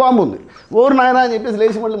చూస్తే కింద బాంబు ఉంది. ఓరు నాయన అని చెప్పేసి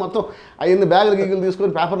లేచి మళ్ళీ మొత్తం అవన్నీ బ్యాగులు గీగులు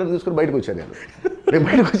తీసుకొని పేపర్లు తీసుకొని బయటకు వచ్చాను. నేను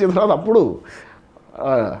బయటకు వచ్చిన తర్వాత అప్పుడు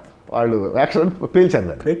వాళ్ళు యాక్సిడెంట్ పేల్చారు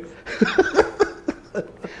దాన్ని.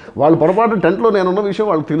 వాళ్ళు పొరపాటు టెంట్లో నేనున్న విషయం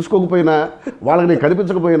వాళ్ళకి తెలుసుకోకపోయినా, వాళ్ళకి నేను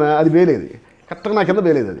కనిపించకపోయినా అది వేలేది. కరెక్ట్గా నా కింద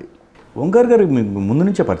వేలేదు. అది ఓంకార్ గారికి మీకు ముందు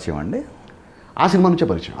నుంచే పరిచయం అండి? ఆ సినిమా నుంచే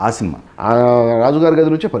పరిచయం. ఆ సినిమా రాజుగారి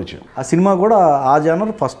గది నుంచే పరిచయం. ఆ సినిమా కూడా ఆ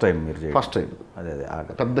జానర్ ఫస్ట్ టైం మీరు? First time. అదే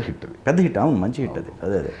పెద్ద హిట్. అది పెద్ద హిట్. అవును, మంచి హిట్ అది.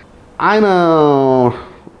 అదే ఆయన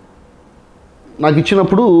నాకు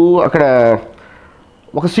ఇచ్చినప్పుడు అక్కడ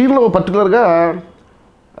ఒక సీన్లో పర్టికులర్గా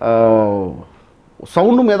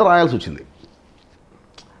సౌండ్ మీద రాయాల్సి వచ్చింది.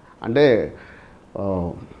 అంటే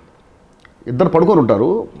ఇద్దరు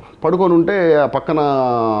పడుకొని ఉంటే ఆ పక్కన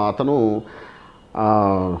అతను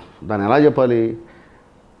దాన్ని ఎలా చెప్పాలి,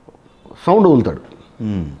 సౌండ్ వదులుతాడు.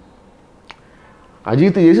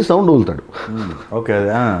 అజీత్ చేసి సౌండ్ వదులుతాడు. ఓకే.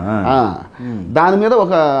 దాని మీద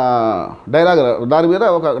ఒక డైలాగ్, దాని మీద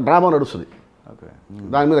ఒక డ్రామా నడుస్తుంది.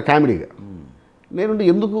 దాని మీద కామెడీగా. నేనుండి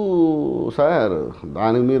ఎందుకు సార్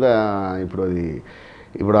దాని మీద ఇప్పుడు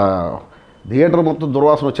థియేటర్ మొత్తం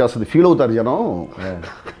దుర్వాసన వచ్చేస్తుంది, ఫీల్ అవుతారు జనం.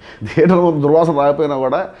 థియేటర్ మొత్తం దుర్వాసన రాకపోయినా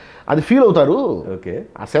కూడా అది ఫీల్ అవుతారు. ఓకే,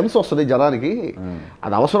 ఆ సెన్స్ వస్తుంది జనానికి.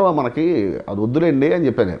 అది అవసరమా మనకి, అది వద్దులేండి అని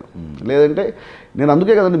చెప్పాను నేను. లేదంటే నేను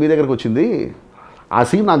అందుకే కదండి మీ దగ్గరికి వచ్చింది. ఆ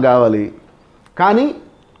సీన్ నాకు కావాలి, కానీ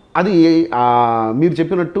అది మీరు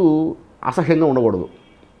చెప్పినట్టు అసహ్యంగా ఉండకూడదు.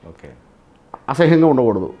 ఓకే, అసహ్యంగా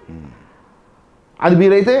ఉండకూడదు. అది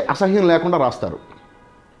మీరైతే అసహ్యం లేకుండా రాస్తారు.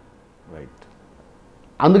 రైట్.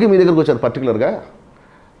 అందుకే మీ దగ్గరకు వచ్చారు పర్టికులర్గా.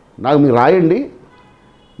 నాకు మీరు రాయండి,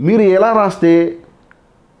 మీరు ఎలా రాస్తే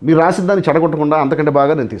మీరు రాసిన దాన్ని చెడగొట్టకుండా అంతకంటే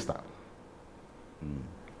బాగా నేను తీస్తా.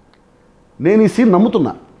 నేను ఈ సీన్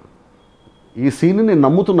నమ్ముతున్నా, ఈ సీన్ని నేను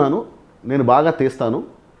నమ్ముతున్నాను, నేను బాగా తీస్తాను,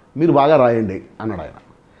 మీరు బాగా రాయండి అన్నాడు ఆయన.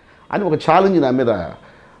 అని ఒక ఛాలెంజ్ నా మీద,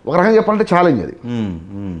 ఒక రకంగా చెప్పాలంటే ఛాలెంజ్ అది.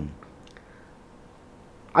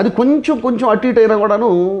 అది కొంచెం అటు ఇటు అయినా కూడాను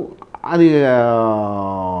అది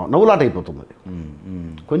నవ్వులాట అయిపోతుంది.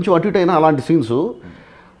 కొంచెం అటు ఇటు అయినా అలాంటి సీన్స్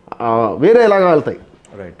వేరే ఎలాగా వెళ్తాయి.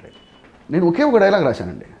 రైట్. నేను ఒకే ఒక డైలాగ్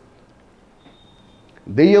రాశానండి.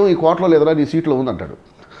 దెయ్యం ఈ కోటలో లేదరా, నీ సీట్లో ఉందంటాడు.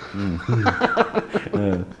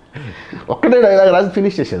 ఒక్కటే డైలాగ్ రాసి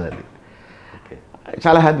ఫినిష్ చేసేదాన్ని.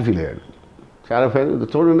 చాలా హ్యాపీ ఫీల్ అయ్యాడు.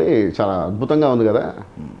 చూడండి చాలా అద్భుతంగా ఉంది కదా,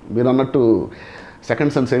 మీరు అన్నట్టు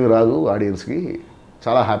సెకండ్ సెన్స్ ఏమి రాదు ఆడియన్స్కి,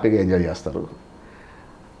 చాలా హ్యాపీగా ఎంజాయ్ చేస్తారు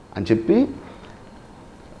అని చెప్పి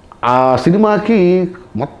ఆ సినిమాకి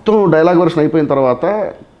మొత్తం డైలాగ్ వర్షన్ అయిపోయిన తర్వాత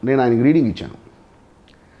నేను ఆయనకి రీడింగ్ ఇచ్చాను.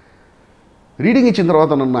 రీడింగ్ ఇచ్చిన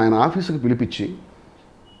తర్వాత నన్ను ఆయన ఆఫీసుకి పిలిపించి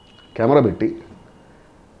కెమెరా పెట్టి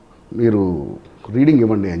మీరు రీడింగ్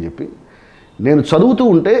ఇవ్వండి అని చెప్పి, నేను చదువుతూ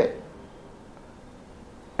ఉంటే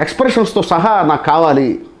ఎక్స్ప్రెషన్స్తో సహా నాకు కావాలి,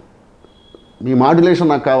 మీ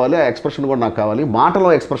మాడ్యులేషన్ నాకు కావాలి, ఆ ఎక్స్ప్రెషన్ కూడా నాకు కావాలి,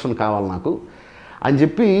 మాటలో ఎక్స్ప్రెషన్ కావాలి నాకు అని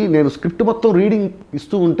చెప్పి నేను స్క్రిప్ట్ మొత్తం రీడింగ్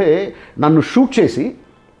ఇస్తూ ఉంటే నన్ను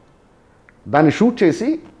దాన్ని షూట్ చేసి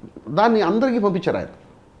దాన్ని అందరికీ పంపించారు ఆయన.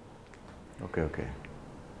 ఓకే.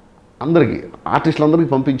 అందరికీ, ఆర్టిస్టులందరికీ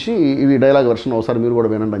పంపించి ఇది డైలాగ్ వెర్షన్ ఒకసారి మీరు కూడా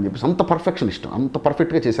వినండి అని చెప్పి. అంత పర్ఫెక్షన్ ఇష్టం, అంత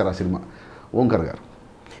పర్ఫెక్ట్గా చేశారు ఆ సినిమా ఓంకార్ గారు.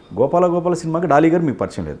 గోపాల సినిమాకి డాలీ గారు మీకు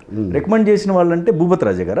పరిచయం లేదు. రికమెండ్ చేసిన వాళ్ళంటే భూపతి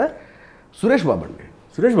రాజా గారా? సురేష్ బాబు అండి.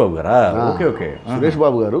 సురేష్ బాబు గారా? ఓకే. సురేష్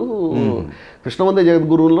బాబు గారు కృష్ణం వందే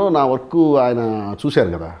జగద్గురువులో నా వర్క్ ఆయన చూశారు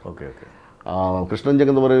కదా. ఓకే. కృష్ణం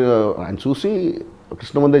జగద్గురు ఆయన చూసి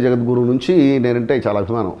కృష్ణం వందే జగద్గురువు నుంచి నేనంటే చాలా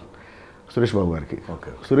అభిమానం సురేష్ బాబు గారికి.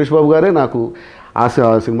 సురేష్ బాబు గారే నాకు ఆ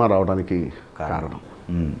సినిమా రావడానికి కారణం.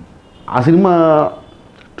 ఆ సినిమా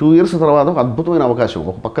 2 years తర్వాత ఒక అద్భుతమైన అవకాశం,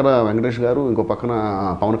 ఒక పక్కన వెంకటేష్ గారు, ఇంకో పక్కన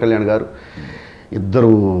పవన్ కళ్యాణ్ గారు,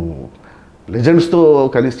 ఇద్దరు లెజెండ్స్తో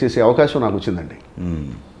కలిసి చేసే అవకాశం నాకు వచ్చిందండి.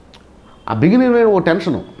 ఆ బిగినింగ్ ఓ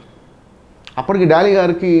టెన్షను. అప్పటికి డాలీ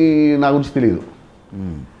గారికి నా గురించి తెలియదు.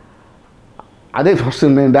 అదే ఫస్ట్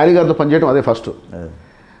నేను డాలీ గారితో పనిచేయడం అదే ఫస్ట్.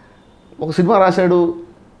 ఒక సినిమా రాశాడు,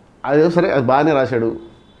 అదే సరే అది బాగానే రాశాడు,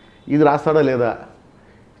 ఇది రాస్తాడా లేదా,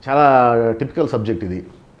 చాలా టిపికల్ సబ్జెక్ట్ ఇది.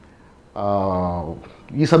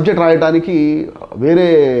 ఈ సబ్జెక్ట్ రాయడానికి వేరే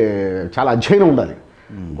చాలా అధ్యయనం ఉండాలి.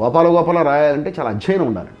 గోపాల గోపాల రాయాలంటే చాలా అధ్యయనం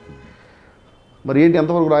ఉండాలి. మరి ఏంటి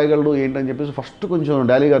ఎంతవరకు రాయగలడు ఏంటని చెప్పేసి ఫస్ట్ కొంచెం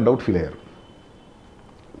డాలీ గారు డౌట్ ఫీల్ అయ్యారు.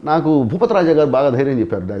 నాకు భూపతి రాజా గారు బాగా ధైర్యం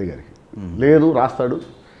చెప్పారు డాలీ గారికి, లేదు రాస్తాడు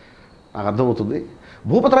నాకు అర్థమవుతుంది.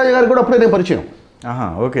 భూపతి రాజా గారికి కూడా అప్పుడే నేను పరిచయం.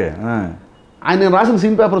 ఓకే. ఆయన నేను రాసిన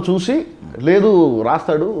సీన్ పేపర్ చూసి లేదు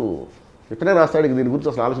రాస్తాడు, ఇతనే రాస్తాడు, దీని గురించి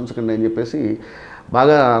అసలు ఆలోచించకండి అని చెప్పేసి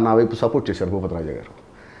బాగా నా వైపు సపోర్ట్ చేశారు భూపతి రాజా గారు.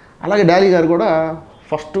 అలాగే డాలీ గారు కూడా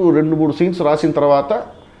ఫస్ట్ 2-3 సీన్స్ రాసిన తర్వాత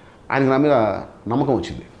ఆయనకి నా మీద నమ్మకం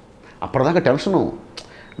వచ్చింది. అప్పటిదాకా టెన్షను,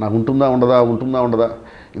 నాకు ఉంటుందా ఉండదా,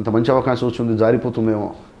 ఇంత మంచి అవకాశం వచ్చింది జారిపోతుందేమో,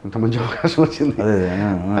 ఇంత మంచి అవకాశం వచ్చింది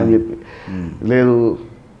అని చెప్పి. లేదు,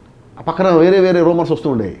 ఆ పక్కన వేరే వేరే రూమర్స్ వస్తూ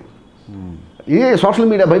ఉండేవి. సోషల్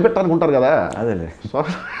మీడియా భయపెట్టడానికి ఉంటారు కదా, అదేలే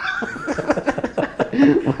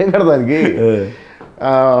భయపెడడానికి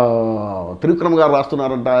త్రివిక్రమ్ గారు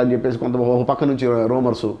రాస్తున్నారంట అని చెప్పేసి కొంత ఒక పక్క నుంచి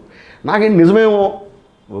రూమర్సు. నాకేంటి నిజమేమో,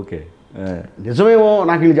 ఓకే నిజమేమో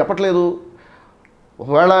నాకు వీళ్ళు చెప్పట్లేదు,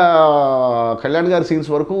 ఒకవేళ కళ్యాణ్ గారి సీన్స్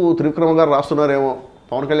వరకు త్రివిక్రమ్ గారు రాస్తున్నారేమో,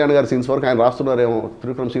 పవన్ కళ్యాణ్ గారి సీన్స్ వరకు ఆయన రాస్తున్నారేమో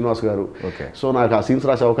త్రివిక్రమ్ శ్రీనివాస్ గారు, సో నాకు ఆ సీన్స్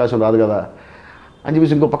రాసే అవకాశం రాదు కదా అని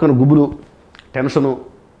చెప్పేసి ఇంకో పక్కన గుబులు, టెన్షను.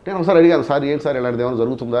 నేను ఒకసారి అడిగాను, సార్ ఏంటి సార్ ఇలాంటిది ఏమైనా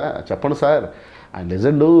జరుగుతుందా, చెప్పండి సార్, ఆయన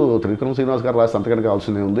లెజెండు త్రివిక్రమ్ శ్రీనివాస్ గారు రాసి అంతకంటే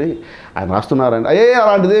కావాల్సిందే ఉంది, ఆయన రాస్తున్నారండి.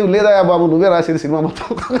 అలాంటిది లేదా బాబు, నువ్వే రాసేది సినిమా మొత్తం,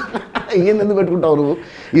 ఏం ఎందుకు పెట్టుకుంటావు నువ్వు,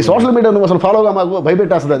 ఈ సోషల్ మీడియా నువ్వు అసలు ఫాలోగా మాకు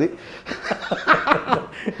భయపెట్టేస్తుంది అది,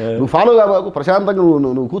 నువ్వు ఫాలోగా మాకు ప్రశాంతంగా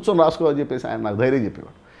నువ్వు కూర్చొని రాసుకో అని చెప్పేసి ఆయన నాకు ధైర్యం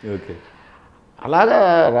చెప్పేవాడు. ఓకే. అలాగా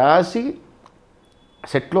రాసి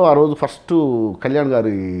సెట్లో ఆ రోజు ఫస్ట్ కళ్యాణ్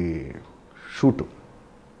గారి షూటు.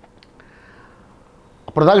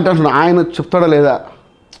 అప్పటిదాకా టెన్షన్, ఆయన చెప్తాడా లేదా,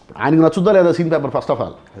 ఆయనకి నచ్చుద్దా లేదా scene paper first of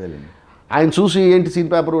all. ఆయన చూసి ఏంటి సీన్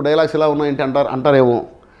పేపరు డైలాగ్స్ ఎలా ఉన్నాయంటే అంటారేమో,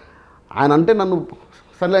 ఆయన అంటే నన్ను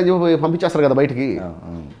సర్లే అని చెప్పి పంపించేస్తారు కదా బయటికి,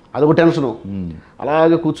 అదొక టెన్షను.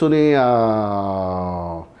 అలాగే కూర్చొని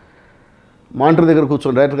మానిటర్ దగ్గర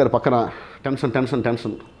కూర్చొని డైరెక్టర్ గారి పక్కన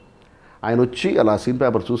టెన్షన్. ఆయన వచ్చి అలా సీన్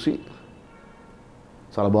పేపర్ చూసి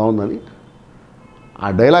చాలా బాగుందని ఆ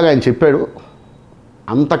డైలాగ్ ఆయన చెప్పాడు.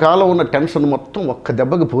 అంతకాలం ఉన్న టెన్షన్ మొత్తం ఒక్క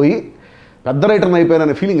దెబ్బకి పోయి పెద్ద రైటర్ని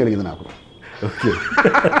అయిపోయాననే ఫీలింగ్ కలిగింది నాకు. ఓకే.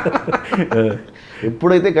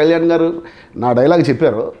 ఎప్పుడైతే కళ్యాణ్ గారు నా డైలాగ్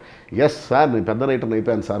చెప్పారో, ఎస్ సార్ నేను పెద్ద రైటర్ని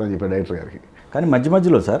అయిపోయాను సార్ అని చెప్పాడు డైరెక్టర్ గారికి. కానీ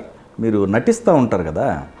మధ్యలో సార్ మీరు నటిస్తూ ఉంటారు కదా,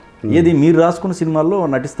 ఏది మీరు రాసుకున్న సినిమాల్లో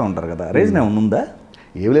నటిస్తూ ఉంటారు కదా, రీజన్ ఏమైనా ఉందా?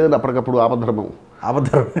 ఏం లేదండి, అప్పటికప్పుడు ఆపద్ధర్మం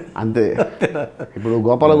అంతే. ఇప్పుడు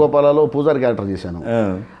గోపాల గోపాలలో పూజారి క్యారెక్టర్ చేశాను,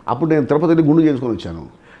 అప్పుడు నేను తిరుపతి వెళ్ళి గుండు చేసుకొని వచ్చాను.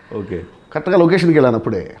 ఓకే. కరెక్ట్గా లొకేషన్కి వెళ్ళాను.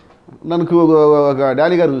 అప్పుడే నన్ను ఒక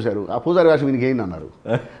డాలీ గారు చూశారు, ఆ పూజారి వేషం మీకు ఏంటి అన్నారు.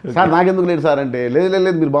 సార్ నాకెందుకు లేదు సార్ అంటే,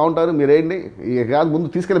 లేదు మీరు బాగుంటారు, మీరు ఏంటి ఇక కాదు, ముందు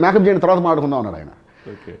తీసుకెళ్ళి మేకప్ చేయండి తర్వాత మాట్లాడుకుందాం అన్నాడు ఆయన.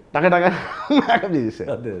 టక మేకప్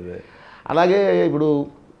చేసేసారు. అలాగే ఇప్పుడు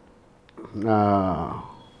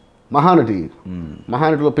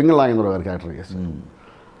మహానటిలో పింగళ నాగేంద్రరావు గారి క్యారెక్టర్ చేశాను.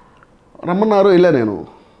 రమ్మన్నారు, వెళ్ళా నేను.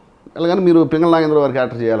 వెళ్ళగానే మీరు పింగళ నాగేంద్రరావు గారి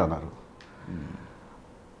క్యారెక్టర్ చేయాలన్నారు.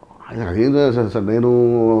 అదేం సార్ నేను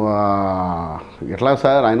ఎట్లా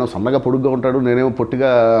సార్, ఆయన సన్నగా పొడుగ్గా ఉంటాడు, నేనేమో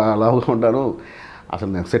పొట్టిగా లావుగా ఉంటాను, అసలు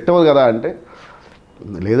నేను సెట్ అవ్వదు కదా అంటే,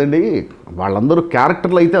 లేదండి వాళ్ళందరూ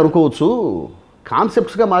క్యారెక్టర్లు అయితే అనుకోవచ్చు,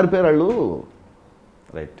 కాన్సెప్ట్స్గా మారిపోయారు వాళ్ళు.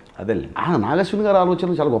 రైట్. అదే నాగశ్విని గారు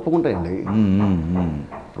ఆలోచనలు చాలా గొప్పగా ఉంటాయండి.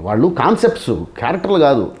 వాళ్ళు కాన్సెప్ట్స్, క్యారెక్టర్లు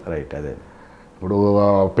కాదు. రైట్. అదే ఇప్పుడు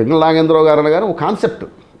పింగళ నాగేంద్రరావు గారు అనగానే ఒక కాన్సెప్ట్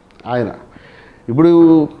ఆయన. ఇప్పుడు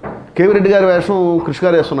కేవీ రెడ్డి గారి వేషం కృష్ణ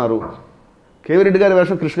గారు వేస్తున్నారు, కేవీ రెడ్డి గారి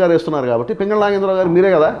వేషం కృష్ణ గారు వేస్తున్నారు కాబట్టి పింగళ నాగేంద్రరావు గారు మీరే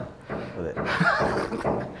కదా. అదే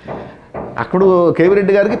అప్పుడు కేవీ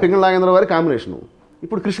రెడ్డి గారికి పింగళ నాగేంద్రరావు గారి కాంబినేషను,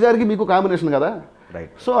 ఇప్పుడు కృష్ణ గారికి మీకు కాంబినేషన్ కదా.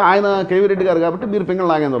 రైట్. సో ఆయన కేవీ రెడ్డి గారు కాబట్టి మీరు పింగళ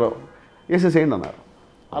నాగేంద్రరావు వేసేసేయండి అన్నారు.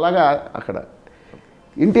 అలాగా అక్కడ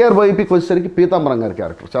ఎన్టీఆర్ వైపుకి వచ్చేసరికి పీతాంబరం గారి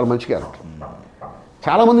క్యారెక్టర్ చాలా మంచి క్యారెక్టర్.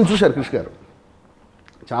 చాలామందిని చూశారు కృష్ణ గారు,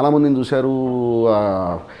 చాలామందిని చూశారు.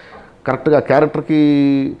 కరెక్ట్గా క్యారెక్టర్కి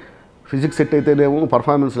ఫిజిక్స్ సెట్ అయితేనేమో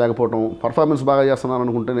పర్ఫార్మెన్స్ లేకపోవటం, పర్ఫార్మెన్స్ బాగా చేస్తున్నాను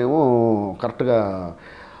అనుకుంటేనేమో కరెక్ట్గా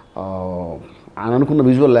ఆయన అనుకున్న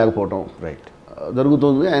విజువల్ లేకపోవటం. రైట్.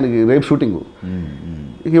 జరుగుతుంది. ఆయనకి రేపు షూటింగు,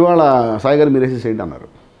 ఇవాళ సాయి గారు మీరు వేసేసేయండి అన్నారు.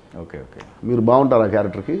 ఓకే. మీరు బాగుంటారు ఆ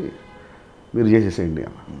క్యారెక్టర్కి, మీరు చేసేసేయండి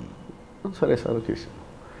అన్న. సరే సార్ చేసాను.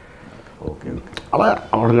 ఓకే. అలా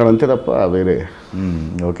అడగాడు అంతే తప్ప వేరే.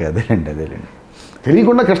 ఓకే. అదేలేండి.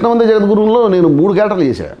 తెలియకుండా కృష్ణం వందే జగద్గురుంలో నేను 3 క్యారెక్టర్లు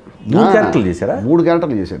చేశాను. 3 క్యారెక్టర్లు చేశారా? 3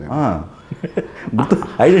 క్యారెక్టర్లు చేశాను నేను. గుర్తు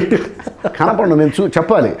ఐడెంటిటీ కనపడను నేను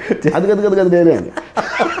చెప్పాలి అది గది నేనే అని.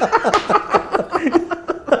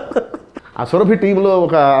 ఆ సురభి టీంలో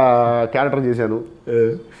ఒక క్యారెక్టర్ చేశాను,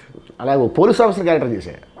 అలాగే పోలీస్ ఆఫీసర్ క్యారెక్టర్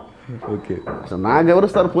చేశాను. ఓకే. అసలు నాకెవరు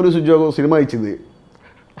సార్ పోలీస్ ఉద్యోగం సినిమా ఇచ్చింది.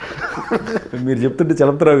 మీరు చెప్తుంటే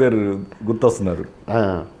చలపతిరావు గారు గుర్తొస్తున్నారు.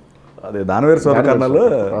 అదే దానవేరు సోదకర్ణలో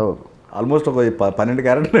ఆల్మోస్ట్ ఒక 12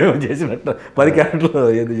 క్యారెక్టర్లు చేసినట్టు 10 క్యారెక్టర్లు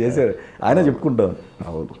ఏది చేశారు ఆయన చెప్పుకుంటాం.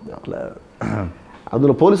 అవును, అట్లా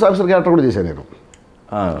అందులో పోలీస్ ఆఫీసర్ క్యారెక్టర్ కూడా చేశాను నేను,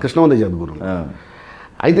 కృష్ణం వందే జగద్గురుం.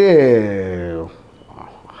 అయితే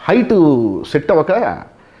హైట్ సెట్ అవ్వక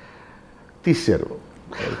తీశారు.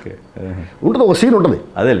 ఓకే. ఉంటుంది, ఒక సీన్ ఉంటుంది,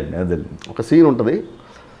 అదే ఒక సీన్ ఉంటుంది.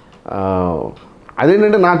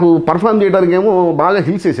 అదేంటంటే నాకు పర్ఫామ్ చేయడానికి ఏమో బాగా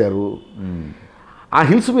హిల్స్ వేశారు. ఆ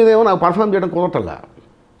హిల్స్ మీద ఏమో నాకు పర్ఫామ్ చేయడం కుదరటల్లా.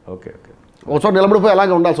 Okay okay. ఒకచోట నిలబడిపోయి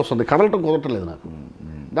అలాగే ఉండాల్సి వస్తుంది, కదలటం కుదరటం లేదు నాకు.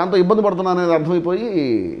 దాంతో ఇబ్బంది పడుతున్నాను అనేది అర్థమైపోయి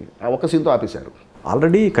ఆ ఒక్క సీన్తో ఆపేశారు.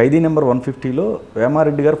 ఆల్రెడీ ఖైదీ నెంబర్ 150లో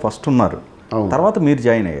వేమారెడ్డి గారు ఫస్ట్ ఉన్నారు, తర్వాత మీరు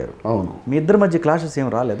జాయిన్ అయ్యారు. అవును. మీ ఇద్దరి మధ్య క్లాషెస్ ఏం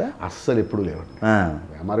రాలేదా? అస్సలు ఎప్పుడు లేవండి.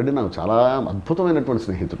 వేమారెడ్డి నాకు చాలా అద్భుతమైనటువంటి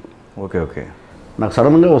స్నేహితుడు. Okay okay. నాకు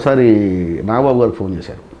సడన్గా ఒకసారి నాగబాబు గారికి ఫోన్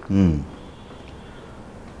చేశారు.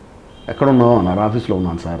 ఎక్కడున్నావు అన్నారు. ఆఫీస్లో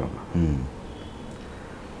ఉన్నాను సార్ అన్న.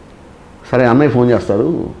 సరే అన్నయ్య ఫోన్ చేస్తాడు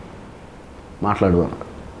మాట్లాడు అన్నారు.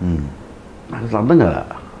 నాకు అసలు అర్థం కదా,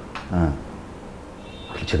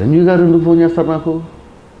 అసలు చిరంజీవి గారు ఎందుకు ఫోన్ చేస్తారు నాకు?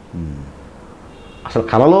 అసలు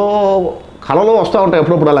కళలో వస్తూ ఉంటాయి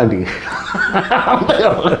ఎప్పుడప్పుడు అలాంటివి.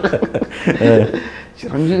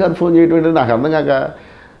 చిరంజీవి గారు ఫోన్ చేయటం ఏంటంటే నాకు అర్థం కాక,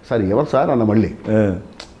 సార్ ఎవరు సార్ అన్న. మళ్ళీ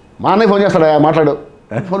మా అన్నయ్య ఫోన్ చేస్తాడు, మాట్లాడు.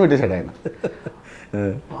 ఫోన్ పెట్టేశాడు ఆయన.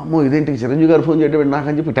 అమ్మో ఇదేంటి చిరంజీవి గారు ఫోన్ చేయడం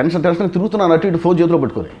నాకని చెప్పి టెన్షన్ తిరుగుతున్నాను అటు ఇటు, ఫోన్ చేతిలో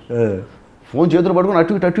పట్టుకొని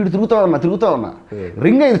అటు ఇటు తిరుగుతా ఉన్నా.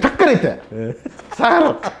 రింగ్ అయింది టక్కరైతే సార్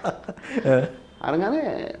అనగానే,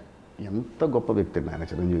 ఎంత గొప్ప వ్యక్తి అండి ఆయన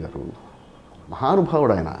చిరంజీవి గారు,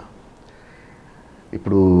 మహానుభావుడు ఆయన.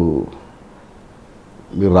 ఇప్పుడు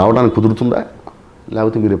మీరు రావడానికి కుదురుతుందా,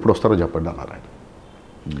 లేకపోతే మీరు ఎప్పుడు వస్తారో చెప్పండి అన్నారు ఆయన.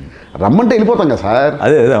 రమ్మంటే వెళ్ళిపోతాం కదా సార్.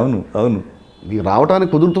 అదే అవును అవును. మీరు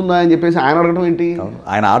రావడానికి కుదురుతుందా అని చెప్పేసి ఆయన అడగడం ఏంటి?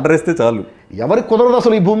 ఆయన ఆర్డర్ ఇస్తే చాలు. ఎవరికి కుదరదు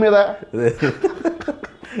అసలు ఈ భూమి మీద?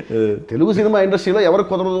 తెలుగు సినిమా ఇండస్ట్రీలో ఎవరికి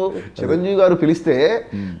కుదరదు? చిరంజీవి గారు పిలిస్తే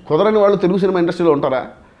కుదరని వాళ్ళు తెలుగు సినిమా ఇండస్ట్రీలో ఉంటారా?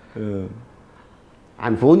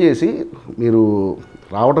 ఆయన ఫోన్ చేసి మీరు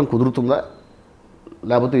రావడం కుదురుతుందా,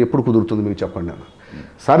 లేకపోతే ఎప్పుడు కుదురుతుంది మీకు చెప్పండి అన్న.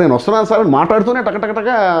 సార్ నేను వస్తున్నాను సార్ అని మాట్లాడుతూనే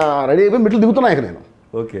టకటకటగా రెడీ అయిపోయి మెట్లు దిగుతున్నా ఇక నేను.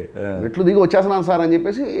 ఓకే. మెట్లు దిగి వచ్చేస్తున్నాను సార్ అని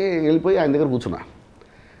చెప్పేసి వెళ్ళిపోయి ఆయన దగ్గర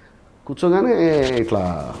కూర్చోగానే ఇట్లా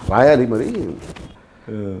రాయాలి మరి,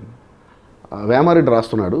 వేమారెడ్డి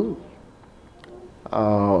రాస్తున్నాడు,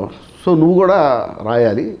 సో నువ్వు కూడా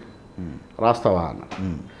రాయాలి, రాస్తావా అన్న.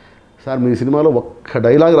 సార్ మీ సినిమాలో ఒక్క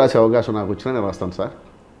డైలాగ్ రాసే అవకాశం నాకు వచ్చినా నేను రాస్తాను సార్,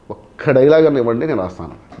 ఒక్క డైలాగ్ అని ఇవ్వండి నేను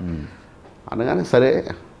రాస్తాను అనగానే సరే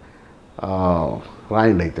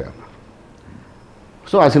రాయండి అయితే అన్న.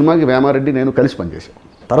 సో ఆ సినిమాకి వేమారెడ్డి నేను కలిసి పనిచేసాం.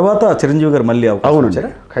 తర్వాత చిరంజీవి గారు మళ్ళీ అవునండి,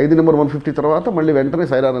 ఖైదీ నెంబర్ 150 తర్వాత మళ్ళీ వెంటనే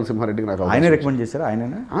సైరా నరసింహారెడ్డికి నాకు ఆయన రికమెండ్ చేశారు.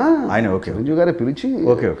 ఆయన ఓకే చిరంజీవి గారే పిలిచి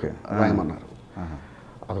ఓకే ఓకే రాయమన్నారు.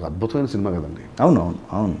 అదొక అద్భుతమైన సినిమా కదండి. అవును అవును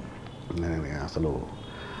అవును. నేను అసలు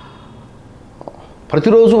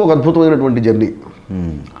ప్రతిరోజు ఒక అద్భుతమైనటువంటి జర్నీ.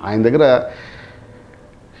 ఆయన దగ్గర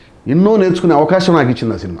ఎన్నో నేర్చుకునే అవకాశం నాకు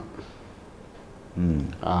ఇచ్చింది ఆ సినిమా.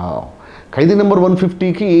 ఖైదీ నెంబర్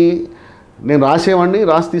 150కి నేను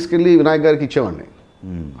రాసి తీసుకెళ్ళి వినాయక్ గారికి ఇచ్చేవాడిని.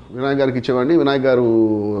 వినాయక్ గారు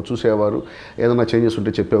చూసేవారు, ఏదైనా చేంజెస్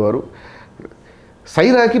ఉంటే చెప్పేవారు.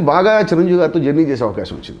 సైరాకి బాగా చిరంజీవి గారితో జర్నీ చేసే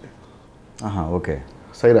అవకాశం వచ్చింది. ఓకే.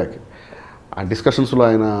 సైరాకి ఆ డిస్కషన్స్లో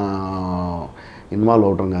ఆయన ఇన్వాల్వ్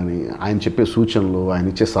అవటం కానీ, ఆయన చెప్పే సూచనలు, ఆయన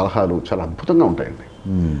ఇచ్చే సలహాలు చాలా అద్భుతంగా ఉంటాయండి.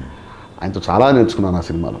 ఆయనతో చాలా నేర్చుకున్నాను ఆ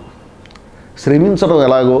సినిమాలో. శ్రమించడం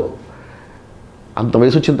ఎలాగో, అంత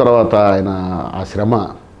వయసు వచ్చిన తర్వాత ఆయన ఆ శ్రమ,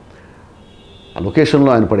 ఆ లొకేషన్లో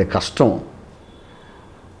ఆయన పడే కష్టం,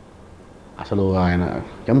 అసలు ఆయన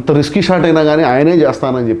ఎంత రిస్కీ షాట్ అయినా కానీ ఆయనే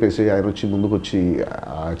చేస్తానని చెప్పేసి ఆయన వచ్చి ముందుకు వచ్చి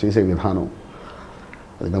చేసే విధానం,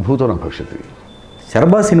 అది నభూతో నా భవిష్యత్తు.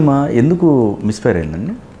 శర్బా సినిమా ఎందుకు మిస్ఫైర్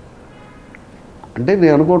అయిందండి? అంటే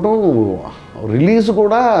నేను అనుకోవటం, రిలీజ్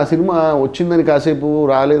కూడా సినిమా వచ్చిందని కాసేపు,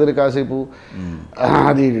 రాలేదని కాసేపు,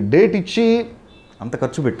 అది డేట్ ఇచ్చి అంత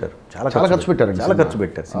ఖర్చు పెట్టారు, చాలా ఖర్చు పెట్టారు, చాలా ఖర్చు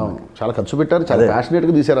పెట్టారు, చాలా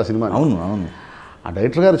ప్యాషనేట్గా తీశారు ఆ సినిమా. అవును అవును. ఆ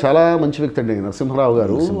డైరెక్టర్ గారు చాలా మంచి వ్యక్తి అండి, నరసింహరావు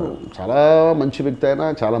గారు. చాలా మంచి వ్యక్తి అయినా,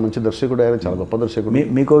 చాలా మంచి దర్శకుడు అయినా, చాలా గొప్ప దర్శకుడు.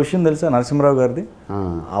 మీకు విషయం తెలుసా నరసింహరావు గారిది?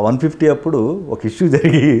 ఆ 150 అప్పుడు ఒక ఇష్యూ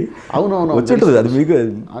జరిగి అవునవును వచ్చేటుంది, అది మీకు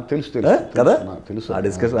తెలుసు కదా? తెలుసు ఆ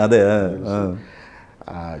డిస్కషన్ అదే.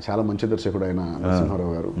 చాలా మంచి దర్శకుడు అయిన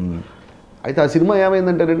నరసింహరావు గారు. అయితే ఆ సినిమా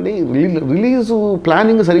ఏమైందంటేనండి రిలీజ్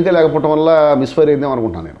ప్లానింగ్ సరిగ్గా లేకపోవడం వల్ల మిస్ఫైర్ అయిందేమో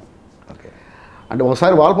అనుకుంటున్నాను నేను. ఓకే. అంటే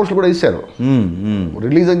ఒకసారి వాల్ పోస్టులు కూడా ఇచ్చారు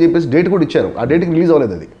రిలీజ్ అని చెప్పేసి డేట్ కూడా ఇచ్చారు, ఆ డేట్కి రిలీజ్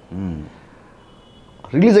అవ్వలేదు. అది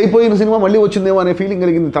రిలీజ్ అయిపోయిన సినిమా మళ్ళీ వచ్చిందేమో అనే ఫీలింగ్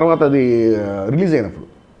కలిగింది తర్వాత అది రిలీజ్ అయినప్పుడు.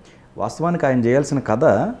 వాస్తవానికి ఆయన చేయాల్సిన కథ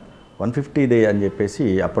 150 డే అని చెప్పేసి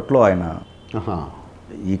అప్పట్లో ఆయన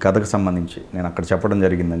ఈ కథకు సంబంధించి నేను అక్కడ చెప్పడం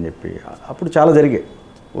జరిగిందని చెప్పి అప్పుడు చాలా జరిగాయి.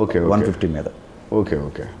 ఓకే 150 మీద. Okay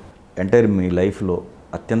okay. ఎంటైర్ మీ లైఫ్లో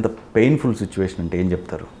అత్యంత పెయిన్ఫుల్ సిచ్యువేషన్ అంటే ఏం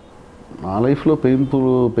చెప్తారు? నా లైఫ్లో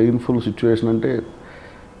పెయిన్ఫుల్ సిచ్యువేషన్ అంటే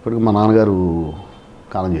ఇప్పటికి మా నాన్నగారు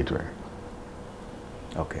కాలం చేయటమే.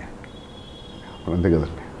 ఓకే. అంతే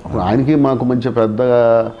కదండి. అప్పుడు ఆయనకి మాకు మంచి పెద్ద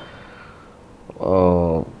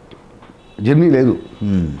జర్నీ లేదు.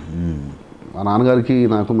 మా నాన్నగారికి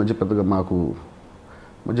నాకు మాకు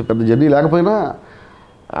మంచి పెద్ద జర్నీ లేకపోయినా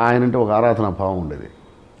ఆయన అంటే ఒక ఆరాధన భావం ఉండేది.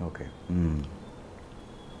 ఓకే.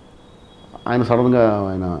 ఆయన సడన్గా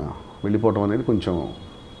ఆయన వెళ్ళిపోవటం అనేది కొంచెం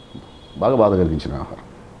బాగా బాధ కలిగించిన వ్యవహారం.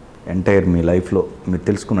 ఎంటైర్ మీ లైఫ్లో మీరు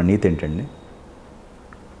తెలుసుకున్న నీతి ఏంటండి?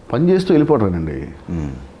 పని చేస్తూ వెళ్ళిపోవటమేనండి.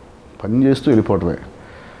 పని చేస్తూ వెళ్ళిపోవటమే.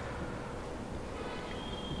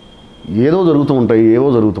 ఏవో జరుగుతూ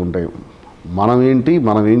ఉంటాయి. మనం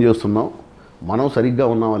ఏం చేస్తున్నాం, మనం సరిగ్గా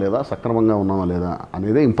ఉన్నామా లేదా, సక్రమంగా ఉన్నామా లేదా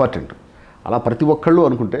అనేదే ఇంపార్టెంట్. అలా ప్రతి ఒక్కళ్ళు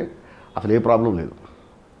అనుకుంటే అసలు ఏ ప్రాబ్లం లేదు.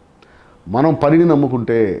 మనం పనిని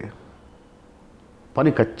నమ్ముకుంటే పని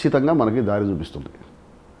ఖచ్చితంగా మనకి దారి చూపిస్తుంది.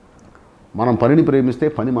 మనం పనిని ప్రేమిస్తే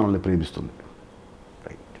పని మనల్ని ప్రేమిస్తుంది.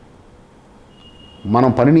 రైట్.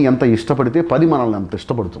 మనం పనిని ఎంత ఇష్టపడితే పని మనల్ని అంత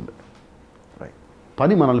ఇష్టపడుతుంది. రైట్.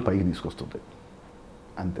 పని మనల్ని పైకి తీసుకొస్తుంది.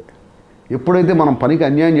 అంతే. ఎప్పుడైతే మనం పనికి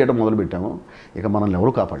అన్యాయం చేయడం మొదలుపెట్టామో ఇక మనల్ని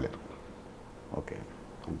ఎవరు కాపాడలేరు. ఓకే.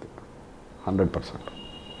 అంతే. 100%.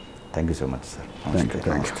 Thank you so much sir. Thank you.